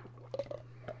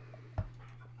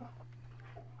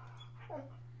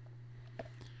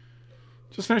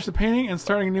 Just finished the painting and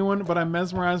starting a new one, but I'm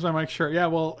mesmerized by Mike's shirt. Yeah,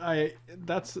 well,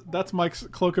 that's Mike's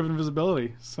cloak of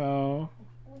invisibility. So,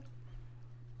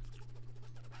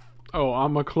 Oh,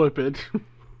 I'm gonna clip it.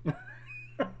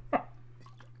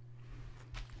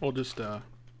 We'll just put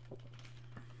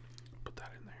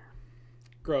that in there.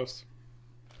 gross.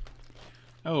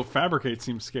 Oh, Fabricate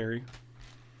seems scary.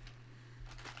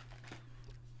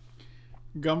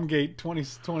 Gumgate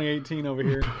 2018 over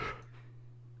here.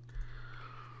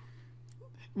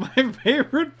 My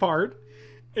favorite part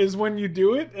is when you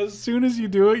do it. As soon as you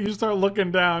do it, you start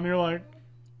looking down. You're like,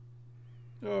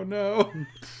 oh no,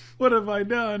 what have I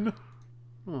done?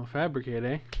 Oh, Fabricate,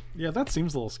 eh? Yeah, that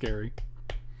seems a little scary.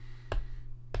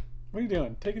 What are you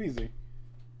doing? Take it easy.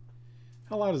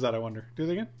 How loud is that, I wonder? Do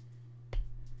it again?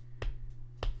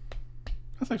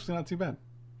 That's actually not too bad.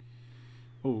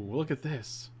 Oh, look at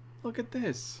this. Look at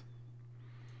this.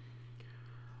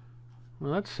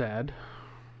 Well, that's sad.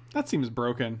 That seems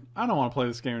broken. I don't want to play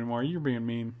this game anymore. You're being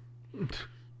mean.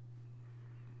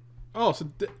 Oh,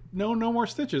 so no more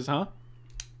stitches, huh?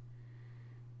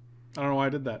 I don't know why I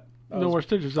did that. No more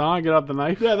stitches on. Get out the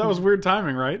knife. Yeah, that was weird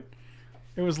timing, right?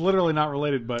 It was literally not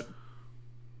related, but...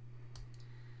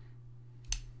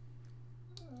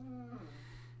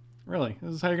 Really?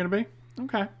 This is how you're going to be?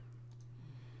 Okay.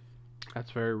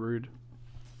 That's very rude.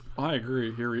 I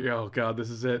agree. Here we go. Oh, God, this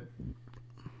is it.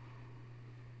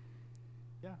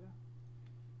 Yeah.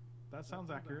 That sounds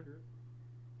accurate.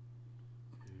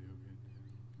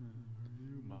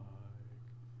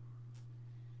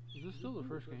 Is this still the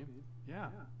first game? Yeah.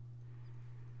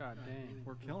 God dang.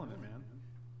 We're killing it,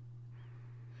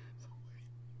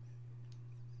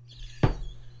 man.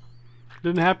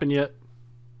 Didn't happen yet.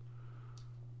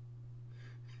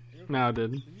 No, it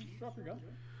didn't. Did you just drop your gun?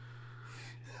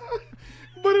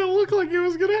 But it looked like it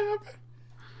was gonna happen.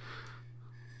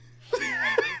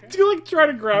 Do you like try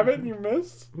to grab it and you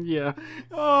miss? Yeah.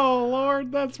 Oh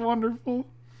Lord, that's wonderful.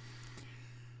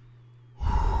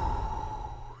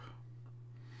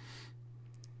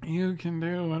 You can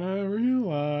do whatever you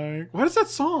like. What is that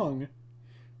song?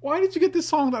 Why did you get this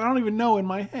song that I don't even know in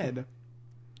my head?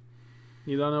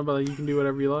 You don't know, but you can do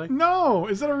whatever you like? No,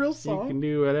 is that a real song? You can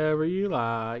do whatever you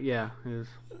like. Yeah, it is.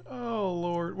 Oh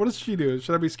Lord, what does she do?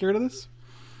 Should I be scared of this?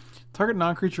 Target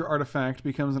non-creature artifact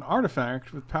becomes an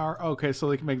artifact with power. Okay, so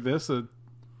they can make this a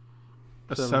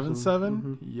 7/7.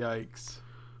 Mm-hmm. Yikes!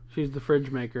 She's the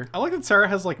fridge maker. I like that Sarah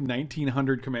has like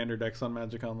 1900 commander decks on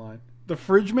Magic Online. The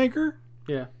fridge maker?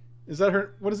 Yeah. Is that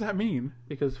her? What does that mean?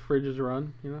 Because fridges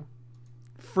run, you know?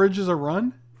 Fridge is a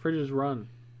run? Fridges run.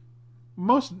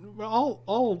 Most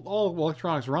all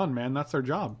electronics run, man. That's their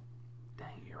job.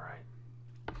 Dang, you're right.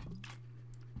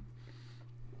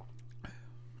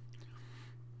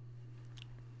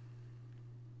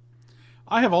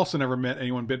 I have also never met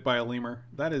anyone bit by a lemur.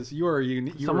 That is, you are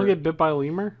unique. Someone get bit by a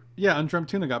lemur? Yeah, Undreamt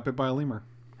Tuna got bit by a lemur.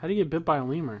 How do you get bit by a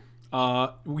lemur?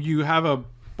 You have a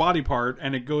body part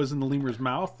and it goes in the lemur's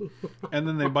mouth, and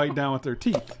then they bite down with their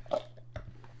teeth.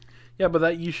 Yeah,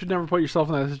 but you should never put yourself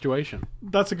in that situation.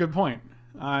 That's a good point.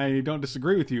 I don't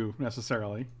disagree with you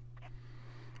necessarily,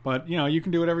 but you know, you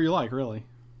can do whatever you like, really.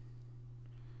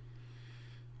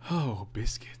 Oh,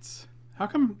 biscuits! How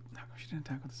come she didn't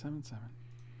attack with the 7/7?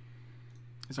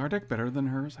 Is our deck better than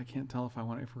hers? I can't tell if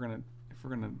we're gonna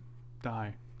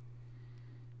die.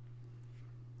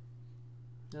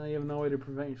 No, you have no way to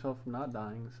prevent yourself from not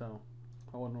dying, so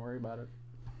I wouldn't worry about it.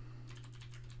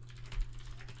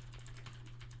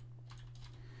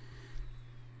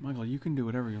 Michael, you can do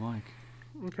whatever you like.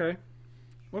 Okay.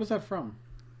 What is that from?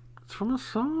 It's from a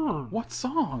song. What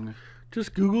song?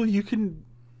 Just Google you can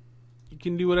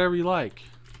do whatever you like.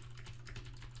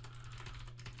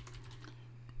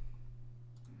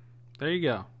 There you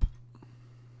go.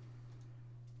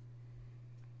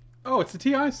 Oh, it's a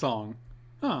TI song.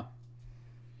 Huh.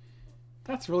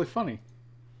 That's really funny.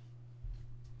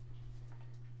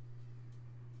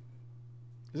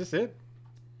 Is this it?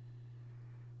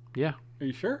 Yeah. Are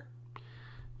you sure?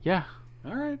 Yeah.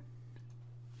 All right.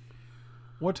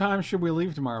 What time should we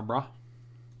leave tomorrow, brah?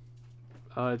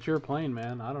 It's your plane,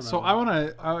 man. I don't know. So I want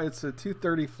to. It's a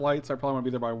 2:30 flight, so I probably want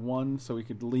to be there by 1, so we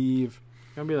could leave.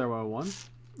 You're gonna be there by 1?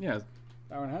 Yeah,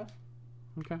 hour and a half.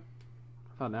 Okay. I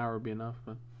thought an hour would be enough,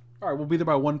 but All right, we'll be there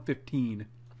by 1:15.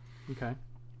 okay.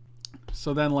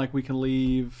 So then, like, we can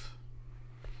leave.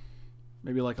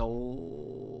 Maybe like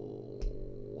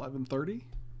 11:30.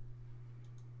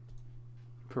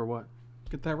 For what?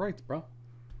 Get that right, bro.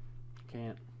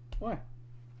 Can't. Why?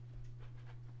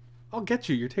 I'll get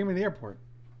you. You're taking me to the airport.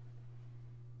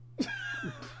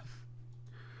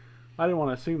 I didn't want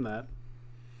to assume that.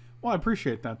 Well, I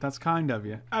appreciate that. That's kind of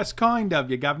you. That's kind of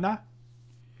you, governor.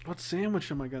 What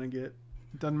sandwich am I gonna get?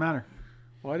 It doesn't matter.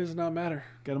 Why does it not matter?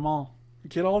 Get them all.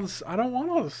 Get all this. I don't want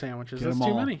all the sandwiches. Get That's them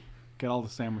too all. many. Get all the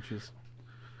sandwiches.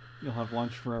 You'll have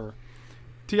lunch forever.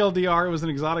 TLDR, it was an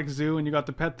exotic zoo and you got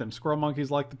to pet them. Squirrel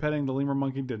monkeys liked the petting, the lemur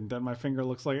monkey didn't. Then my finger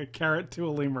looks like a carrot to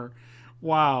a lemur.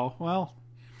 Wow. Well,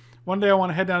 one day I want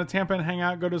to head down to Tampa and hang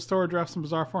out, go to the store, draft some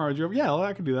bizarre form. Yeah, well,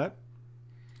 I can do that.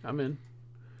 I'm in.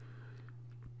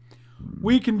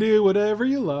 We can do whatever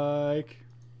you like.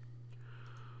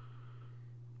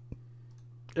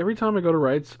 Every time I go to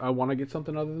Wrights, I want to get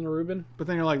something other than a Reuben. But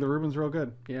then you're like, the Reuben's real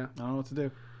good. Yeah. I don't know what to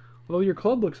do. Well, your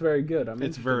club looks very good.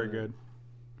 It's very good.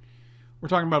 We're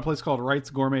talking about a place called Wright's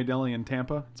Gourmet Deli in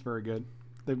Tampa. It's very good.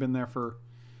 They've been there for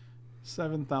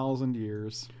 7,000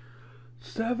 years.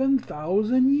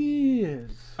 7,000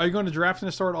 years. Are you going to draft in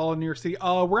a store at all in New York City?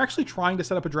 We're actually trying to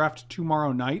set up a draft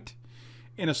tomorrow night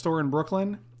in a store in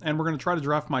Brooklyn, and we're going to try to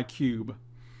draft my cube.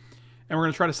 And we're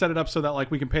going to try to set it up so that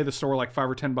like we can pay the store like $5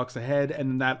 or $10 a head,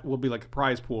 and that will be like a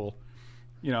prize pool.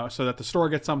 You know, so that the store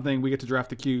gets something, we get to draft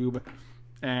the cube,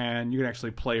 and you can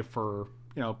actually play for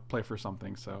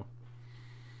something. So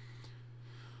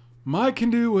Mike can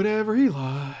do whatever he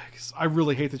likes. I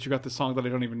really hate that you got this song that I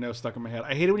don't even know stuck in my head.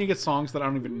 I hate it when you get songs that I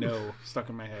don't even know stuck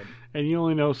in my head. And you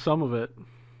only know some of it.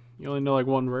 You only know like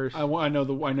one verse. I know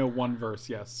one verse.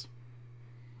 Yes.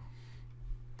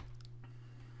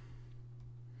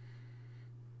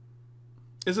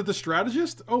 Is it the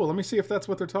strategist? Oh, let me see if that's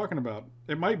what they're talking about.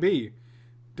 It might be.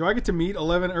 Do I get to meet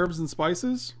 11 herbs and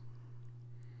spices?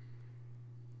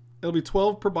 It'll be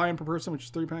 12 per buy-in per person, which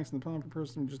is 3 packs in the pod per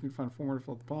person. We just need to find 4 more to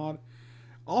fill out the pod.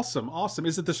 Awesome, awesome.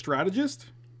 Is it the strategist?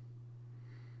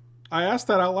 I asked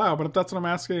that out loud, but if that's what I'm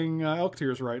asking Elk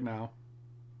Tears right now.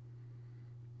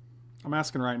 I'm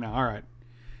asking right now. All right.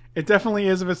 It definitely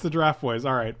is if it's the Draft Boys.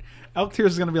 All right. Elk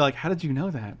Tears is going to be like, how did you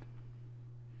know that?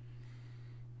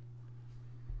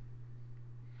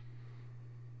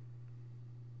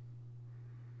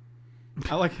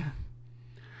 I like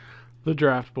The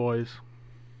Draft Boys.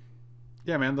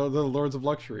 Yeah, man, the Lords of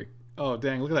Luxury. Oh,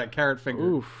 dang, look at that carrot finger.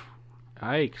 Oof.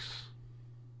 Yikes.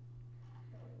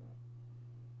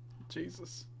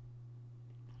 Jesus.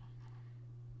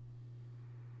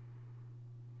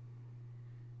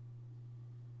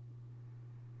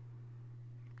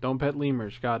 Don't pet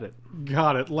lemurs. Got it.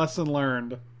 Got it. Lesson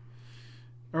learned.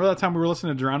 Remember that time we were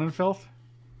listening to Drown in Filth?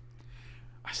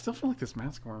 I still feel like this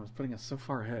Massacre Wurm is putting us so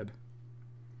far ahead.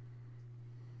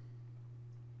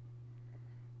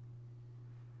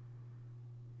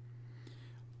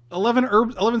 Eleven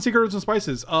secret herbs and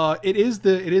spices. It is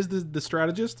the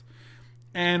strategist,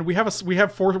 and we have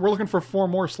four. We're looking for 4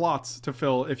 more slots to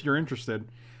fill. If you're interested,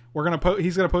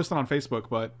 he's gonna post it on Facebook.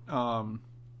 But doesn't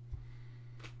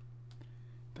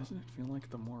it feel like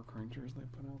the more creatures they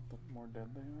put out, the more dead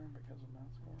they are because of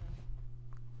Massacre Wurm?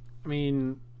 I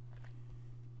mean,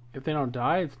 if they don't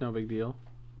die, it's no big deal.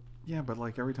 Yeah, but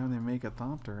like every time they make a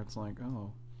Thopter, it's like,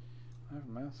 oh, I have a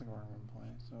Massacre Wurm in play,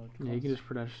 so Yeah, you can just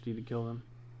Pernicious Deed to kill them.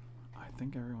 I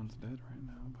think everyone's dead right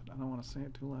now, but I don't want to say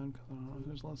it too loud because I don't know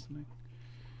who's listening.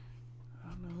 I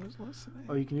don't know who's listening.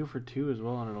 Oh, you can do it for 2 as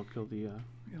well, and it'll kill the.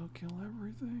 It'll kill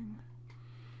everything.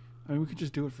 I mean, we could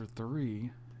just do it for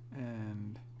 3,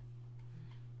 and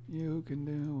you can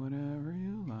do whatever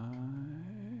you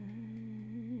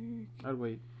like. I'd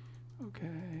wait.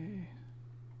 Okay.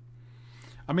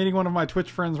 I'm meeting one of my Twitch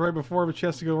friends right before, but she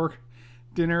has to go work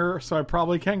dinner, so I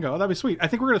probably can go. Oh, that'd be sweet. I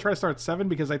think we're gonna try to start at 7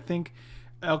 because I think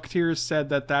Elk Tears said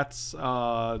that's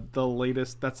the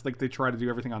latest. That's like they try to do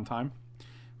everything on time,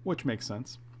 which makes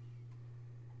sense.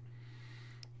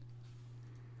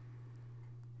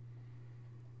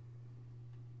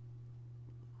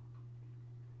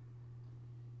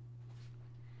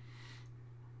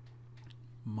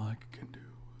 Mike can do.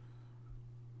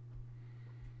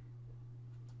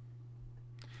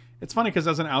 It's funny because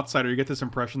as an outsider, you get this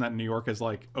impression that New York is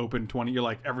like open 20. You're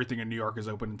like everything in New York is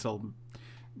open until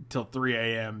 3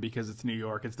 a.m. because it's New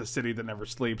York. It's the city that never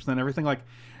sleeps. And then everything like,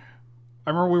 I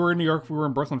remember we were in New York. We were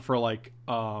in Brooklyn for like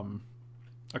a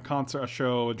concert, a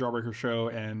show, a Jawbreaker show,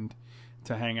 and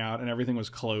to hang out, and everything was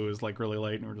closed like really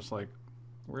late. And we're just like,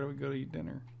 where do we go to eat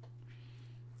dinner?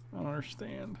 I don't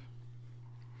understand.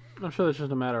 I'm sure it's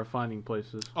just a matter of finding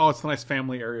places. Oh, it's the nice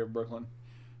family area of Brooklyn.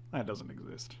 That doesn't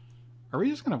exist. Are we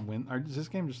just gonna win? Is this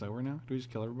game just over now? Do we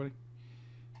just kill everybody?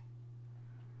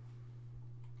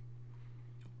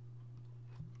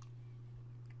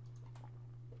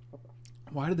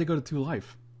 Why did they go to 2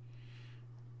 life?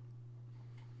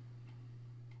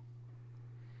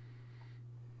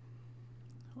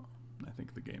 Oh, I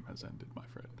think the game has ended, my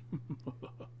friend.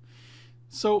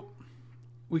 So,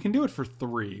 we can do it for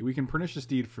 3. We can Pernicious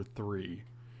Deed for 3.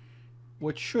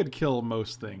 Which should kill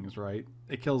most things, right?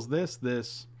 It kills this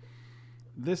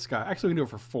guy. Actually, we can do it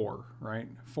for 4, right?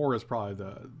 4 is probably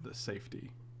the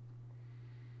safety.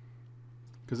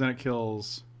 Because then it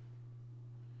kills...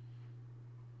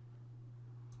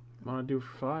 Want to do it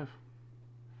for 5?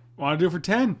 Want to do it for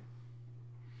 10?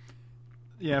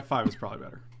 Yeah, 5 is probably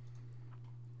better.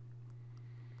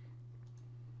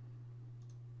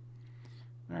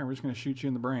 Alright, we're just going to shoot you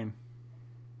in the brain.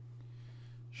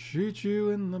 Shoot you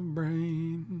in the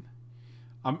brain.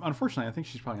 Unfortunately, I think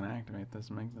she's probably going to activate this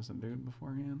and make this a dude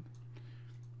beforehand.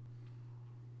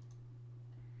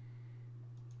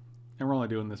 And we're only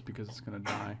doing this because it's going to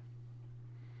die.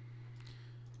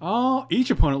 Oh,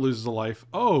 each opponent loses a life.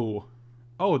 Oh,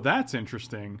 that's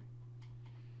interesting.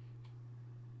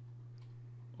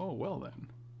 Oh, well then.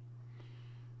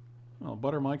 Well,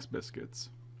 Butter Mike's biscuits.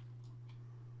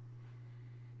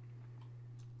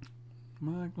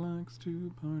 Mike likes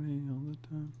to party all the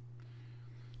time.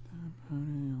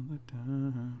 Party all the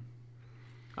time.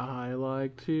 I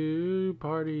like to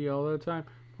party all the time.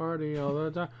 Party all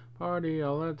the time. Party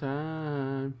all the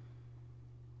time.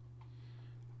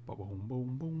 Boom,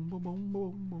 boom, boom, boom, boom,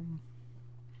 boom, boom.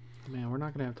 Man, we're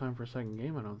not going to have time for a second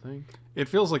game, I don't think. It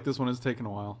feels like this one is taking a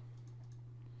while.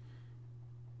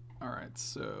 Alright,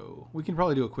 so we can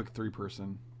probably do a quick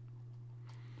 3-person.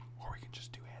 Or we can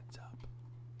just do heads up.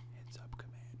 Heads up,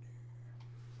 Commander.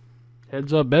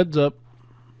 Heads up, beds up.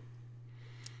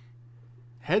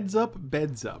 Heads up,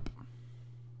 beds up.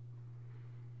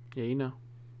 Yeah, you know.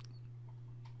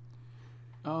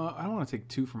 I don't want to take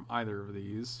 2 from either of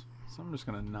these. So I'm just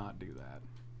going to not do that.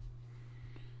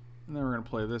 And then we're going to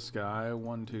play this guy.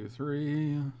 1, 2,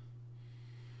 3.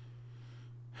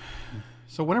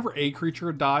 So whenever a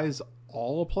creature dies,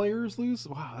 All players lose?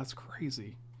 Wow, that's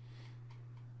crazy.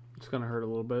 It's gonna hurt a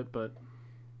little bit, but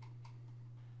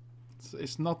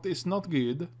It's not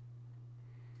good.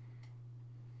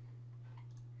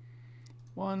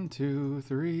 1, 2,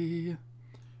 3,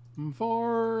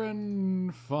 4,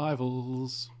 and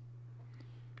Fivels.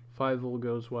 Fievel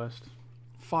goes west.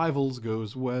 Fivels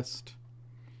goes west.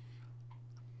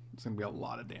 There's gonna be a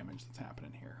lot of damage that's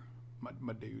happening here,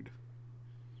 my dude.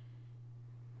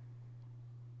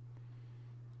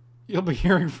 You'll be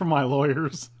hearing from my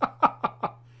lawyers.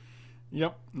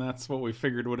 Yep, that's what we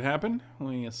figured would happen.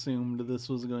 We assumed this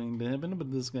was going to happen, but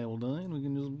this guy will die, and we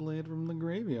can just play it from the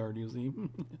graveyard, you see.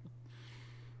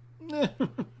 My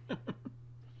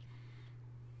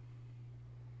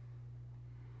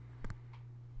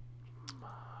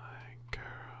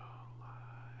girl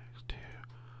likes to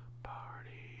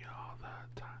party all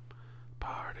the time.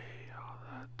 Party all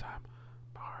the time.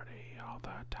 Party all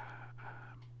the time.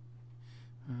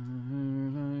 I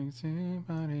like to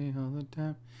party all the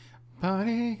time.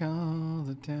 Party all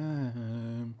the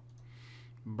time.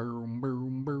 Boom,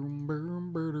 boom, boom,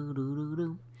 boom,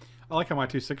 boom. I like how my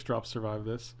 2 6-drops survive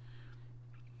this.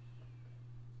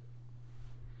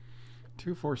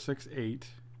 2, 4, 6, 8.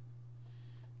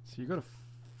 So you go to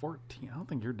 14. I don't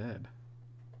think you're dead.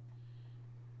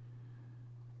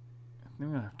 I think we're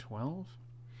gonna have 12.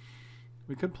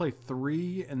 We could play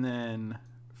 3 and then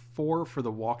 4 for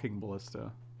the Walking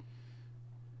Ballista.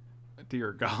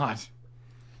 Dear God.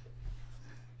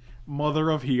 Mother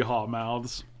of hee-haw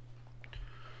mouths.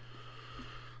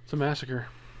 It's a massacre.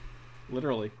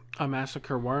 Literally. A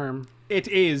Massacre Wurm. It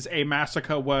is a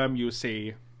Massacre Wurm, you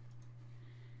see.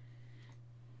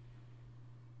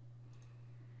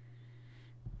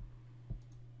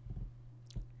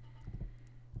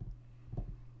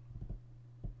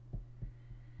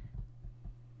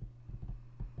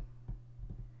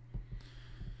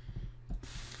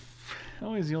 I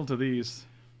always yield to these.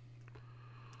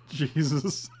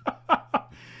 Jesus.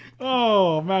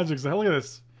 Oh, Magic's. Look at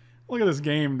this. Look at this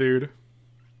game, dude.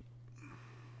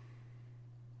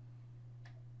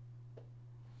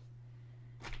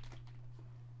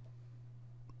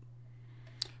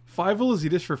 Fievel is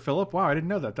Yiddish for Philip? Wow, I didn't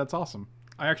know that. That's awesome.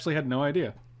 I actually had no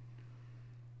idea.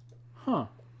 Huh.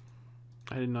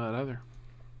 I didn't know that either.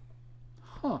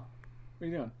 Huh. What are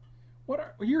you doing?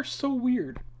 You're so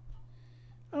weird.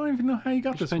 I don't even know how you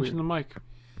got Just this pinching weird. the mic.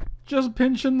 Just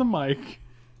pinching the mic.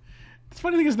 The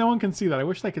funny thing is no one can see that. I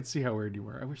wish they could see how weird you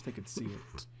were. I wish they could see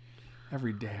it.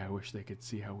 Every day I wish they could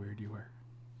see how weird you were.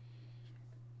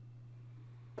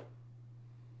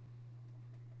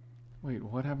 Wait,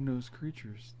 what happened to those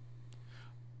creatures?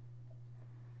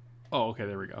 Oh, okay,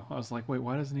 there we go. I was like, wait,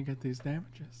 why doesn't he get these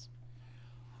damages?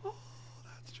 Oh,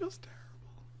 that's just terrible.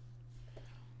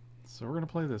 So we're going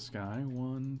to play this guy.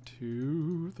 1,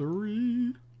 2,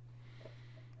 3.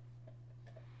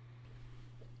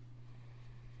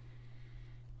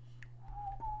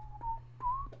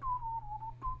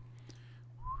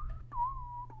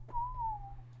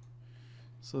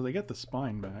 So they get the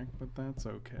spine back, but that's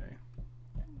okay.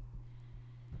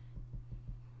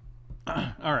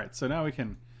 Alright, so now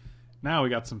we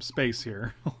got some space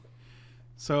here.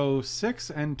 So 6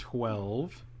 and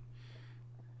 12.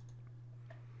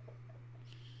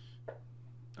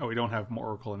 Oh, we don't have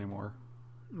Oracle anymore.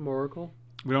 Moracle?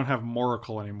 We don't have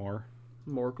Moracle anymore.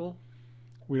 Morkle?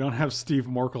 We don't have Steve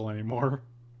Morkel anymore.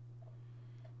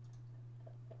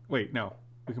 Wait, no.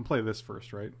 We can play this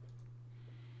first, right?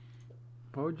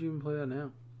 Why would you even play that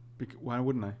now? Why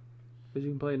wouldn't I? Because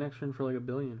you can play next turn for like $1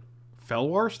 billion.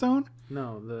 Fellwar Stone?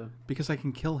 No, Because I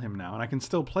can kill him now, and I can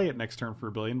still play it next turn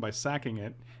for $1 billion by sacking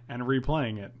it and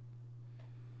replaying it.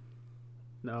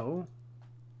 No.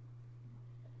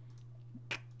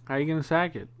 How are you gonna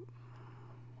sack it?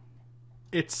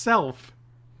 Itself.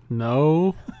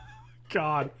 No.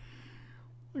 God.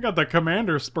 We got the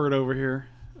commander spurt over here.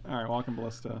 Alright, Walking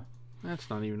Ballista. That's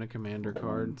not even a commander 1,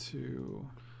 card. 2.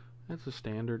 That's a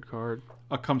standard card.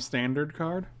 A come standard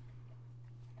card?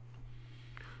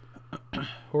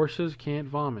 Horses can't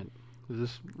vomit. Is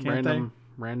this Can't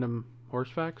random horse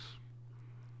facts?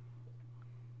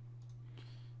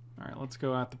 Alright, let's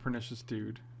go at the Pernicious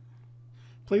Dude.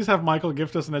 Please have Michael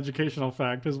gift us an educational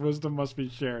fact. His wisdom must be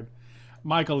shared.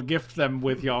 Michael, gift them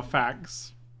with your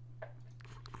facts.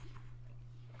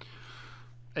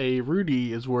 A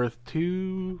Rudy is worth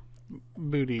 2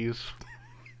 booties.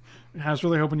 I was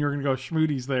really hoping you were going to go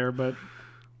schmooties there, but...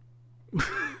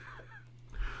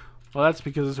 Well, that's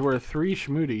because it's worth 3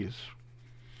 schmooties.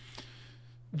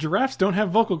 Giraffes don't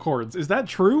have vocal cords. Is that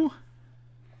true?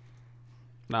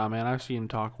 Nah, man, I've seen him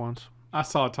talk once. I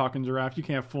saw a talking giraffe. You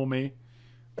can't fool me.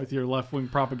 with your left-wing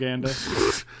propaganda.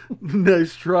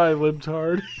 Nice try,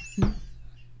 libtard.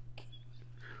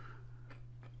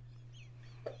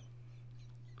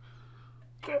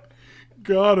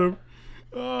 Got him.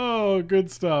 Oh, good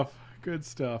stuff. Good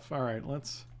stuff. All right,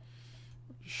 let's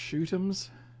shoot 'ems.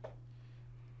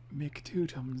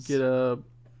 McTootums. Get a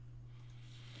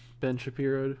Ben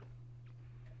Shapiro.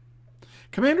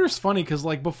 Commander's funny because,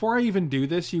 like, before I even do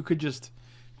this, you could just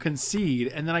concede,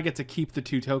 and then I get to keep the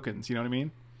 2 tokens. You know what I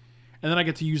mean? And then I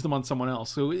get to use them on someone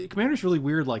else. So Commander's really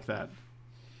weird like that.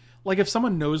 Like, if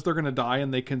someone knows they're going to die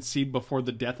and they concede before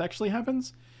the death actually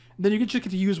happens, then you just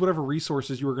get to use whatever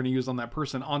resources you were going to use on that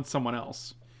person on someone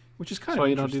else, which is kind of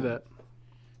interesting. That's why you don't do that.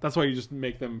 That's why you just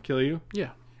make them kill you? Yeah.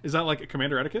 Is that like a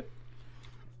Commander etiquette?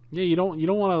 Yeah, you don't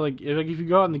want to, like if you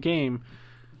go out in the game,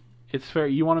 it's fair.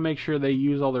 You want to make sure they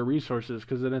use all their resources,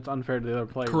 because then it's unfair to the other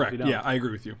players. Correct. If you don't. Yeah, I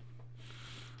agree with you.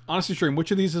 Honestly, Stream,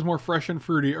 which of these is more fresh and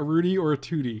fruity, a Rudy or a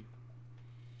Tootie?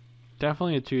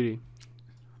 Definitely a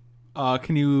Tootie.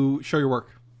 Can you show your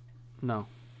work? No.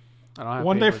 I don't have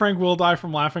One day paper. Frank will die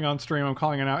from laughing on stream. I'm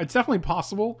calling it out. It's definitely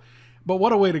possible, but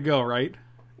what a way to go, right?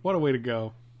 What a way to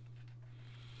go.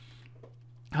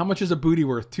 How much is a booty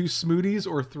worth? 2 smoothies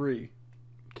or 3?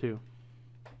 2.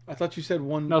 I thought you said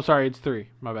 1. No, sorry, it's 3.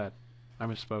 My bad. I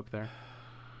misspoke there.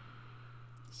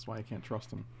 That's why I can't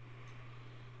trust him.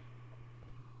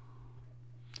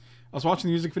 I was watching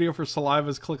the music video for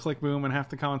Saliva's Click Click Boom, and half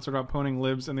the comments were about poning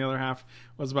libs, and the other half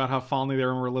was about how fondly they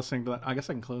were listening to that. I guess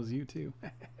I can close you, too.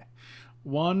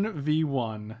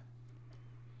 1v1.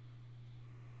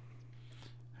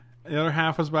 The other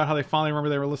half was about how they fondly remember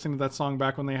they were listening to that song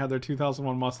back when they had their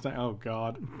 2001 Mustang. Oh,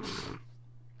 God.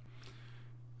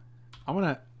 I'm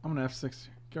gonna F6.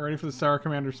 Get ready for the Sour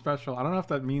Commander special. I don't know if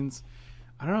that means...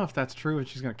 I don't know if that's true and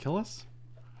she's gonna kill us.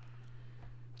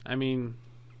 I mean,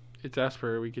 it's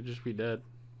Esper. We could just be dead.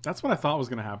 That's what I thought was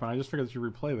gonna happen. I just figured that you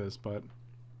replay this, but...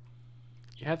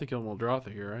 You have to kill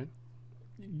Muldrotha here, right?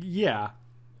 Yeah.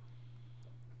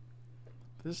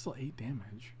 This is still 8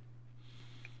 damage.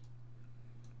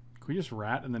 Can we just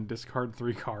rat and then discard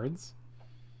 3 cards?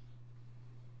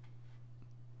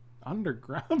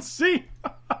 Underground Sea!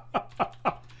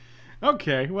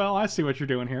 Okay, well, I see what you're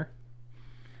doing here.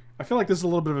 I feel like this is a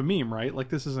little bit of a meme, right? Like,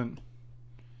 this isn't...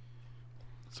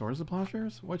 Swords of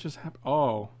Plowshares? What just happened?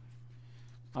 Oh.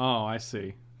 Oh, I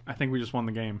see. I think we just won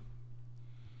the game.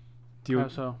 Do you, How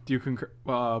so? Do you concur?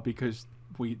 Because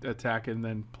we attack and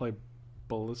then play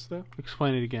Ballista?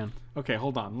 Explain it again. Okay,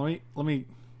 hold on. Let me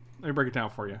break it down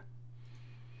for you.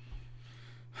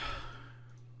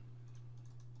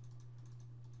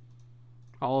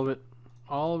 All of it.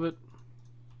 All of it.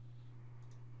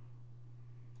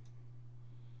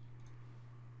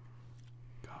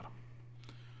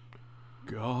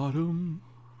 Got him.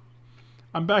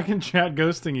 I'm back in chat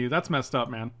ghosting you. That's messed up,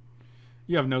 man.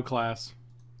 You have no class.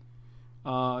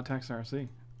 Attack Cersei.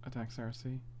 Attack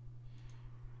Cersei.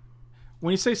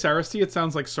 When you say Cersei, it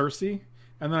sounds like Cersei.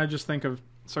 And then I just think of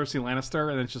Cersei Lannister,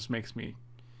 and it just makes me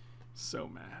so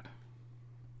mad.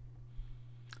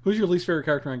 Who's your least favorite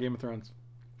character on Game of Thrones?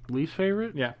 Least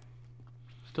favorite? Yeah.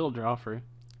 Still Joffrey.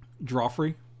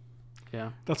 Joffrey? Yeah.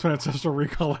 That's what Ancestral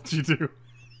Recall lets you do.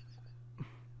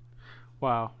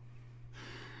 Wow.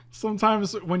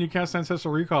 Sometimes when you cast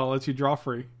Ancestral Recall, it lets you draw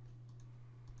free.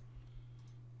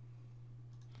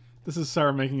 This is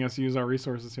Sarah making us use our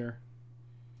resources here.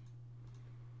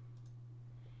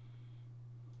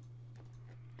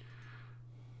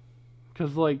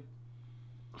 Because, like,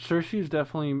 Cersei's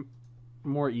definitely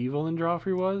more evil than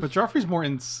Joffrey was. But Joffrey's more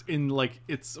in like,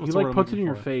 it's... He, like, puts it in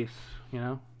your face, you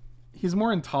know? He's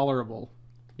more intolerable.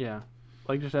 Yeah.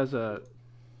 Like, just as a...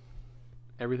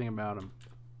 everything about him.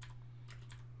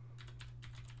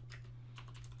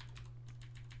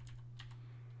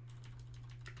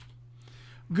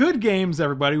 Good games,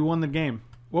 everybody. We won the game.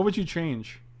 What would you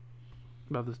change?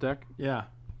 About this deck? Yeah.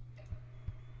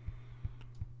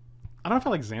 I don't know if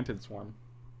I like Xantid Swarm.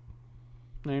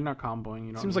 No, you're not comboing.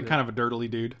 You don't Seems like kind of a dirtily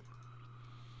dude.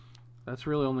 That's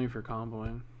really only for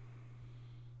comboing.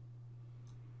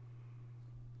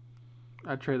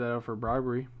 I'd trade that out for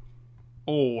bribery.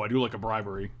 Oh, I do like a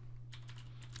bribery.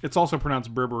 It's also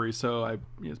pronounced Burberry, so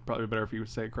it's probably better if you would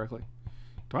say it correctly.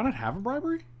 Do I not have a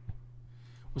bribery?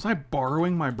 Was I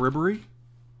borrowing my bribery?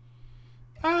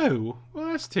 Oh, well,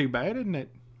 that's too bad, isn't it?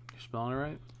 You're spelling it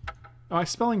right? Am I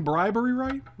spelling bribery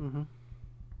right? Mm-hmm.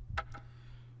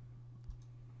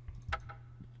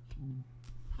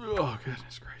 Oh,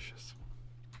 goodness gracious.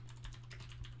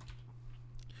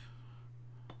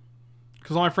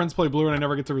 Because all my friends play blue and I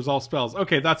never get to resolve spells.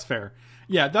 Okay, that's fair.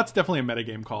 Yeah, that's definitely a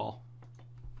metagame call.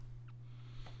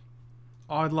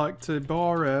 I'd like to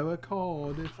borrow a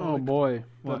card. If Oh I boy,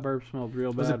 What? that burp smelled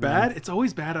real bad. Was it bad? It's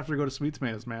always bad after I go to Sweet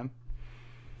Tomatoes, man.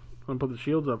 I'm gonna put the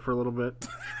shields up for a little bit.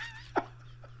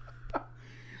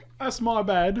 That's my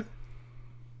bad.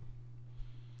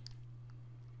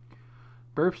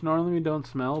 Burps normally don't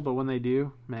smell, but when they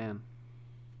do, man.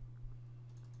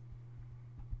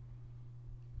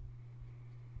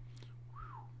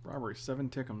 Robbery, 7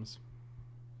 tickums.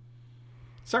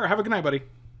 Sarah, have a good night, buddy.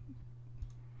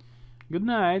 Good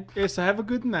night. Yes, have a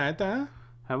good night, huh?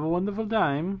 Have a wonderful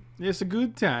time. Yes, a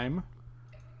good time.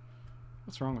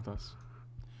 What's wrong with us?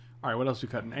 Alright, what else are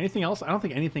we cutting? Anything else? I don't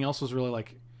think anything else was really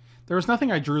like... There was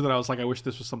nothing I drew that I was like, I wish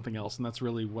this was something else, and that's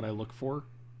really what I look for.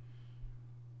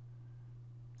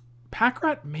 Pack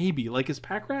Rat? Maybe. Like, is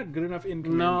Pack Rat good enough in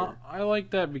Commander? No, I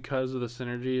like that because of the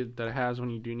synergy that it has when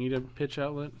you do need a pitch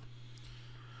outlet.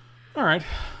 Alright,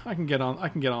 I can get on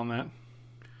that.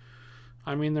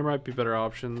 I mean, there might be better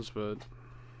options, but...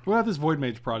 What about this Void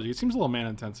Mage project? It seems a little mana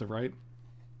intensive, right?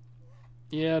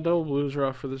 Yeah, double blues are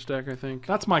off for this deck, I think.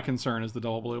 That's my concern, is the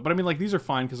double blue. But I mean, like, these are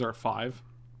fine because they're at 5.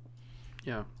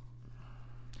 Yeah.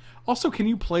 Also, can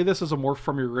you play this as a morph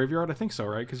from your graveyard? I think so,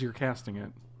 right? Because you're casting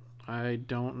it. I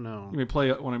don't know. You may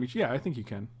play one of each. Yeah, I think you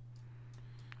can.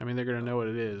 I mean, they're going to know what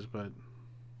it is, but...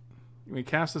 You may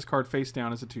cast this card face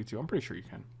down as a 2/2. I'm pretty sure you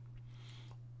can.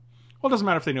 Well, it doesn't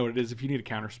matter if they know what it is. If you need a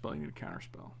counterspell, you need a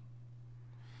counterspell.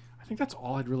 I think that's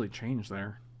all I'd really change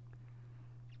there.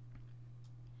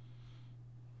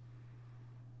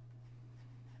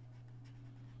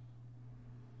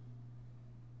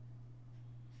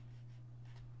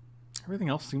 Everything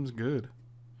else seems good.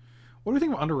 What do you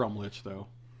think of Underrealm Lich, though?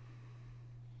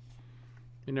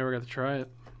 You never got to try it.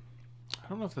 I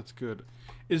don't know if that's good.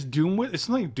 Is something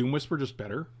like Doom Whisper just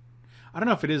better? I don't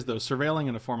know if it is, though. Surveilling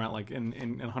in a format like in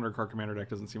 100-card Commander deck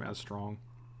doesn't seem as strong.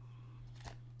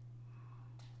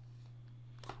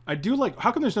 I do like...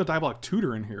 How come there's no Diabolic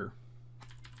Tutor in here?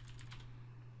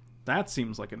 That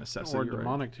seems like a necessity, Or right?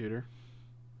 Demonic Tutor.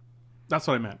 That's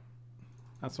what I meant.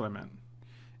 That's what I meant.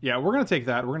 Yeah, we're going to take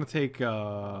that. We're going to take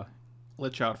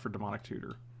Lich out for Demonic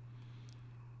Tutor.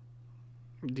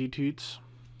 D-Toots.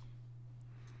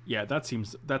 Yeah, that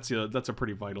seems... That's a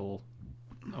pretty vital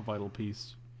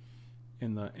piece.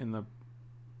 In the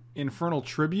Infernal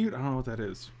Tribute? I don't know what that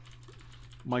is.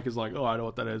 Mike is like, oh, I know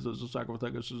what that is. It's a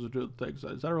sacrifice. This is a thing. Is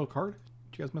that a real card?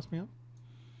 Did you guys mess me up?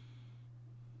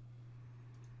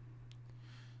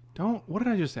 Don't... What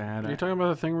did I just add? You're talking about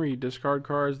the thing where you discard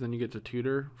cards, then you get to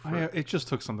tutor? It just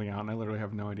took something out, and I literally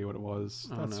have no idea what it was.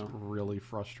 Oh, That's no. really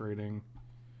frustrating.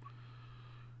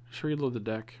 Just reload the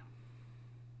deck.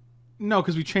 No,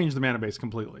 because we changed the mana base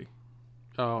completely.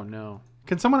 Oh, no.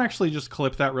 Can someone actually just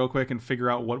clip that real quick and figure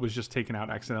out what was just taken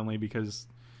out accidentally? Because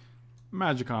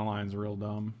Magic Online's real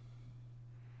dumb.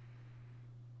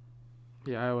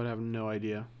 Yeah, I would have no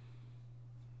idea.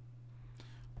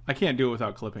 I can't do it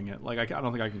without clipping it. Like, I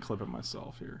don't think I can clip it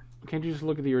myself here. Can't you just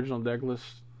look at the original deck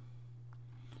list?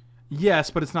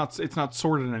 Yes, but it's not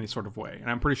sorted in any sort of way.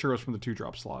 And I'm pretty sure it was from the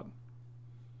 2-drop slot.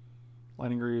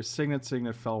 Lightning Greaves, Signet,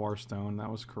 Fellwar Stone. That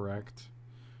was correct.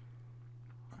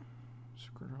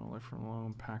 Life from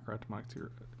Alone, Pack Rat, Demonic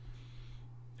Tutor.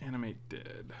 Animate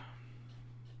Dead.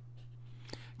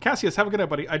 Cassius, have a good night,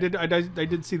 buddy. I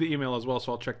did see the email as well,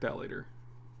 so I'll check that later.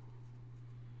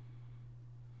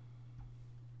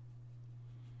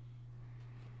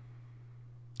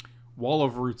 Wall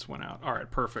of Roots went out. All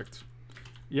right, perfect.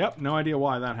 Yep, no idea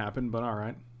why that happened, but all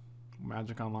right.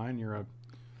 Magic Online, you're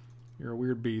a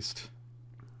weird beast.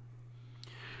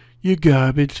 You're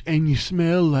garbage, and you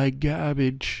smell like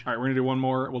garbage. All right, we're going to do one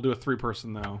more. We'll do a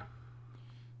 3-person, though.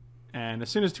 And as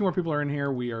soon as 2 more people are in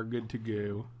here, we are good to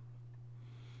go.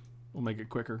 We'll make it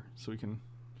quicker so we can...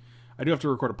 I do have to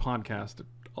record a podcast at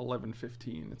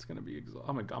 11:15. It's going to be...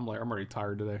 I'm already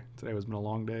tired today. Today has been a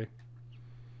long day.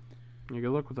 Yeah,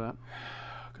 good luck with that.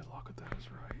 Good luck with that is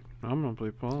right. I'm going to play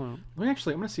Fallout. I'm going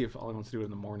to see if Ollie wants to do it in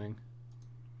the morning.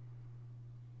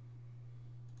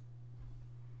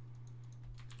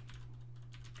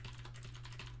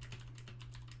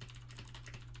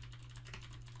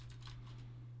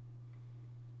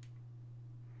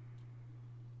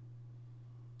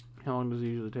 How long does it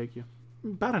usually take you?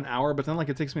 About an hour, but then like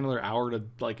it takes me another hour to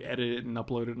like edit it and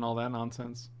upload it and all that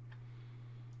nonsense.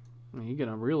 You get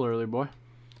up real early, boy.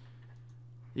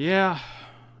 Yeah.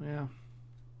 All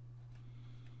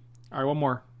right, one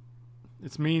more.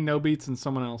 It's me, No Beats, and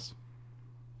someone else.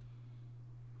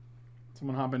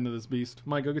 Someone hop into this beast.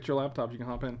 Mike, go get your laptop. You can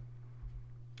hop in.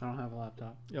 I don't have a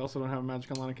laptop. You also don't have a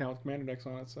Magic Online account with Commander decks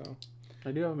on it, so...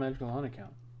 I do have a Magic Online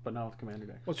account, but not with Commander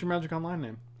Deck. What's your Magic Online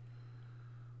name?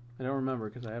 I don't remember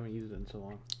because I haven't used it in so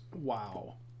long.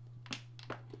 Wow.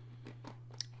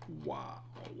 Wow.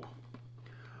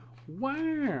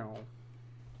 Wow.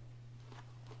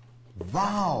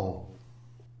 Wow.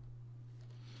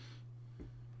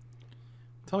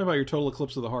 Tell me about your total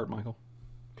eclipse of the heart, Michael.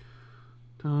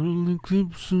 Total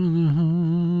eclipse of the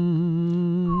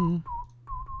heart.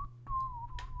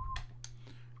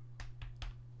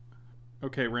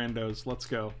 Okay, randos, let's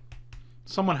go.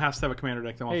 Someone has to have a commander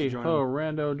deck that wants Hey, to join ho, in.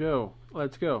 Rando Joe.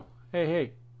 Let's go. Hey,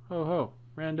 hey. Ho, ho.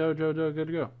 Rando Joe, good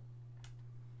to go.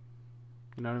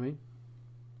 You know what I mean?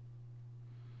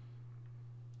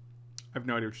 I have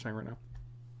no idea what you're saying right now.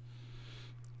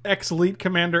 X-Elite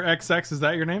Commander XX, is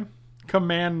that your name?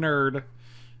 Command Nerd.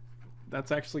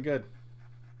 That's actually good.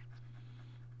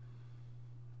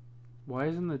 Why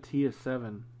isn't the T a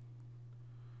 7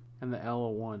 and the L a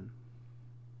 1?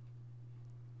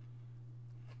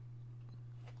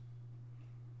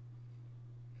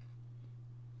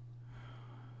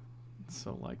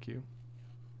 So like you.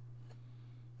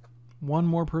 One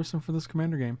more person for this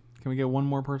commander game. Can we get one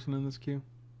more person in this queue?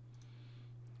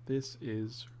 This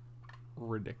is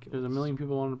ridiculous. There's a million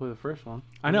people wanting to play the first one.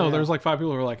 I know. Yeah. There's like 5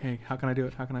 people who are like, hey, how can I do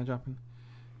it? How can I jump in?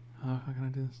 How can I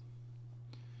do this?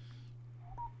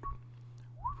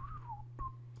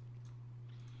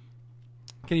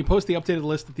 Can you post the updated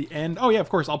list at the end? Oh yeah, of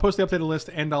course. I'll post the updated list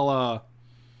and it'll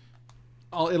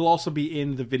also be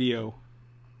in the video.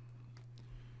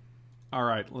 All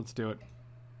right, let's do it.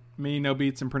 Me, No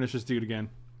Beats, and Pernicious Deed again.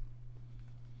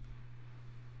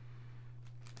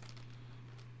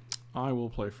 I will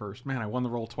play first. Man, I won the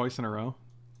roll twice in a row.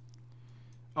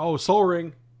 Oh, Soul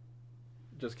Ring.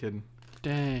 Just kidding.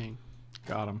 Dang.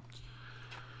 Got him.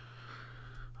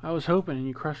 I was hoping and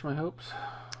you crushed my hopes.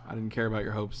 I didn't care about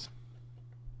your hopes.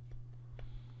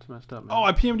 It's messed up, man. Oh,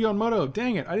 I PM'd you on Moto.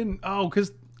 Dang it. I didn't. Oh,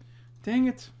 because. Dang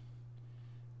it.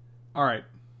 All right.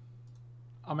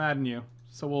 I'm adding you.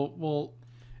 So we'll.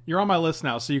 You're on my list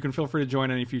now, so you can feel free to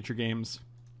join any future games.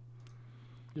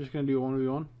 You're just going to do a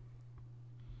 1v1?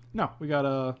 No, we got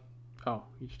a. Oh,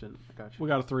 you just didn't. I got you. We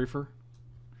got a 3-fer.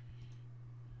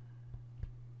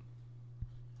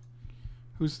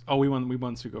 Who's? Oh, we won. We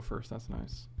won Sugo first. That's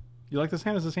nice. You like this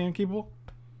hand? Is this hand keepable?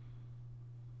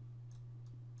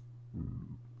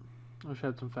 I wish I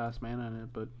had some fast mana in it,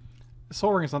 but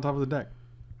Soul Ring is on top of the deck.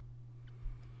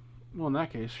 well, in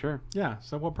that case, sure. Yeah.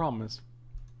 So what problem is?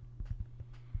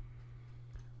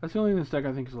 That's the only thing this deck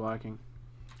I think is lacking.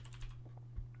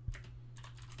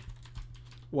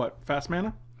 What? Fast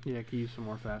mana? Yeah, I could use some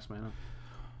more fast mana.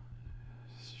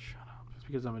 Shut up. It's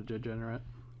because I'm a degenerate.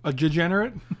 A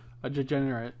degenerate? A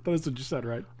degenerate. That is what you said,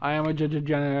 right? I am a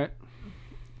degenerate.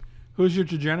 Who's your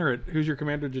degenerate? Who's your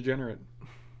commander degenerate?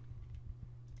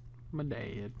 My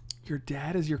dad. Your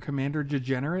dad is your commander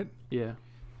degenerate? Yeah.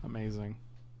 Amazing.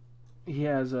 He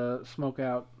has a smoke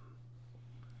out.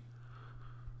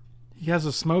 He has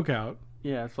a smoke out.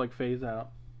 Yeah, it's like phase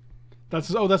out. That's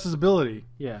his ability.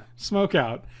 Yeah. Smoke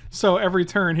out. So every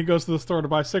turn he goes to the store to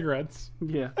buy cigarettes.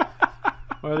 Yeah.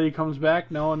 Whether he comes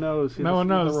back, no one knows. No one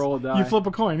knows. Roll a die. You flip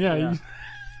a coin, yeah. Yeah.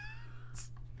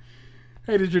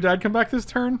 Hey, did your dad come back this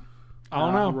turn? I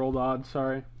don't know. Rolled odds,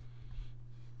 sorry.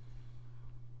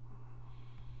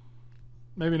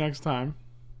 Maybe next time.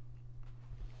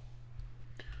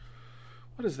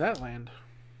 What is that land?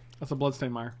 That's a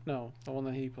Bloodstained Mire. No, the one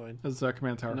that he played. That's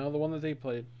Command Tower. No, the one that they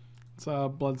played. It's a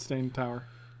Bloodstained Tower.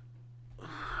 Oh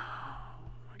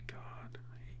my god,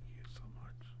 I hate you so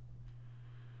much.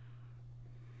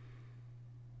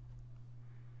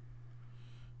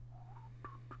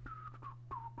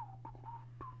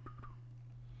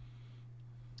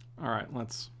 Alright,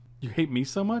 let's... You hate me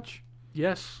so much?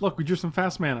 Yes. Look, we drew some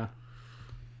fast mana.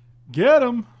 Get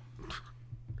him!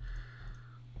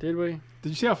 Did we? Did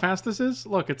you see how fast this is?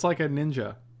 Look, it's like a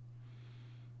ninja.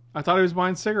 I thought he was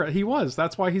buying cigarettes. He was.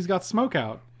 That's why he's got smoke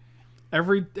out.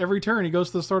 Every turn he goes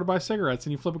to the store to buy cigarettes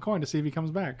and you flip a coin to see if he comes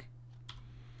back.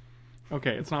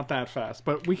 Okay, it's not that fast.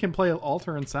 But we can play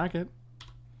Altar and sack it.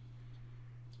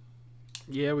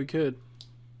 Yeah, we could.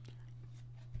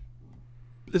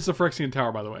 This is a Phyrexian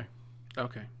Tower, by the way.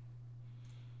 Okay.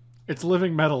 It's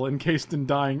living metal encasing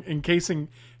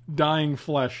dying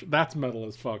flesh. That's metal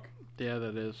as fuck. Yeah,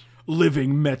 that is.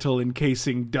 Living metal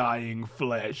encasing dying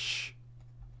flesh.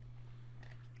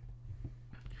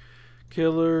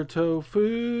 Killer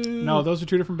Tofu. No, those are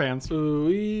two different bands.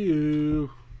 Ooh,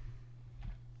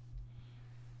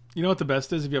 You know what the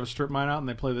best is? If you have a strip mine out and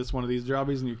they play one of these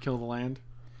jobbies and you kill the land.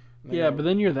 Yeah, but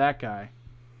then you're that guy.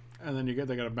 And then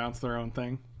they got to bounce their own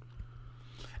thing.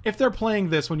 If they're playing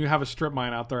this when you have a strip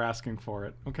mine out, they're asking for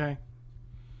it. Okay?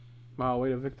 Wow, way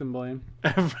to victim blame.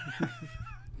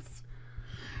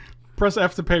 Press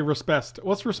F to pay respect.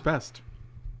 What's respect?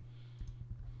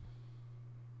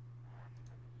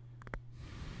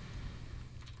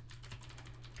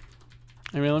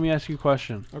 I mean, let me ask you a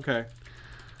question. Okay.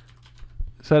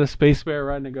 Is that a space bear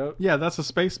riding a goat? Yeah, that's a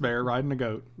space bear riding a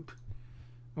goat.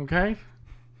 Okay?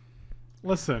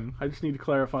 Listen. I just need to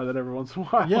clarify that every once in a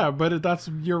while. Yeah, but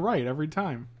you're right every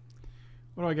time.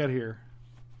 What do I get here?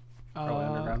 Probably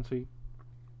underground sea.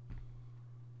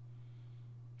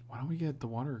 Why don't we get the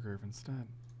water grave instead?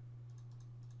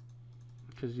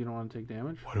 Because you don't want to take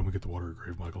damage? Why don't we get the water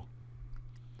grave, Michael?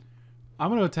 I'm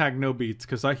going to attack no beats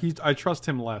because I trust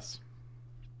him less.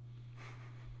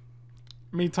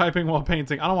 Me typing while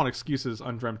painting. I don't want excuses,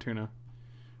 Undreamt Tuna.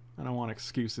 I don't want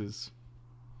excuses.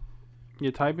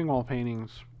 Yeah, typing while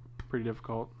painting's pretty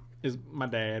difficult. Is my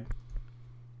dad.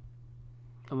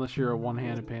 Unless you're a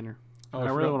one-handed painter. Oh, I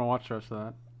really want to watch the rest of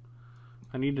that.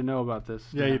 I need to know about this.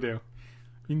 Yeah, you do.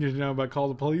 You need to know about Call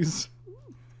the Police.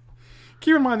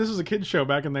 Keep in mind, this was a kid's show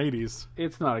back in the 80s.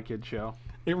 It's not a kid's show.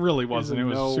 It really wasn't. It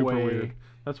was super weird.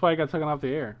 That's why it got taken off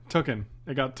the air.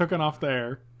 It got taken off the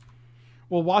air.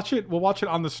 We'll watch it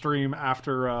on the stream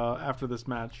after this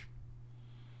match.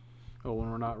 Oh, when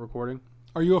we're not recording?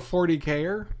 Are you a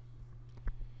 40K-er?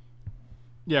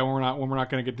 Yeah, when we're not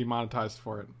going to get demonetized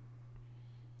for it.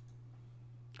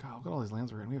 God, look at all these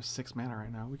lands we're getting. We have 6 mana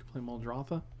right now. We can play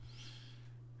Muldrotha.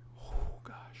 Oh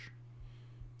gosh.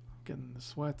 I'm getting the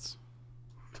sweats.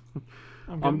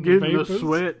 I'm getting the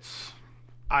sweats.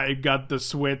 I got the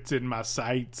sweats in my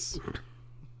sights.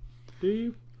 Do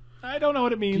you? I don't know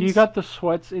what it means. You got the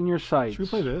sweats in your sights. Should we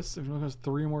play this? If it goes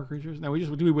 3 more creatures? No,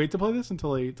 do we wait to play this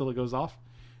until it goes off?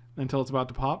 Until it's about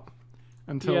to pop?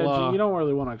 Until you don't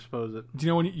really want to expose it. Do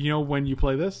you know when you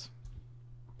play this?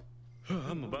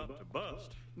 I'm about to bust.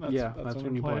 That's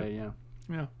when you play it, yeah.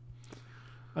 Yeah.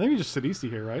 I think we just Sidisi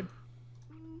here, right?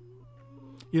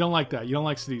 You don't like that. You don't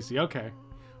like Sidisi. Okay.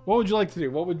 What would you like to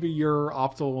do? What would be your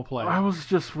optimal play? I was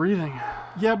just breathing.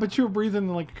 Yeah, but you were breathing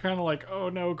in kind of like, oh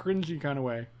no, cringy kind of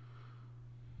way.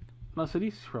 No,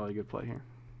 Sidisi's probably a good play here.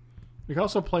 We can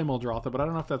also play Muldrotha, but I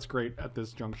don't know if that's great at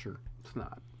this juncture. It's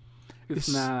not.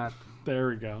 It's not. There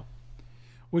we go.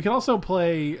 We can also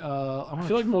play... I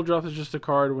feel like Muldrotha is just a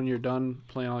card when you're done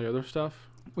playing all the other stuff.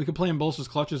 We could play in Bolas'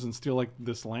 Clutches and steal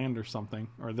this land or something.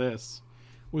 Or this.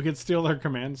 We could steal their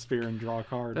command sphere and draw a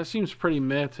card. That seems pretty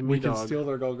meh to me, We can steal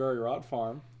their Golgari Rot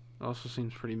Farm. Also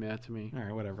seems pretty meh to me.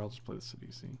 Alright, whatever. I'll just play the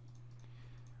Sidisi.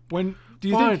 Do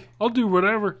you Fine, think... I'll do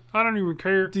whatever. I don't even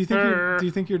care. Do you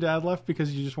think your dad left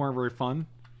because you just weren't very fun?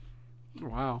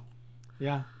 Wow.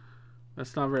 Yeah.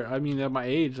 That's not very... I mean, at my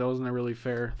age, that wasn't a really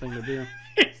fair thing to do.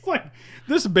 It's like,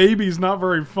 this baby's not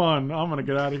very fun. I'm going to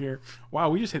get out of here. Wow,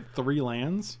 we just hit 3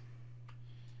 lands?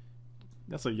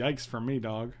 That's a yikes for me,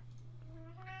 dog.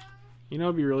 You know,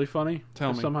 it'd be really funny.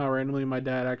 Tell me. Somehow, randomly, my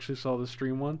dad actually saw the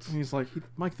stream once. And he's like,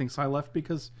 Mike thinks I left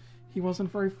because he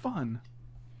wasn't very fun.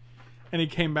 And he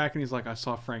came back and he's like, I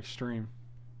saw Frank's stream.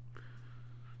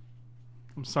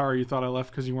 I'm sorry you thought I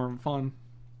left because you weren't fun.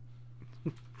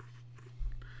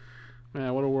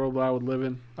 Man, what a world I would live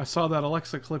in. I saw that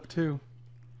Alexa clip too.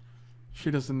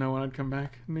 She doesn't know when I'd come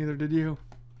back. Neither did you.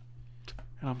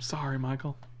 And I'm sorry,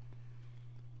 Michael.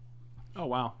 Oh,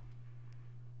 wow.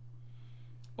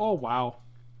 Oh, wow.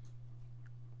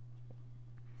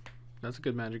 That's a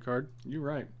good magic card. You're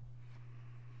right.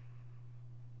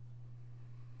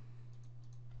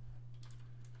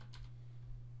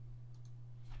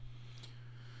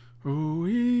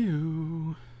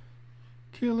 Ooh,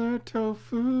 killer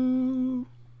tofu.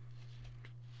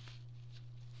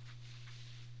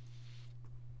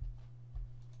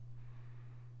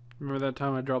 Remember that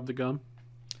time I dropped the gum?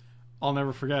 I'll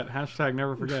never forget. Hashtag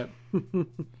never forget.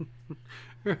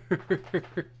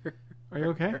 Are you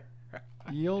okay?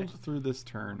 Yield through this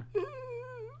turn. Can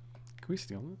we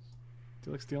steal this? Do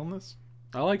you like stealing this?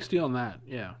 I like stealing that,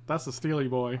 yeah. That's the Steely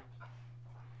Boy.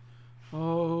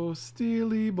 Oh,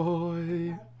 Steely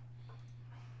Boy.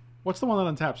 What's the one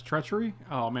that untaps? Treachery?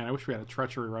 Oh, man, I wish we had a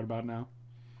Treachery right about now.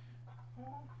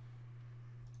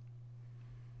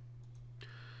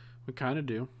 We kind of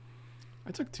do.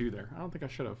 I took 2 there. I don't think I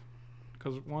should have.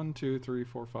 Because 1, 2, 3,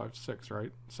 4, 5, 6,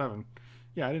 right? 7.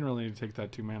 Yeah, I didn't really need to take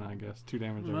that 2 mana, I guess. 2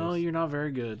 damage, I Well, guess. you're not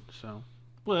very good, so...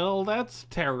 Well, that's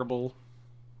terrible.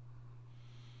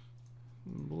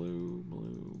 Blue,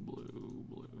 blue, blue,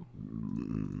 blue.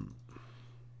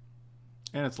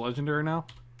 And it's legendary now?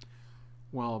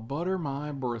 Well, butter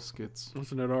my briskets.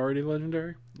 Wasn't it already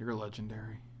legendary? You're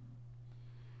legendary.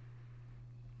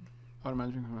 I would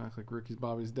imagine him act like Ricky's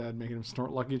Bobby's dad, making him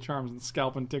snort Lucky Charms and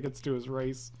scalping tickets to his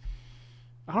race.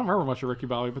 I don't remember much of Ricky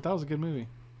Bobby, but that was a good movie.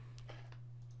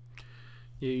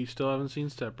 Yeah, you still haven't seen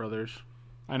Step Brothers.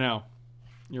 I know.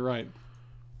 You're right.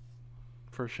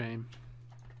 For shame.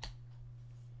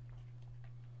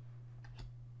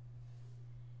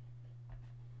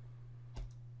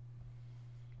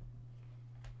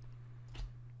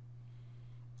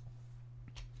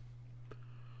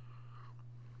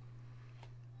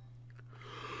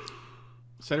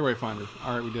 Steady Wayfinder.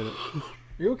 All right, we did it. Are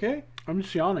you okay? I'm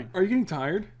just yawning. Are you getting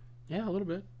tired? Yeah, a little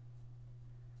bit.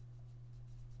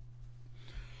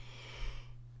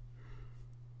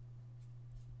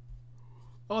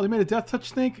 Oh, they made a Death Touch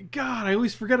snake? God, I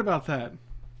always forget about that.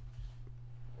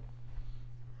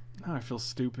 Now I feel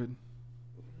stupid.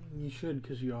 You should,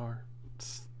 because you are.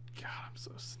 God, I'm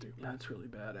so stupid. That's really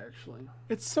bad, actually.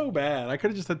 It's so bad. I could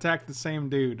have just attacked the same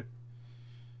dude.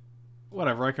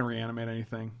 Whatever, I can reanimate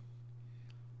anything.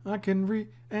 I can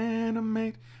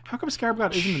reanimate. How come Scarab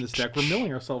God isn't in this deck? We're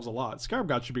milling ourselves a lot. Scarab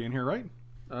God should be in here, right?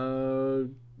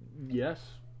 Yes.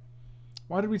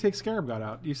 Why did we take Scarab God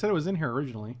out? You said it was in here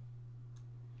originally.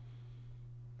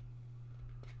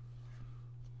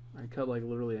 I cut, like,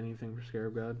 literally anything for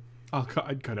Scarab God.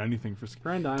 I'd cut anything for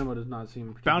Scarab. Thran Dynamo does not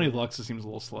seem... Bounty of Luxa seems a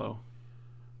little slow.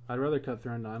 I'd rather cut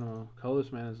Thran Dynamo.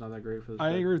 Colorless Mana is not that great for this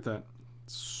I deck. agree with that.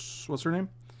 What's her name?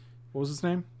 What was his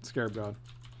name? Scarab God.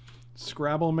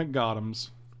 Scrabble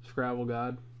McGoddams. Scrabble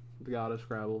God. The god of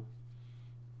Scrabble.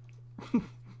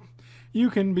 You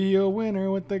can be a winner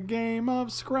with the game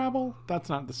of Scrabble. That's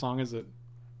not the song, is it?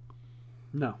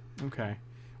 No. Okay.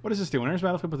 What does this do? When enters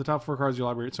battlefield, put the top 4 cards of your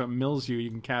library, so it mills you. You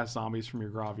can cast zombies from your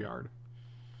graveyard.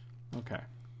 Okay.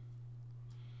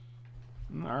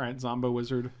 Alright, Zombo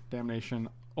Wizard, Damnation,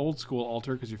 Old School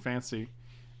Altar, because you fancy,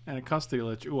 and a Custody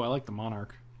Lich. Ooh, I like the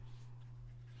Monarch.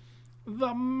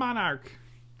 The Monarch!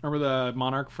 Remember the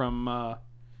Monarch from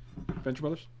Venture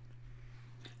Brothers?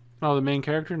 Oh, the main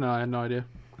character? No, I had no idea.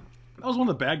 That was one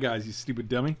of the bad guys, you stupid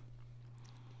dummy.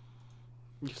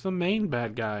 He's the main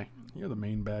bad guy. You're the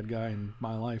main bad guy in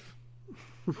my life.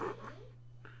 Did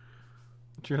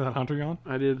you hear that Hunter yawn?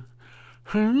 I did.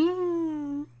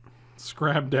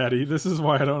 Scrab Daddy. This is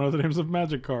why I don't know the names of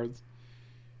magic cards.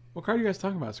 What card are you guys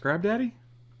talking about? Scrab Daddy?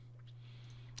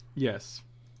 Yes.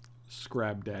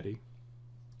 Scrab Daddy.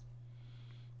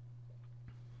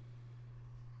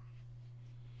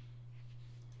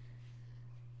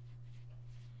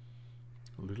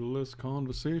 A little less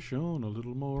conversation, a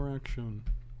little more action.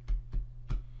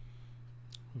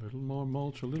 A little more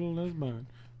mulch, a little less burn.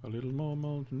 A little more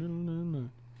mulch, a little less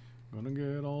burn. Gonna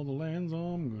get all the lands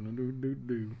I'm gonna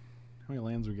do. How many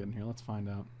lands we getting here? Let's find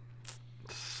out.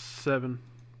 7.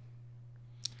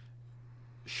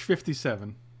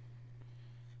 57.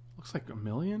 Looks like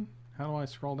 1,000,000. How do I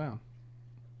scroll down?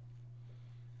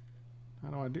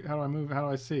 How do I move? How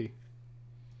do I see?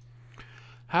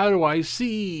 How do I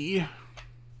see?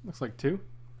 Looks like 2.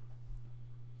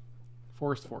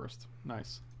 Forest.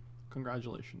 Nice.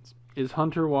 Congratulations. Is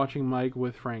Hunter watching Mike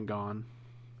with Frank gone?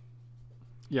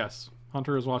 Yes.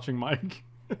 Hunter is watching Mike.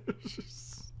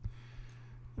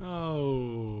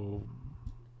 Oh.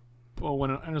 Well,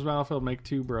 when it enters battlefield, make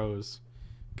 2 bros.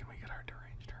 Can we get our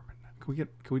deranged hermit?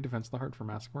 Can we defense the heart for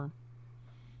Massacre Wurm?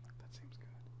 That seems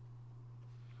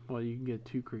good. Well, you can get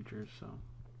 2 creatures, so.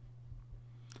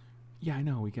 Yeah, I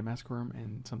know. We get Massacre Wurm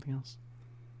and something else.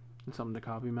 And something to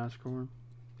copy Massacre Wurm.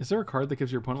 Is there a card that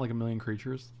gives your opponent like 1,000,000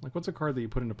 creatures? Like, what's a card that you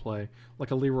put into play? Like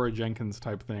a Leroy Jenkins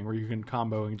type thing where you can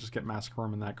combo and just get Massacre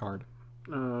Wurm in that card.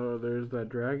 There's that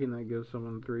dragon that gives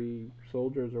someone 3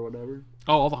 soldiers or whatever.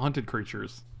 Oh, all the hunted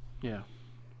creatures. Yeah.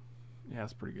 Yeah,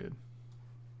 that's pretty good.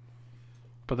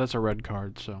 But that's a red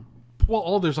card, so.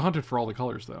 Well, there's a hunted for all the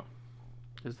colors, though.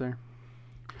 Is there?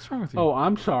 What's wrong with you? Oh,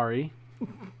 I'm sorry.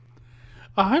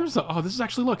 This is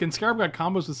actually, look, and Scarab got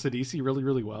combos with Sidisi really,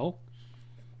 really well.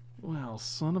 Well,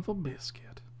 son of a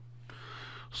biscuit.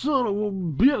 Son of a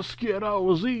biscuit, I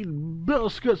was eating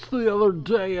biscuits the other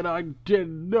day and I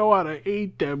didn't know how to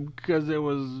eat them because it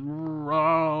was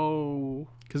raw.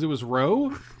 Because it was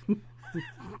row?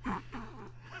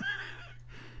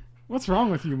 What's wrong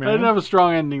with you, man? I didn't have a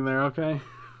strong ending there, okay?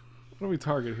 What do we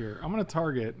target here? I'm going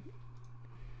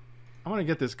to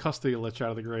get this Custody Lich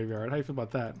out of the graveyard. How do you feel about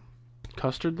that?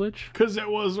 Custard Lich? Because it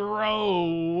was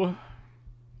row.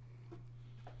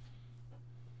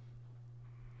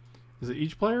 Is it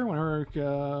each player? Whenever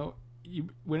you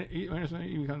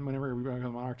become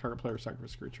a monarch, target player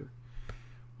sacrifice creature.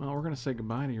 Well, we're gonna say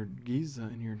goodbye to your Giza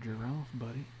and your giraffe,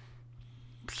 buddy.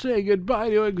 Say goodbye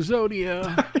to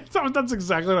Exodia. That's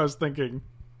exactly what I was thinking.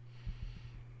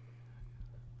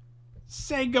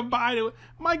 Say goodbye to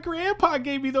my grandpa.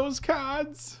 Gave me those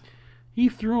cards. He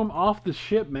threw him off the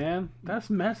ship, man. That's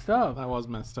messed up. That was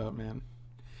messed up, man.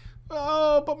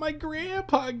 Oh, but my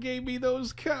grandpa gave me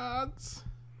those cards.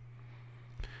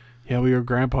 Yeah, well, your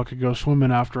grandpa could go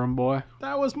swimming after him, boy.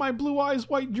 That was my Blue Eyes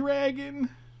White Dragon.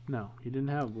 No, he didn't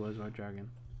have Blue Eyes White Dragon.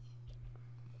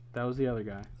 That was the other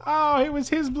guy. Oh, it was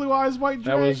his Blue Eyes White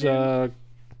Dragon. That was,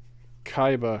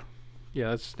 Kaiba.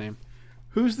 Yeah, that's his name.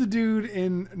 Who's the dude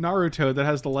in Naruto that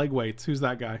has the leg weights? Who's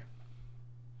that guy?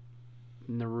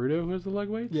 Naruto who has the leg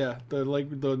weights? Yeah, the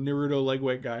Naruto leg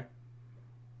weight guy.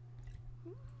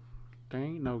 There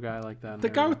ain't no guy like that. in The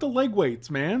guy Naruto. with the leg weights,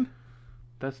 man.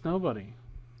 That's nobody.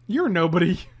 You're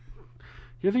nobody.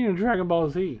 You're thinking of Dragon Ball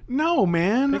Z. No,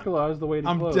 man. Piccolo has the weighted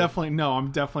I'm clothes.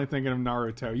 definitely thinking of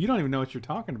Naruto. You don't even know what you're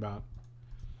talking about.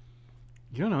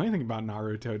 You don't know anything about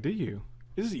Naruto, do you?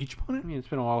 Is this each I opponent? mean, it's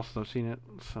been a while since I've seen it,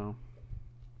 so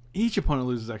Each opponent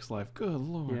loses X life. Good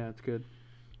lord. yeah, it's good.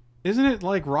 Isn't it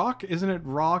like Rock? Isn't it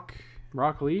Rock?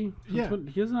 Rock Lee? Yeah.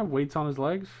 He doesn't have weights on his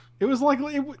legs. It was like,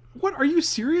 what? Are you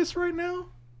serious right now?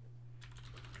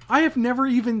 I have never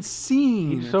even He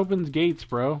seen. just opens gates,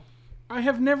 bro. I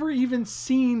have never even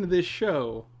seen this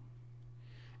show.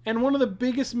 And one of the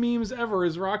biggest memes ever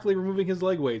is Rock Lee removing his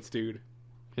leg weights, dude.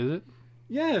 Is it?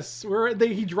 Yes, where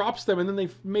he drops them and then they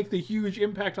make the huge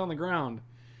impact on the ground.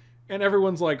 And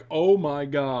everyone's like, oh my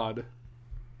god.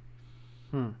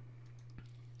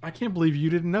 I can't believe you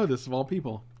didn't know this, of all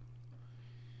people.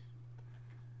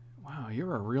 Wow,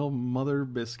 you're a real mother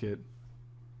biscuit.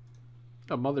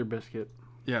 A mother biscuit.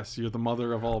 Yes, you're the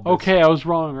mother of all biscuits. Okay, I was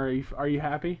wrong. Are you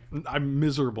happy? I'm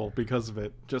miserable because of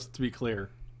it, just to be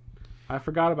clear. I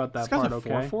forgot about that This guy's part. a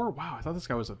Okay, 4-4? Wow, I thought this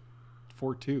guy was a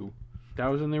 4-2. that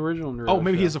was in the original Naruto. Oh,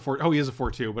 maybe he show. is a 4. Oh, he is a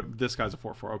 4-2, but this guy's a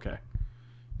 4-4. Okay.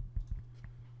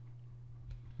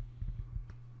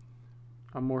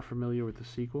 I'm more familiar with the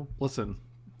sequel. Listen,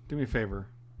 do me a favor.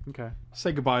 Okay.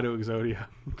 Say goodbye to Exodia.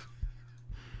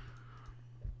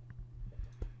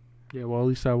 Yeah, well, at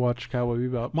least I watched Cowboy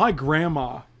Bebop. My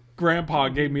grandpa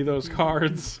gave me those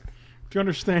cards. Do you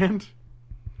understand?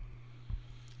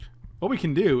 What we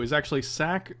can do is actually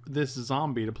sack this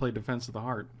zombie to play Defense of the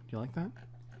Heart. Do you like that?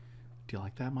 Do you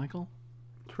like that, Michael?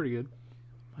 It's pretty good.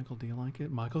 Michael, do you like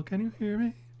it? Michael, can you hear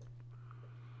me?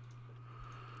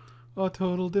 A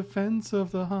total defense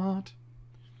of the heart.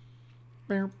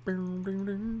 I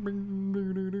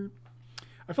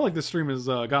feel like this stream has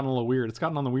gotten a little weird. It's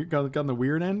gotten on the gotten the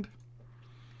weird end.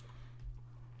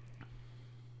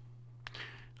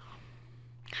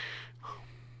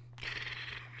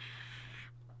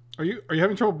 Are you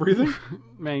having trouble breathing?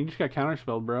 Man, you just got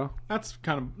counterspelled, bro. That's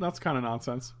kind of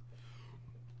nonsense.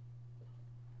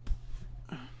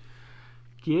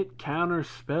 Get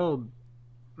counterspelled,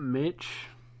 Mitch.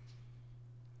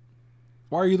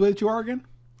 Why are you the way that you are again?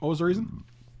 What was the reason?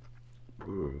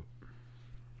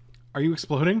 Are you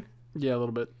exploding? Yeah, a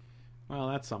little bit. Well,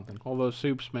 that's something. All those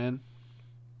soups, man.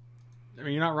 I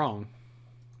mean, you're not wrong.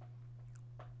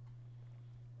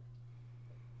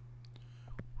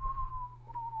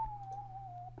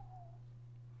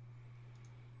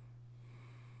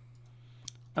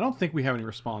 I don't think we have any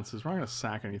responses. We're not going to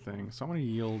sack anything, so I'm going to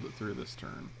yield through this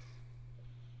turn.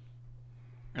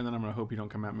 And then I'm going to hope you don't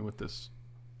come at me with this,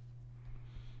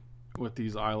 with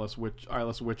these eyeless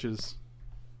witches.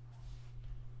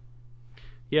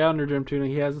 Yeah, under Jim Tuna,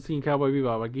 he hasn't seen Cowboy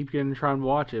Bebop. I keep getting trying to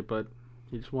watch it, but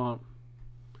he just won't.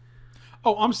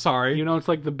 Oh, I'm sorry. You know, it's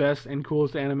like the best and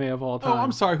coolest anime of all time. Oh,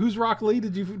 I'm sorry. Who's Rock Lee?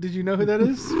 Did you know who that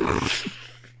is?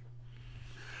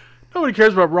 Nobody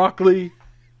cares about Rock Lee.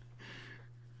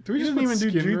 Do we He just doesn't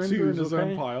even do even do jutsu in jutsus, his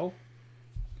okay? own pile?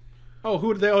 Oh,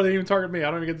 who did they? Oh, they didn't even target me.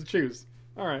 I don't even get to choose.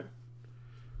 All right.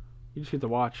 You just get to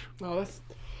watch. No,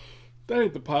 that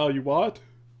ain't the pile you want.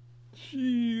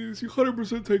 Jeez, you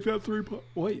 100% take that 3 pile.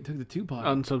 Wait, you took the 2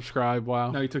 pile. Unsubscribe, wow.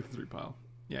 No, you took the 3 pile.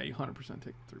 Yeah, you 100%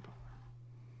 take the 3 pile.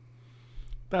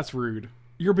 That's rude.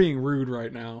 You're being rude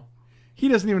right now. He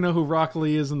doesn't even know who Rock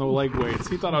Lee is in the leg weights.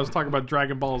 He thought I was talking about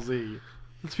Dragon Ball Z.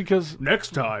 It's because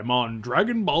Next time on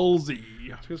Dragon Ball Z.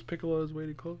 it's because Piccolo has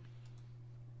weighted clothes.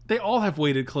 They all have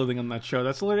weighted clothing on that show.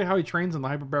 That's literally how he trains in the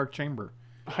hyperbaric chamber.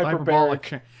 The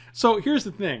Hyperbaric. So here's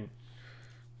the thing.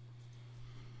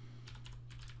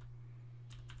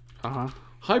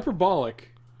 Hyperbolic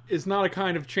is not a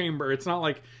kind of chamber. It's not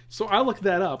like... So I looked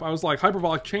that up. I was like,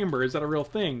 hyperbolic chamber, is that a real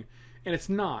thing? And it's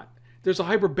not. There's a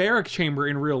hyperbaric chamber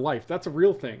in real life. That's a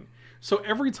real thing. So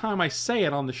every time I say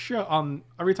it on the show...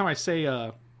 every time I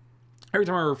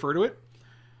refer to it,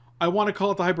 I want to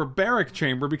call it the hyperbaric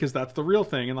chamber because that's the real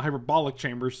thing. And the hyperbolic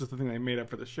chamber is just the thing they made up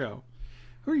for the show.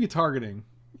 Who are you targeting?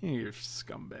 You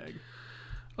scumbag.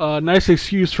 Nice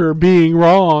excuse for being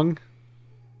wrong.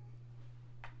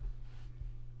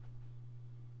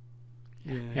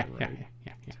 Yeah, right.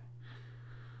 Yeah.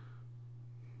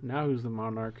 Now who's the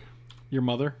monarch? Your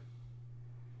mother?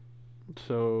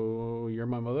 So, you're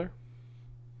my mother?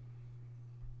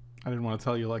 I didn't want to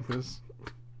tell you like this.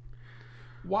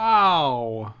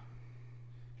 Wow.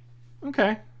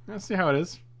 Okay. Let's see how it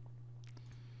is.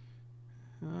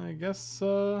 I guess,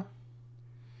 well,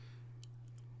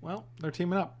 they're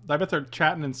teaming up. I bet they're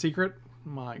chatting in secret.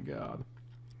 My God.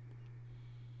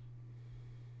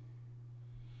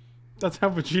 That's how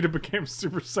Vegeta became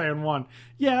Super Saiyan 1.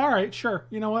 Yeah, alright, sure.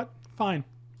 You know what? Fine.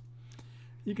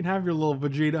 You can have your little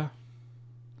Vegeta.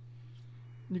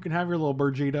 You can have your little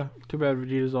Vegeta. Too bad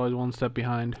Vegeta's always one step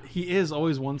behind. He is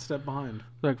always one step behind.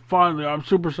 Like, finally, I'm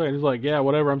Super Saiyan. He's like, yeah,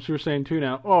 whatever, I'm Super Saiyan 2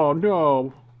 now. Oh,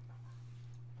 no.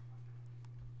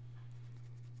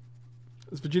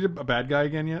 Is Vegeta a bad guy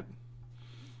again yet?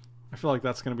 I feel like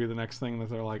that's going to be the next thing that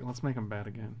they're like, let's make him bad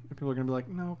again. And people are going to be like,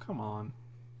 no, come on.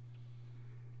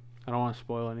 I don't want to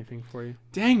spoil anything for you.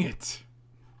 Dang it.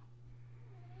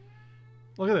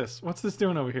 Look at this. What's this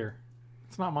doing over here?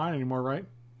 It's not mine anymore, right?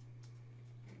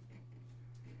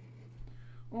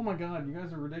 Oh my god, you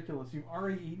guys are ridiculous. You've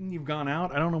already eaten, you've gone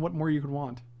out. I don't know what more you could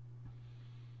want.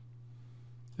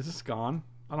 Is this gone?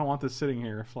 I don't want this sitting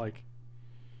here if, like...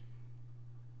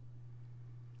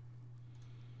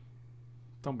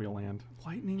 Don't be a land.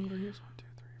 Lightning Greaves. 1, 2,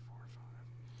 3, 4,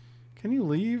 5. Can you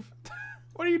leave?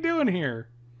 What are you doing here?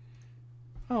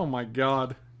 Oh my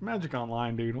god. Magic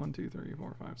Online, dude. 1, 2, 3,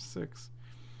 4, 5, 6.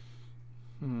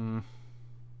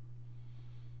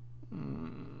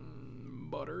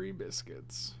 Buttery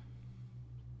biscuits.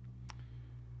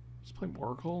 Just play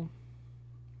Oracle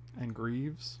and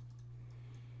Greaves.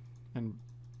 And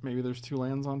maybe there's 2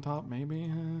 lands on top,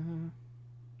 maybe.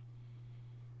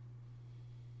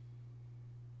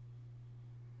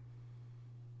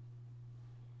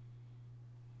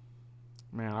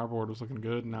 Man, our board was looking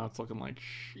good, and now it's looking like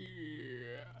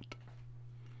shit.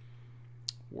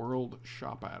 World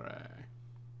Shopare.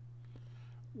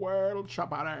 World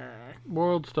Shopare.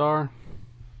 World Star.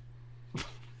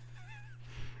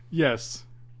 Yes.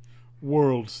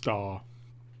 World Star.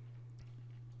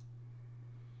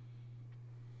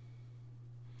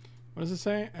 What does it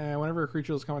say? Whenever a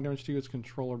creature does combat damage to you, its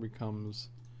controller becomes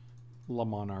La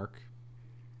Monarch.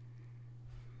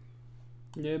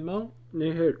 Yeah, Mo.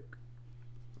 Yeah.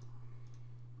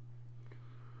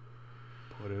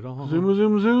 Put it on. Zoom,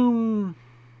 zoom, zoom.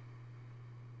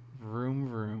 Vroom,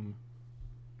 vroom.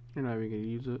 You're not even going to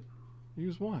use it.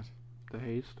 Use what? The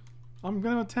haste. I'm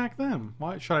going to attack them.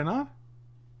 Why? Should I not?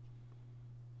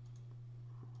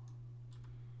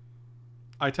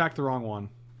 I attacked the wrong one.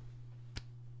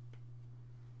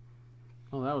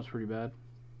 Oh, that was pretty bad.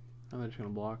 Now they're just going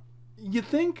to block. You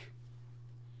think?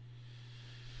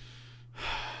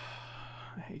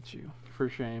 I hate you. For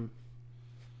shame.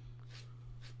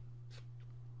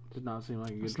 Did not seem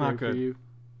like a good It's not trade for good. you.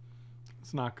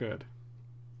 It's not good.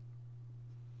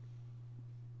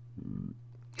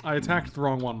 I attacked the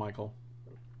wrong one, Michael.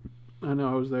 I know,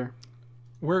 I was there.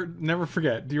 Never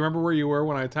forget. Do you remember where you were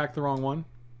when I attacked the wrong one?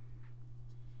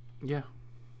 Yeah.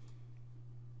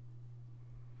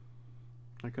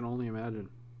 I can only imagine.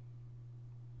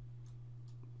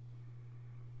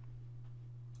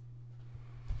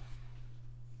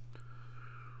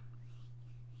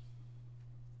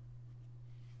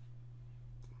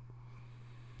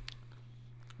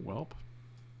 Welp.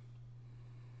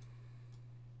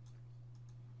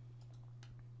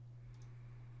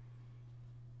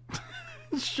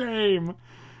 Shame.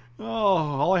 Oh,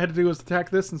 all I had to do was attack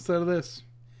this instead of this.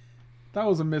 That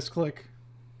was a misclick.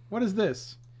 What is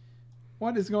this?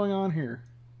 What is going on here?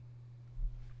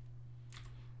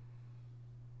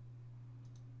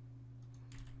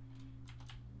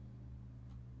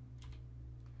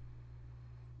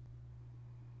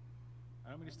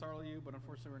 I don't mean to startle you, but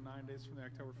unfortunately we're 9 days from the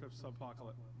October 5th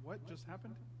subapocalypse. What just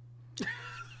happened?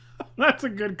 That's a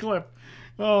good clip.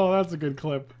 Oh, that's a good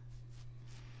clip.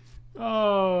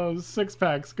 Oh,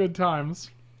 6-packs. Good times.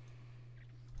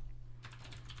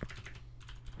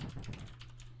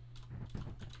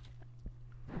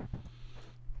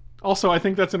 Also, I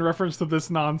think that's in reference to this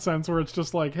nonsense where it's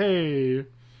just like, hey,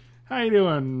 how you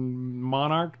doing,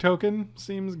 Monarch token?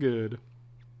 Seems good.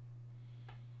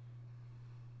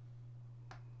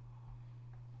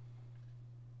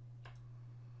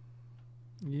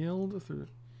 Yield through.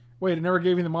 Wait, it never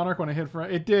gave me the Monarch when I hit for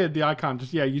it. Did, the icon.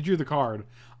 Just, yeah, you drew the card.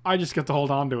 I just get to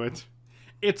hold on to it.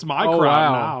 It's my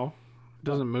crowd now.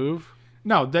 Doesn't move?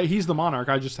 No, he's the Monarch.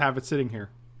 I just have it sitting here.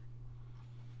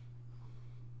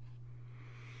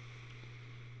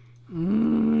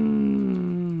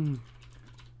 Mm.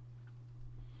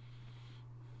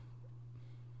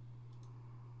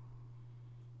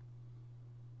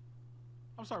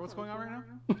 I'm sorry, what's going on right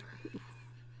now?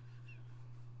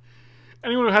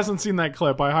 Anyone who hasn't seen that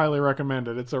clip, I highly recommend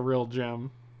it. It's a real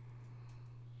gem.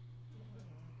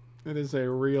 It is a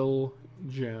real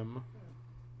gem.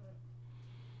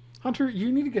 Hunter,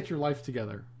 you need to get your life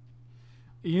together.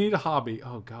 You need a hobby.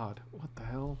 Oh, God. What the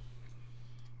hell?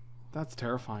 That's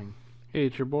terrifying. Hey,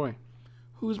 it's your boy.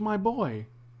 Who's my boy?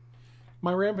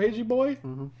 My rampagey boy?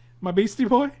 Mm-hmm. My beastie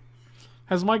boy?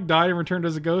 Has Mike died and returned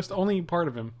as a ghost? Only part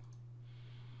of him.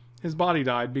 His body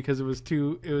died because it was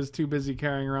too busy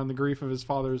carrying around the grief of his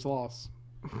father's loss.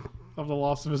 Of the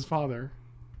loss of his father.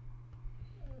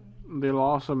 The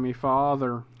loss of me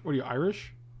father. What are you,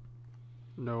 Irish?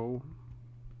 No.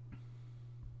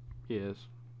 Yes.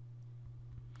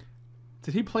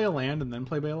 Did he play a land and then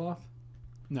play Baloth?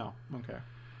 No. Okay.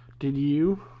 Did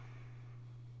you?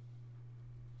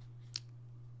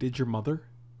 Did your mother?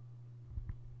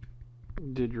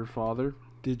 Did your father?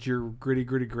 Did your gritty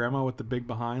grandma with the big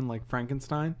behind like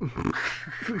Frankenstein?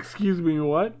 Excuse me,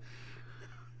 what?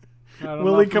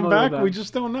 Will he come back? We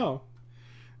just don't know.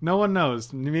 No one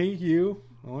knows. Me, you,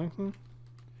 Alexa?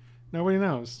 Nobody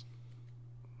knows.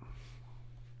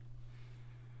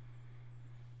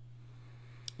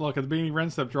 Look, at the beginning of Ren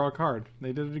Step, draw a card.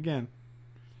 They did it again.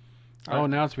 Oh,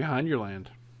 now it's behind your land.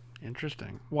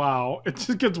 Interesting. Wow. It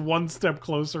just gets one step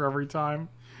closer every time.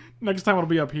 Next time it'll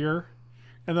be up here.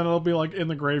 And then it'll be like in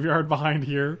the graveyard behind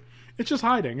here. It's just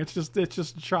hiding. It's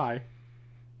just shy.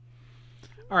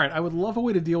 Alright, I would love a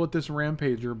way to deal with this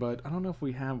Rampager, but I don't know if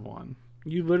we have one.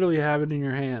 You literally have it in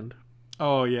your hand.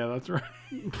 Oh, yeah, that's right.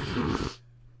 If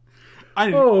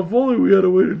only we had a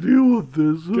way to deal with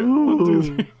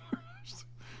this.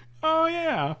 Oh,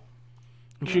 yeah.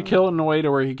 You should kill it in a way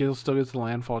to where he still gets the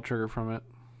landfall trigger from it.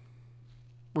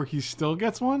 Where he still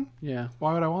gets one? Yeah.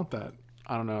 Why would I want that?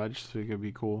 I don't know. I just think it'd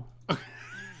be cool.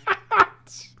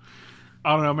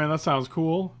 I don't know, man. That sounds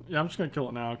cool. Yeah, I'm just going to kill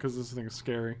it now because this thing is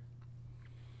scary.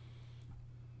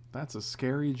 That's a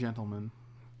scary gentleman.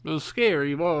 A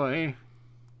scary boy.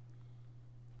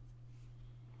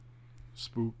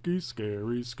 Spooky,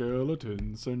 scary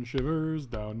skeletons send shivers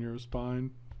down your spine.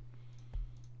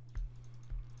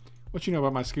 What you know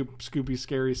about my Scoopy,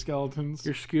 scary skeletons?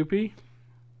 Your Scoopy?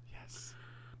 Yes.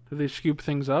 Do they scoop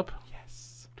things up?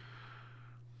 Yes.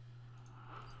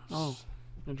 Oh,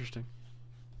 interesting.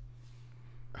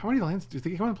 How many lands do you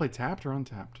think you want to play tapped or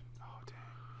untapped? Oh, dang.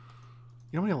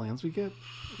 You know how many lands we get?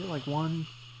 We get like 1,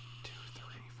 2, 3,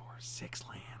 4, 6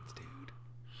 lands, dude.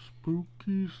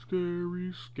 Spooky,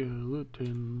 scary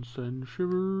skeletons send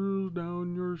shivers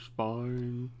down your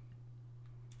spine.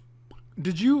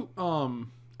 Did you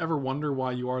ever wonder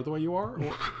why you are the way you are?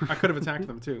 Or I could have attacked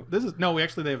them too. They have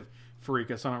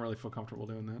Farika, so I don't really feel comfortable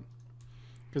doing that.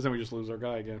 Because then we just lose our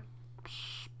guy again.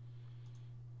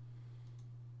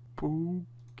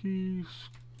 Spooky,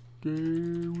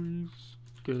 scary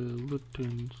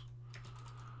skeletons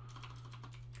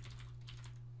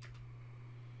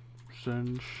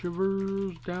send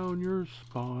shivers down your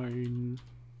spine.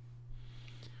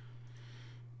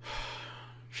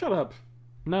 Shut up.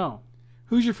 No.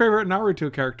 Who's your favorite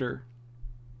Naruto character?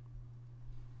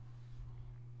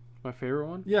 My favorite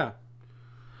one? Yeah.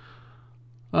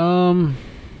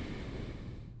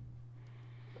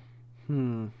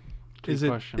 Is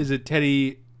it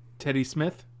Teddy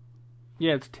Smith?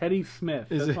 Yeah, it's Teddy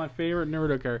Smith. Is That's it? my favorite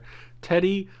Naruto character.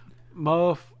 Teddy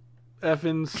Muff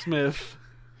effing Smith.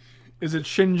 Is it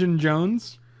Shinjin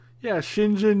Jones? Yeah,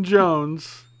 Shinjin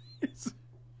Jones.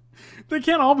 They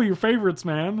can't all be your favorites,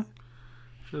 man.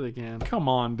 Sure they can. Come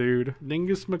on, dude.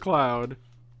 Dingus McLeod.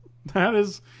 That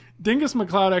is... Dingus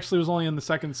McLeod actually was only in the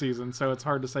second season, so it's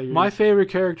hard to say. My favorite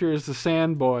character is the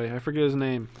Sand Boy. I forget his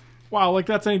name. Wow, like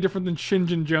that's any different than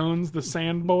Shinjin Jones, the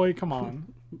Sand Boy? Come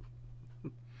on.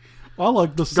 I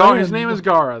like the Sand. His name is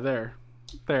Gara.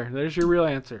 There's your real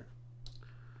answer.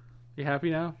 You happy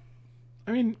now?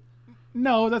 I mean,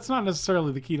 no, that's not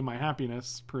necessarily the key to my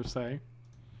happiness, per se.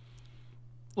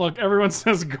 Look, everyone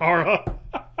says Gara.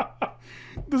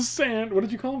 The Sand... What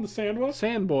did you call him? The Sand what?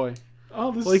 Sand Boy.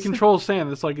 Oh, this Well, he controls sand.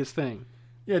 That's like his thing.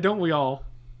 Yeah, don't we all?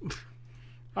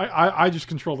 I just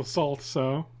control the salt,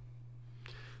 so...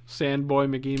 Sand Boy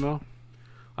McEmo.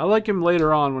 I like him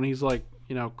later on when he's like,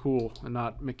 cool and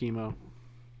not McEmo.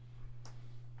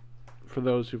 For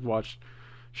those who've watched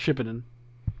Shippuden.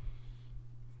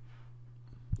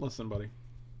 Listen, buddy.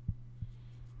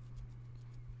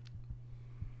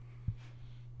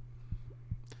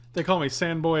 They call me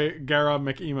Sandboy Gara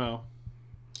McEmo.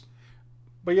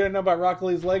 But you didn't know about Rock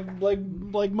Lee's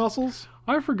leg muscles?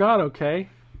 I forgot, okay?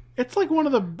 It's like one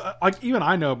of the... even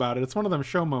I know about it. It's one of them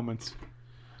show moments.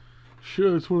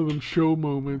 Sure, it's one of them show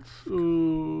moments.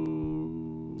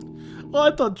 Oh. Well,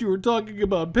 I thought you were talking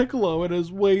about Piccolo and his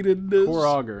weightedness.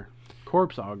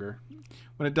 Corpse Augur.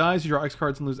 When it dies, you draw X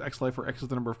cards and lose X life, or X is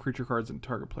the number of creature cards in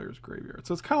target player's graveyard.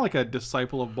 So it's kind of like a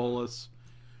disciple of Bolas.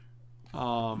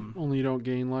 Only you don't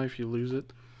gain life, you lose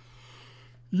it.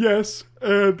 Yes,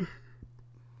 and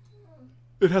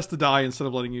it has to die instead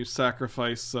of letting you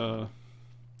sacrifice a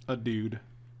dude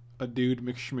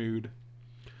McSchmood.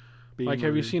 being Like,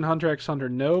 have you rude. seen Hunter x Hunter?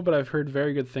 No, but I've heard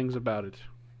very good things about it.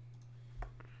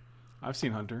 I've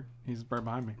seen Hunter. He's right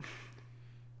behind me.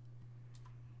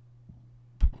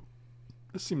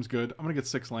 This seems good. I'm gonna get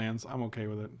 6 lands. I'm okay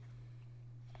with it.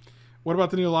 What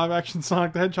about the new live-action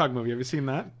Sonic the Hedgehog movie? Have you seen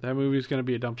that? That movie's going to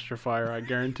be a dumpster fire, I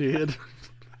guarantee it.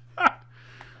 Look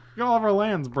at all of our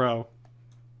lands, bro.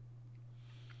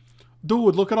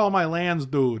 Dude, look at all my lands,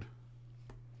 dude.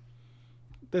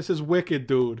 This is wicked,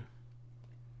 dude.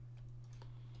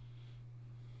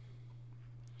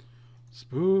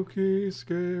 Spooky,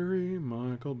 scary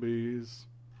Michael B's.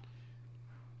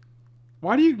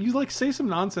 Why do you like say some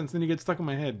nonsense and then you get stuck in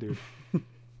my head, dude?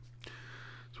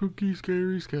 Spooky,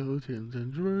 scary skeletons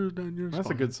and drawers down your That's a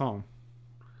spine. good song.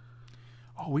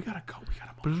 Oh, we gotta go. We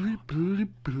gotta Bloody, bloody,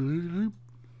 bloody.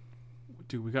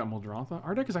 Dude, we got Muldrotha.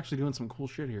 Our deck is actually doing some cool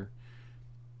shit here.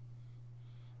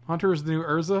 Hunter is the new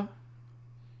Urza.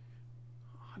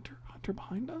 Hunter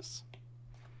behind us?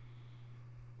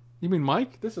 You mean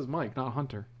Mike? This is Mike, not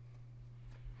Hunter.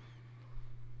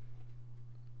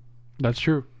 That's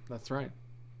true. That's right.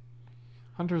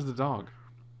 Hunter's the dog.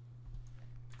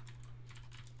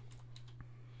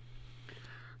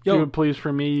 If you Yo, would please,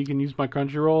 for me, you can use my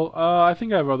Crunchyroll. I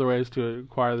think I have other ways to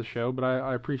acquire the show, but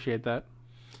I appreciate that.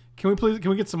 can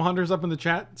we get some hunters up in the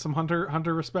chat? Some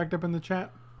hunter respect up in the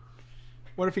chat?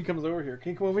 What if he comes over here?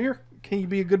 Can you come over here? Can you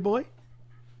be a good boy?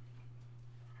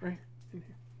 Right in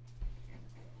here.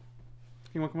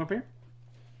 You want to come up here?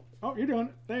 Oh, you're doing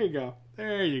it. There you go.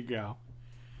 There you go.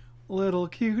 Little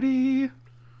cutie.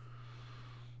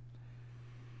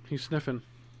 He's sniffing.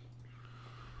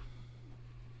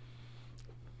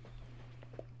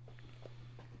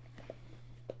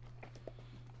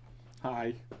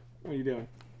 Hi. What are you doing?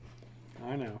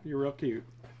 I know. You're real cute.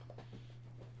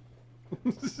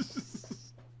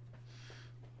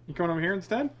 You coming over here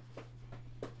instead?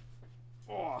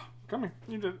 Oh, come here.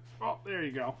 You did. Oh, there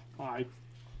you go. Hi.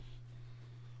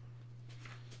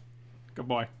 Good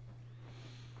boy.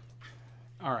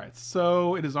 All right,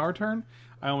 so it is our turn.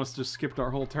 I almost just skipped our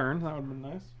whole turn. That would have been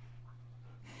nice.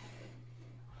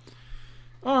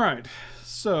 All right,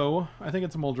 so I think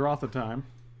it's a Muldrotha time.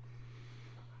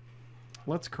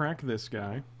 Let's crack this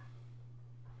guy.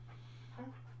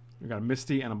 We got a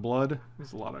Misty and a Blood.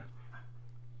 There's a lot of...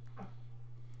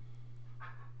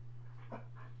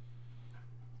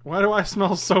 Why do I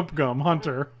smell soap gum,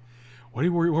 Hunter? What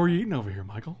were you eating over here,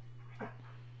 Michael?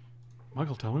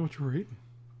 Michael, tell me what you were eating.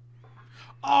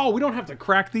 Oh, we don't have to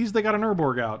crack these. They got an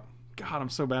Urborg out. God, I'm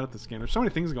so bad at this game. There's so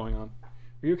many things going on.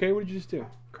 Are you okay? What did you just do?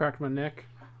 Cracked my neck.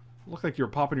 Looked like you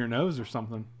were popping your nose or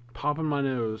something. Popping my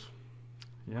nose.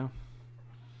 Yeah.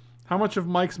 How much of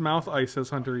Mike's mouth ice has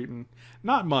Hunter eaten?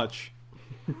 Not much.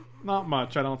 Not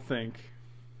much, I don't think.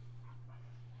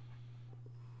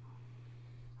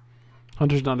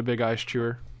 Hunter's not a big ice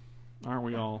chewer. Aren't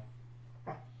we all?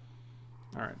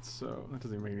 Alright, so that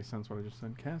doesn't even make any sense what I just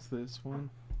said. Cast this. 1,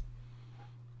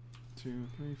 2,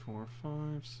 3, 4,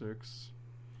 5, 6.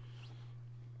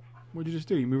 What'd you just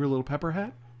do? You move your little pepper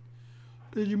hat?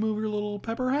 Did you move your little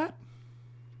pepper hat?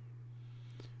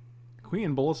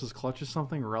 Queen Bolas' Clutch is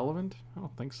something relevant? I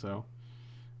don't think so.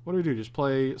 What do we do? Just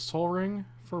play Soul Ring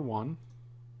for 1.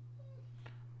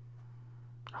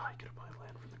 Oh, I could have played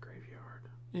land from the graveyard.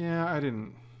 Yeah, I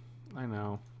didn't. I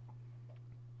know.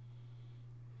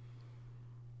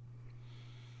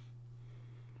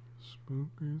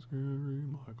 Spooky, scary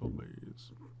Michael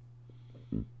Bays.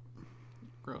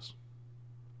 Gross.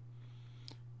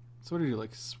 So what do you do?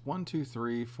 Like 1, 2,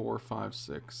 3, 4, 5,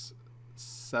 6,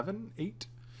 7, 8?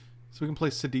 So we can play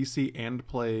Sidisi and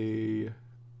play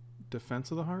Defense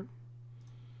of the Heart?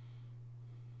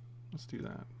 Let's do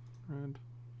that. Red,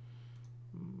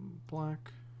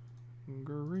 black,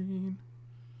 green,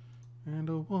 and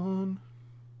a 1.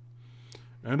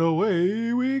 And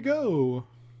away we go!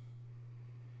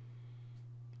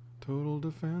 Total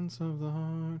Defense of the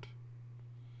Heart.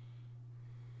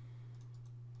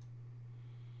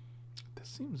 This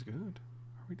seems good.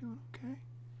 Are we doing okay?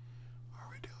 Are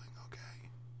we doing okay?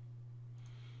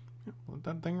 Yep, let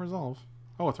that thing resolve.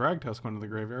 Oh, a Thragtusk going to the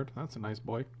graveyard. That's a nice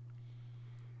boy.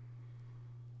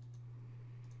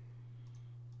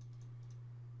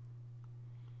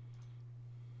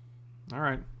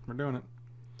 Alright, we're doing it.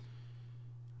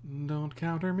 Don't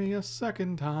counter me a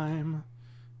second time.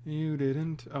 You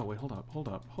didn't. Oh, wait, hold up, hold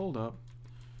up, hold up.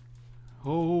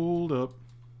 Hold up.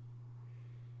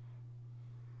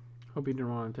 Hope you didn't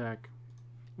want to attack.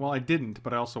 Well, I didn't,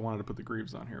 but I also wanted to put the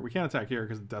Greaves on here. We can't attack here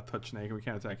because of Death Touch Snake, and we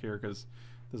can't attack here because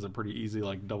this is a pretty easy,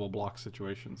 like, double block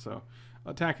situation. So,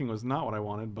 attacking was not what I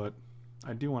wanted, but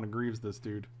I do want to Greaves this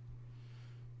dude.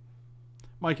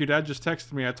 Mike, your dad just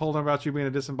texted me. I told him about you being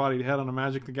a disembodied head on a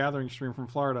Magic the Gathering stream from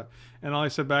Florida. And all he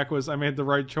said back was, I made the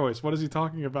right choice. What is he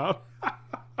talking about?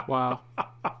 Wow.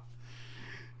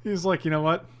 He's like, you know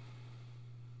what?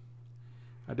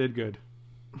 I did good.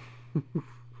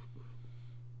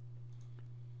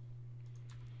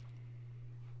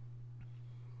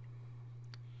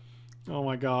 Oh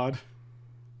my god.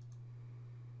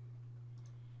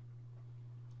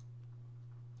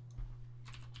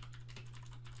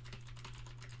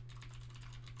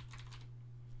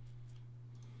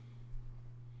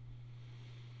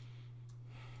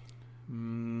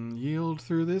 Yield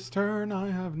through this turn,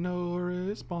 I have no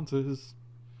responses.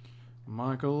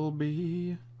 Michael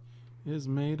B is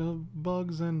made of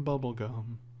bugs and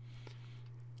bubblegum.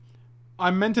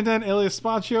 I'm Mentendent alias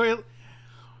Spazio.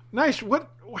 Nice.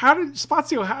 What? How did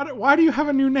Spazio? Why do you have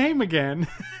a new name again?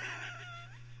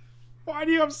 Why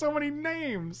do you have so many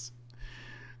names?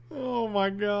 Oh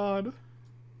my god.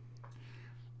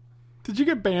 Did you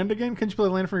get banned again? Can you play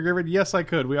Land from Your Graveyard? Yes, I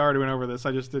could. We already went over this.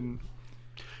 I just didn't.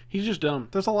 He's just dumb.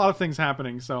 There's a lot of things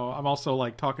happening, so I'm also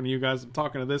like talking to you guys. I'm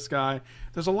talking to this guy.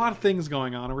 There's a lot of things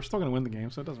going on, and we're still going to win the game,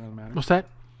 so it doesn't really matter. What's that?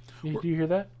 Do you hear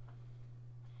that?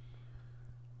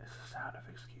 It's the sound of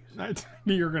excuses. I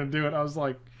knew you were going to do it. I was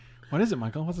like, what is it,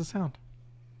 Michael? What's the sound?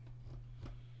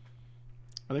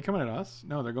 Are they coming at us?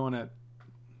 No, they're going at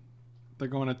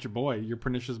your boy, your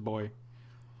pernicious boy.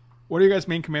 What are you guys'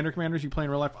 main commanders you play in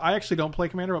real life? I actually don't play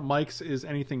commander, but Mike's is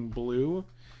anything blue.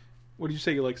 What did you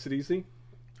say? You like Sidisi?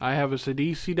 I have a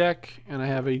Sidisi deck, and I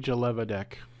have a Jaleva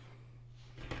deck.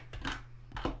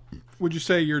 Would you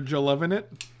say you're Jalevin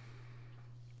it?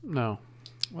 No.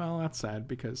 Well, that's sad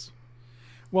because...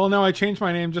 Well, no, I changed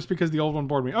my name just because the old one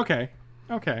bored me. Okay.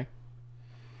 Okay.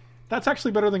 That's actually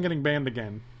better than getting banned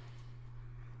again.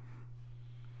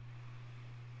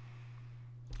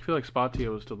 I feel like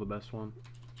Spazio was still the best one.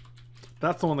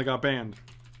 That's the one that got banned.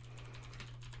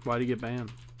 Why'd he get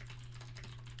banned?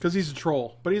 Because he's a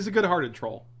troll. But he's a good-hearted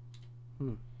troll.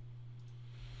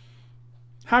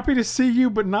 Happy to see you,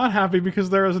 but not happy because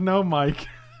there is no Mike.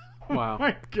 Wow. Oh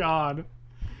my god.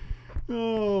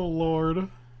 Oh, Lord.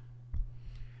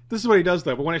 This is what he does,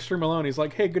 though. But when I stream alone, he's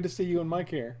like, hey, good to see you and Mike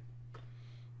here.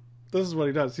 This is what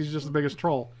he does. He's just the biggest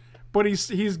troll. But he's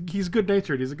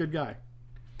good-natured. He's a good guy.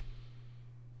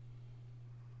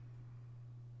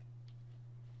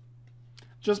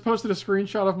 Just posted a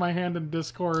screenshot of my hand in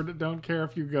Discord. Don't care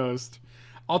if you ghost.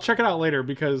 I'll check it out later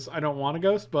because I don't want to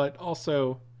ghost, but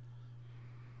also,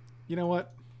 you know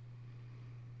what?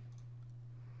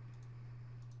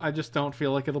 I just don't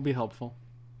feel like it'll be helpful.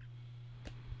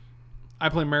 I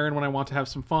play Marin when I want to have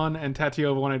some fun, and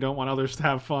Tatiova when I don't want others to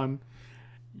have fun.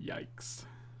 Yikes.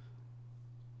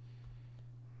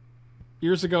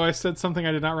 Years ago, I said something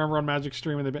I did not remember on Magic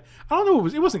Stream, and I don't know.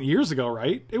 It wasn't years ago,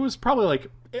 right? It was probably like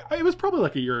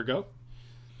a year ago.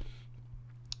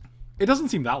 It doesn't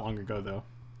seem that long ago, though.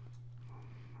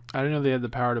 I didn't know they had the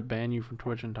power to ban you from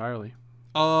Twitch entirely.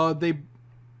 Yeah,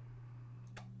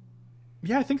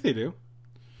 I think they do.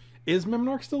 Is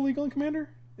Memnarch still legal in Commander?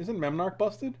 Isn't Memnarch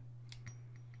busted?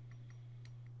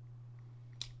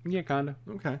 Yeah, kinda.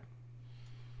 Okay.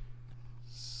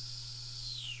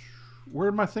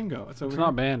 Where'd my thing go? It's over It's here.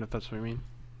 not banned, if that's what you mean.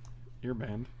 You're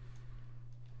banned.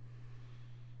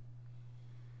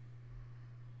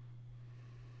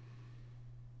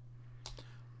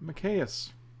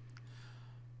 Macias.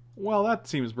 Well, that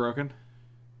seems broken.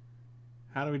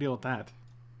 How do we deal with that?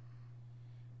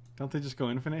 Don't they just go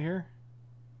infinite here?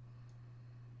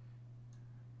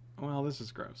 Well, this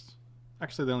is gross.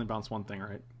 Actually, they only bounce one thing,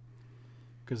 right?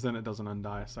 Because then it doesn't undie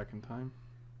a second time.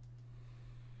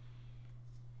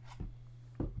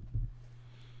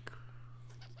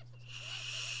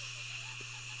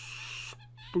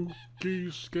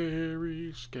 Spooky,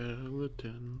 scary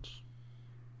skeletons.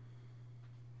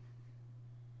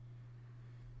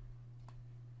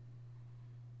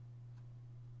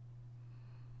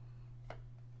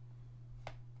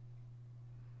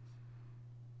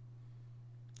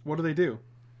 What do they do?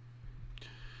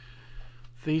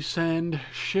 They send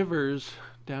shivers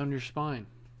down your spine.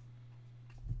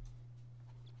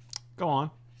 Go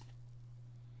on.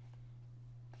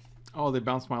 Oh, they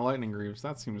bounced my Lightning Greaves.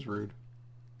 That seems rude.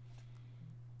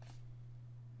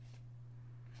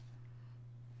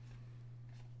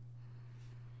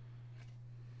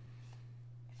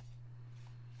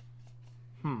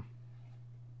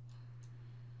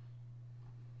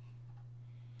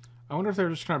 I wonder if they were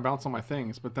just trying to bounce on my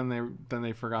things, but then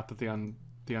they forgot that the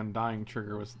undying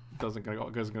trigger isn't gonna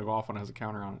go off when it has a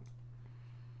counter on it.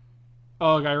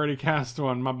 Oh, I already cast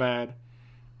one. My bad.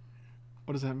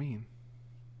 What does that mean?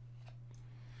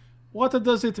 What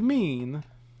does it mean?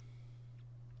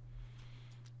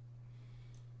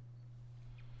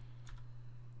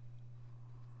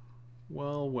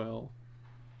 Well, well.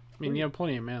 I mean, you have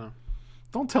plenty of mana.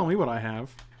 Don't tell me what I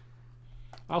have.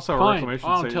 I also have a Fine. reclamation.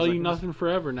 I'll save tell you seconds. nothing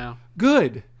forever now.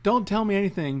 Good. Don't tell me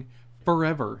anything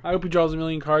forever. I hope he draws a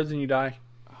million cards and you die.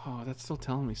 Oh, that's still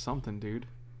telling me something, dude.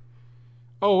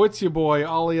 Oh, it's your boy,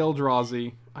 Ollie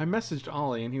Eldrazi. I messaged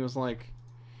Ollie and he was like,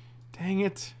 dang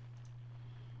it.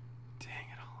 Dang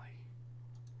it, Ollie.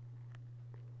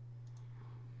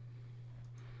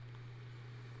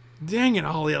 Dang it,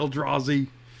 Ollie Eldrazi.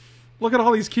 Look at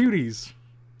all these cuties.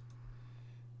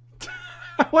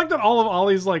 I like that all of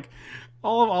Ollie's, what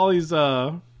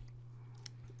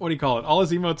do you call it? All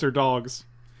his emotes are dogs.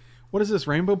 What is this,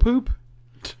 rainbow poop?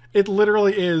 It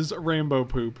literally is rainbow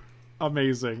poop.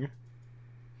 Amazing.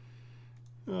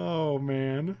 Oh,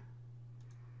 man.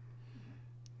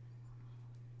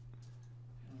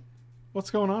 What's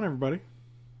going on, everybody?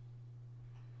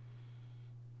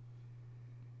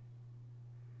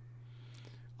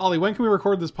 Ollie, when can we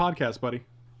record this podcast, buddy?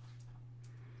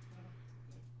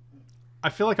 I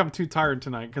feel like I'm too tired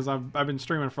tonight because I've been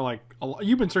streaming for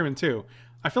you've been streaming too.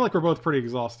 I feel like we're both pretty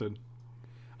exhausted.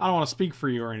 I don't want to speak for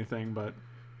you or anything, but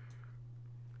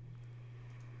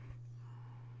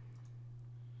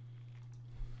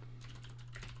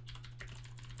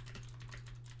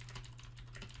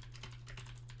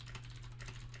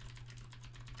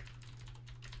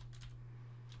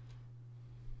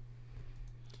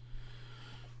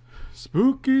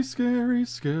spooky, scary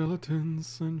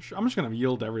skeletons and I'm just gonna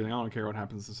yield to everything. I don't care what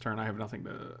happens this turn. I have nothing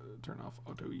to turn off.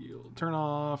 Auto yield. Turn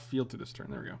off yield to this turn.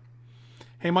 There we go.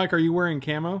 Hey Mike, are you wearing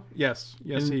camo? Yes.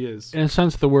 Yes, he is. In a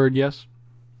sense, the word yes.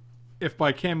 If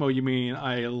by camo you mean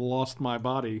I lost my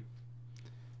body,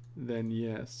 then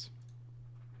yes.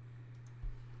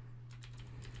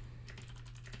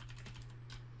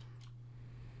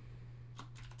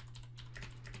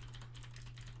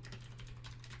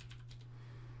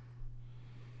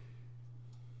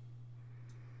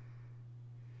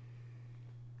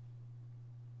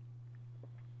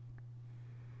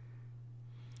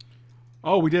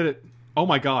 Oh, we did it. Oh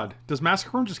my god. Does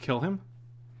Massacre Wurm just kill him?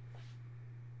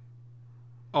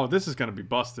 Oh, this is going to be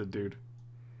busted, dude.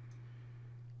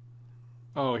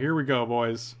 Oh, here we go,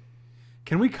 boys.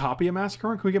 Can we copy a Massacre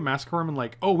Wurm? Can we get Massacre Wurm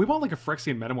and oh, we want a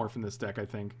Phyrexian Metamorph in this deck, I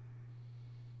think.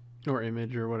 Or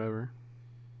image or whatever.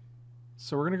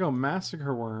 So we're going to go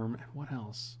Massacre Wurm. And what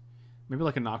else? Maybe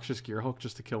a Noxious Gearhulk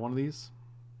just to kill one of these?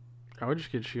 I would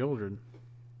just get shielded.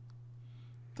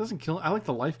 Doesn't kill. I like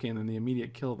the life gain than the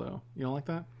immediate kill, though. You don't like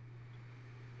that?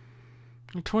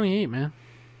 You're 28, man.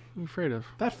 What are you afraid of?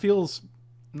 That feels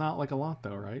not like a lot,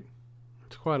 though, right?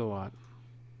 It's quite a lot.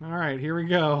 All right, here we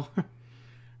go.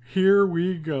 Here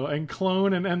we go. And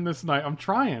clone and end this night. I'm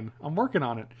trying. I'm working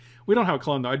on it. We don't have a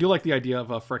clone, though. I do like the idea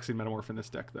of a Phyrexian Metamorph in this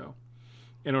deck, though.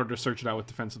 In order to search it out with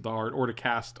Defense of the Heart, or to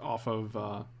cast off of,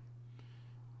 out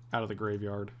of the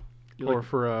graveyard. Or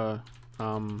for,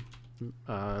 I'll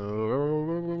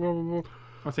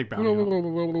take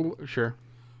Bounty. Sure.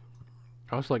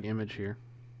 I also like image here.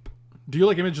 Do you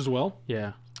like image as well?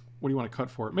 Yeah. What do you want to cut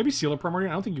for it? Maybe Sealer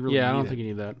Primordial? I don't think you really need it. Yeah, I don't think you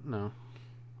need that. No.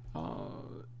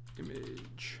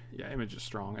 Image. Yeah, image is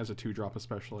strong. As a 2-drop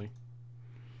especially.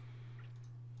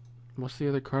 What's the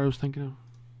other card I was thinking of?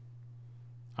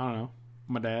 I don't know.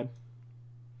 My dad.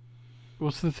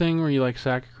 What's the thing where you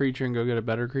sack a creature and go get a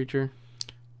better creature?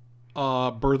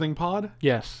 Birthing Pod?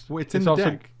 Yes. Well, it's in the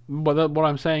deck. But what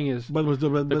I'm saying is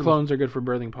the clones are good for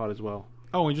Birthing Pod as well.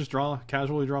 Oh, we just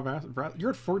casually draw. You're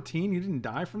at 14? You didn't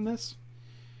die from this?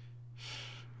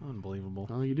 Unbelievable.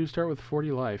 Well, you do start with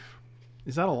 40 life.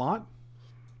 Is that a lot?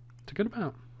 It's a good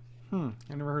amount. I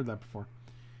never heard that before.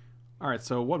 Alright,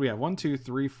 so what do we have? 1, 2,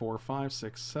 3, 4, 5,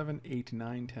 6, 7, 8,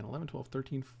 9, 10, 11, 12,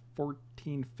 13,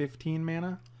 14, 15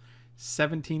 mana.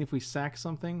 17 if we sack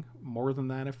something. More than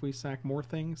that if we sack more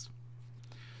things.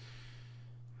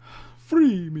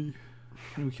 Free me.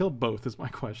 Can we kill both is my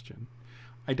question.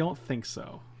 I don't think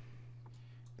so.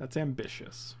 That's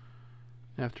ambitious.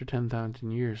 After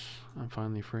 10,000 years, I'm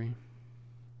finally free.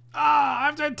 Ah,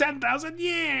 after 10,000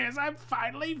 years, I'm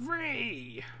finally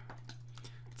free.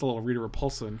 It's a little Rita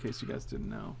Repulsa in case you guys didn't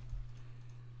know.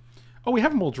 Oh, we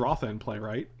have Muldrotha in play,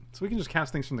 right? So we can just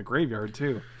cast things from the graveyard,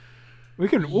 too. We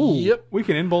can, Yep. We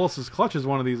can in-Bolas' Clutch as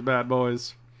one of these bad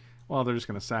boys. Well, they're just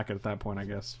going to sack it at that point, I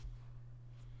guess.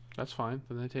 That's fine.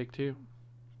 Then they take 2.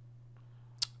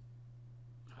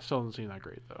 Still doesn't seem that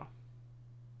great, though.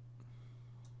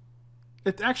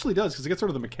 It actually does, because it gets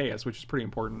rid of the Mikaeus, which is pretty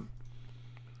important.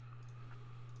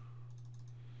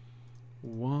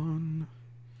 1,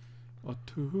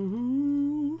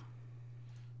 2,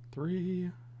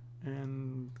 3,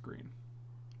 and green.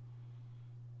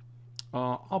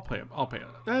 I'll play it.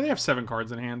 They have 7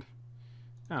 cards in hand.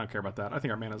 I don't care about that. I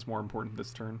think our mana is more important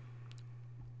this turn.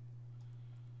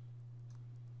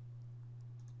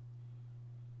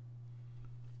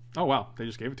 Oh, wow. They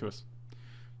just gave it to us.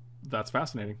 That's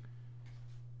fascinating.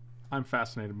 I'm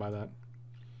fascinated by that.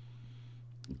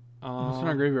 It's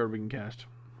not a graveyard we can cast.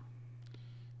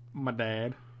 My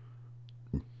dad.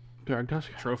 Dark Tusk.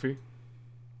 Trophy.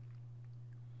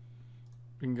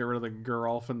 We can get rid of the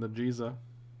Geralf and the Jiza.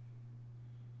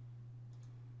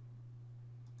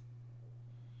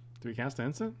 Do we cast an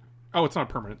instant? Oh, it's not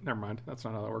permanent. Never mind. That's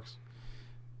not how that works.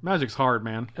 Magic's hard,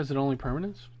 man. Is it only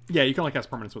permanence? Yeah, you can only cast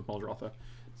permanents with Muldrotha.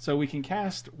 So we can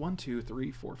cast 1, 2,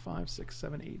 3, 4, 5, 6,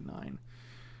 7, 8, 9.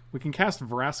 We can cast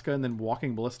Vraska and then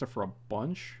Walking Ballista for a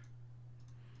bunch.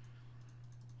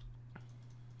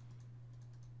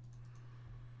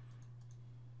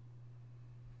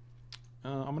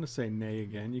 I'm going to say nay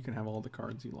again. You can have all the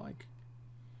cards you like.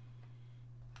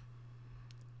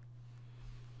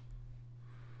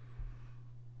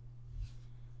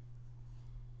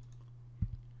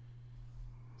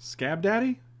 Scab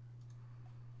Daddy?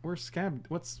 Where's Scab?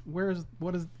 Where is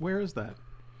that?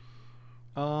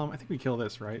 I think we kill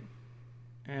this, right?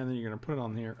 And then you're gonna put it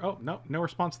on here. Oh, no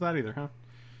response to that either, huh?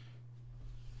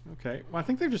 Okay. Well, I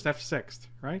think they've just F6'd,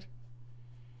 right?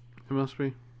 It must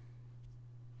be.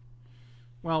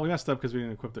 Well, we messed up because we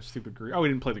didn't equip the stupid Greaves. Oh, we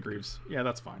didn't play the Greaves. Yeah,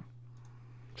 that's fine.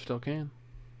 Still can.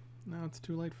 No, it's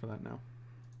too late for that now.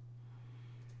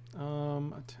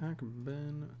 Attack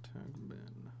Ben.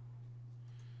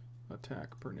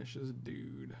 Attack Pernicious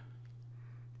Dude.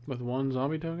 With one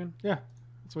zombie token? Yeah,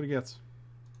 that's what he gets.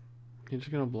 You're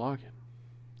just gonna block it.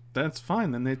 That's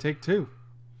fine, then they take 2.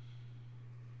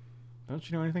 Don't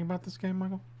you know anything about this game,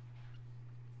 Michael?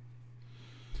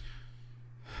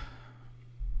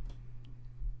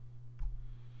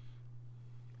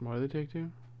 Why do they take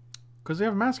 2? Because they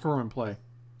have Massacre Wurm in play.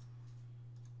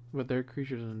 But their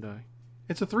creature doesn't die.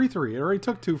 It's a 3/3. It already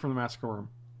took 2 from the Massacre Wurm.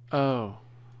 Oh.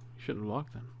 You shouldn't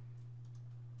block then.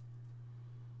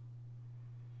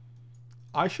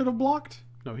 I should have blocked?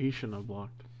 No, he shouldn't have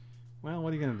blocked. Well,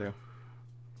 what are you going to do?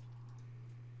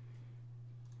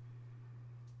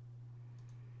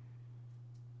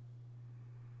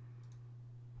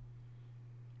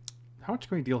 How much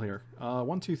can we deal here?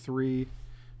 1, 2, 3,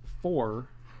 4,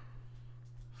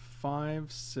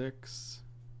 5, 6,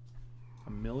 a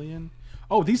million.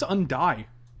 Oh, these undie.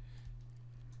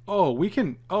 Oh, we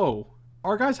can. Oh,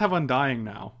 our guys have undying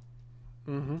now.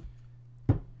 Mm-hmm.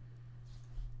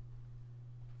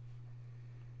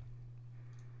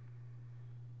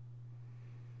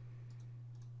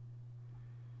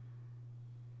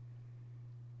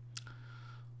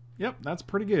 Yep, that's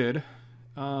pretty good.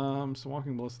 So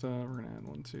Walking Ballista, we're gonna add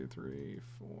 1, 2, 3,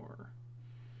 4,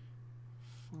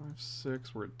 5,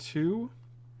 6. We're at 2,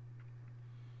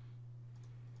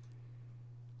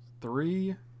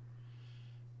 3.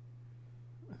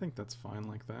 I think that's fine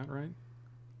like that, right?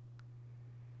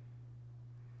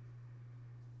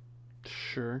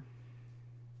 Sure.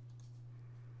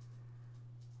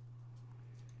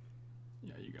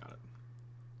 Yeah, you got it.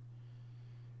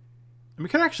 And we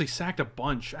could have actually sacked a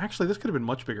bunch. Actually, this could have been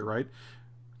much bigger, right?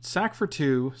 Sack for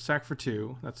 2, sack for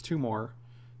 2. That's 2 more.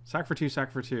 Sack for 2,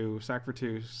 sack for 2, sack for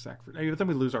 2, sack for... Hey, but then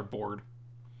we lose our board.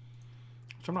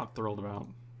 Which I'm not thrilled about.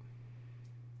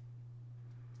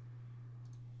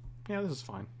 Yeah, this is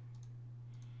fine.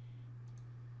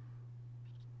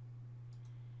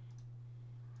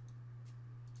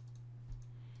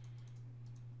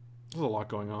 There's a lot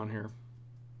going on here.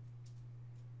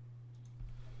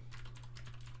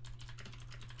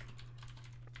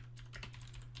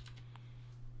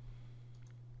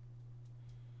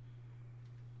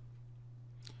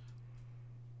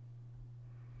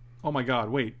 Oh my god,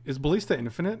 wait. Is Ballista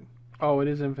infinite? Oh, it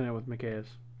is infinite with Mikaeus.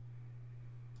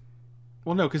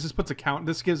 Well, no, because this puts a count.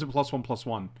 This gives it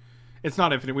 +1/+1. It's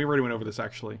not infinite. We already went over this,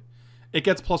 actually. It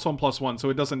gets +1/+1,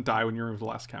 so it doesn't die when you remove the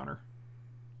last counter.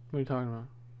 What are you talking about?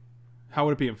 How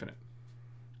would it be infinite?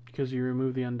 Because you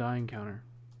remove the undying counter.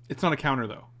 It's not a counter,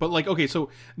 though. But, like, okay, so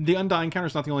the undying counter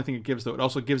is not the only thing it gives, though. It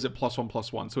also gives it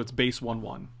 +1/+1, so it's base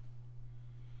 1/1.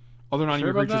 Other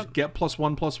non-your creatures get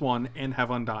 +1/+1 and have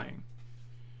undying.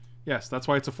 Yes, that's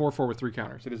why it's a 4/4 with 3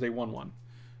 counters. It is a 1/1.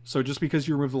 So just because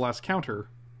you remove the last counter...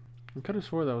 I could have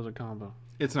swore that was a combo.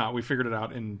 It's not. We figured it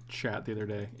out in chat the other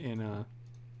day.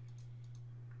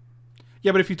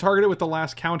 Yeah, but if you target it with the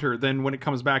last counter, then when it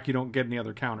comes back, you don't get any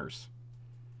other counters.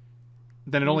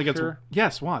 Then it only gets... Sure?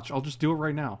 Yes, watch. I'll just do it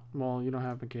right now. Well, you don't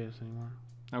have Mikaeus anymore.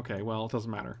 Okay, well, it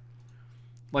doesn't matter.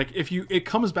 Like, if you... It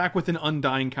comes back with an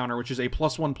undying counter, which is a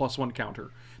 +1/+1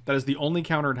 counter. That is the only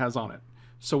counter it has on it.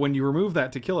 So when you remove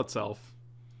that to kill itself,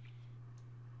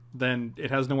 then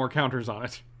it has no more counters on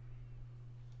it.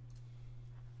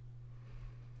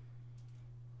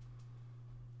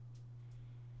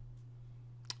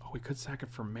 Oh, we could sack it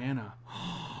for mana.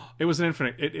 It was an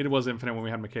infinite. It was infinite when we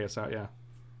had Mikaeus out, yeah.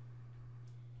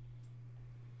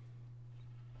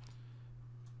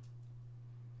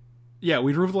 Yeah,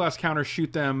 we'd remove the last counter,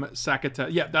 shoot them, sack it to...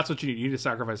 Yeah, that's what you need. You need a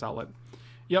sacrifice outlet.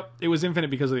 Yep, it was infinite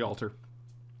because of the altar.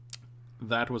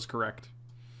 That was correct.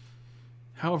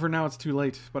 However, now it's too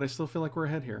late, but I still feel like we're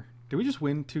ahead here. Did we just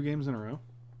win 2 games in a row?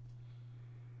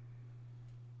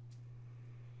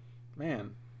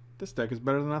 Man, this deck is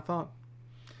better than I thought.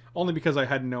 Only because I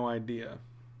had no idea.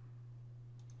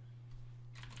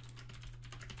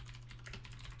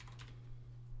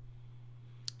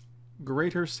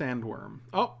 Greater Sandworm.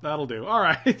 Oh, that'll do. All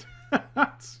right.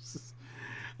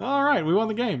 All right, we won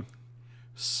the game.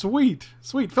 Sweet.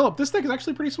 Sweet. Philip, this deck is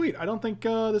actually pretty sweet. I don't think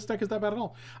this deck is that bad at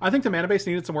all. I think the mana base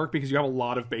needed some work because you have a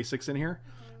lot of basics in here.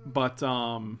 But,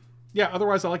 yeah,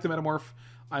 otherwise I like the Metamorph.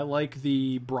 I like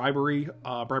the Bribery.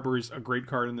 Bribery's a great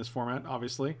card in this format,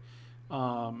 obviously.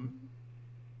 What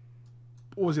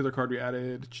was the other card we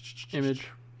added? Image.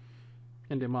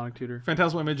 And Demonic Tutor.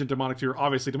 Phantasmal Image and Demonic Tutor.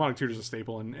 Obviously, Demonic Tutor is a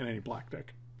staple in any black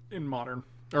deck. In Modern.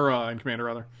 Or, in Commander,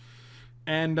 rather.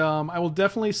 And I will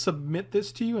definitely submit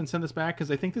this to you and send this back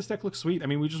because I think this deck looks sweet. I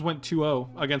mean, we just went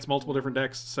 2-0 against multiple different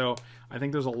decks, so I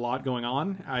think there's a lot going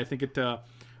on. I think it...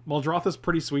 Muldrotha's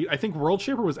pretty sweet. I think World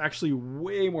Shaper was actually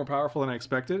way more powerful than I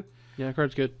expected. Yeah, that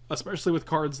card's good. Especially with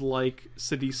cards like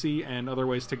Sidisi and other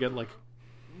ways to get, like,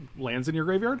 lands in your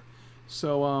graveyard.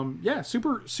 So, yeah,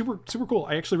 super cool.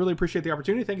 I actually really appreciate the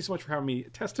opportunity. Thank you so much for having me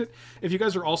test it. If you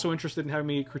guys are also interested in having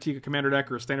me critique a commander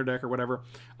deck or a standard deck or whatever,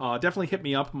 definitely hit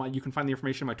me up. You can find the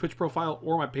information in my Twitch profile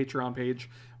or my Patreon page.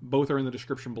 Both are in the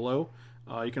description below.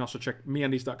 You can also check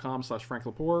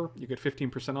meundies.com/FrankLapoor. You get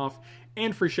 15% off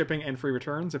and free shipping and free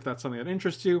returns if that's something that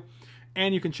interests you.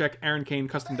 And you can check Aaron Kane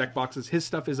Custom Deck Boxes. His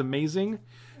stuff is amazing.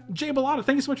 Jay Bellata,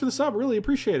 thank you so much for the sub. Really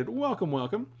appreciate it. Welcome,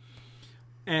 welcome.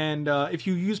 And if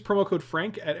you use promo code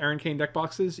Frank at Aaron Kane Deck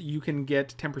Boxes, you can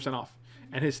get 10% off.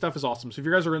 And his stuff is awesome. So if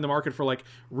you guys are in the market for like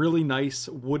really nice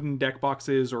wooden deck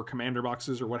boxes or commander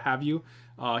boxes or what have you,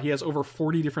 he has over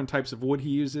 40 different types of wood he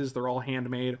uses. They're all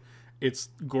handmade. It's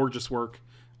gorgeous work.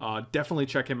 Definitely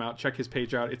check him out. Check his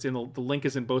page out. It's in the link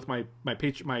is in both my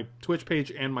Twitch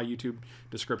page and my YouTube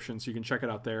description, so you can check it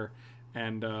out there.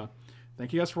 And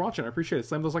thank you guys for watching. I appreciate it.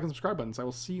 Slam those like and subscribe buttons. I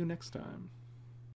will see you next time.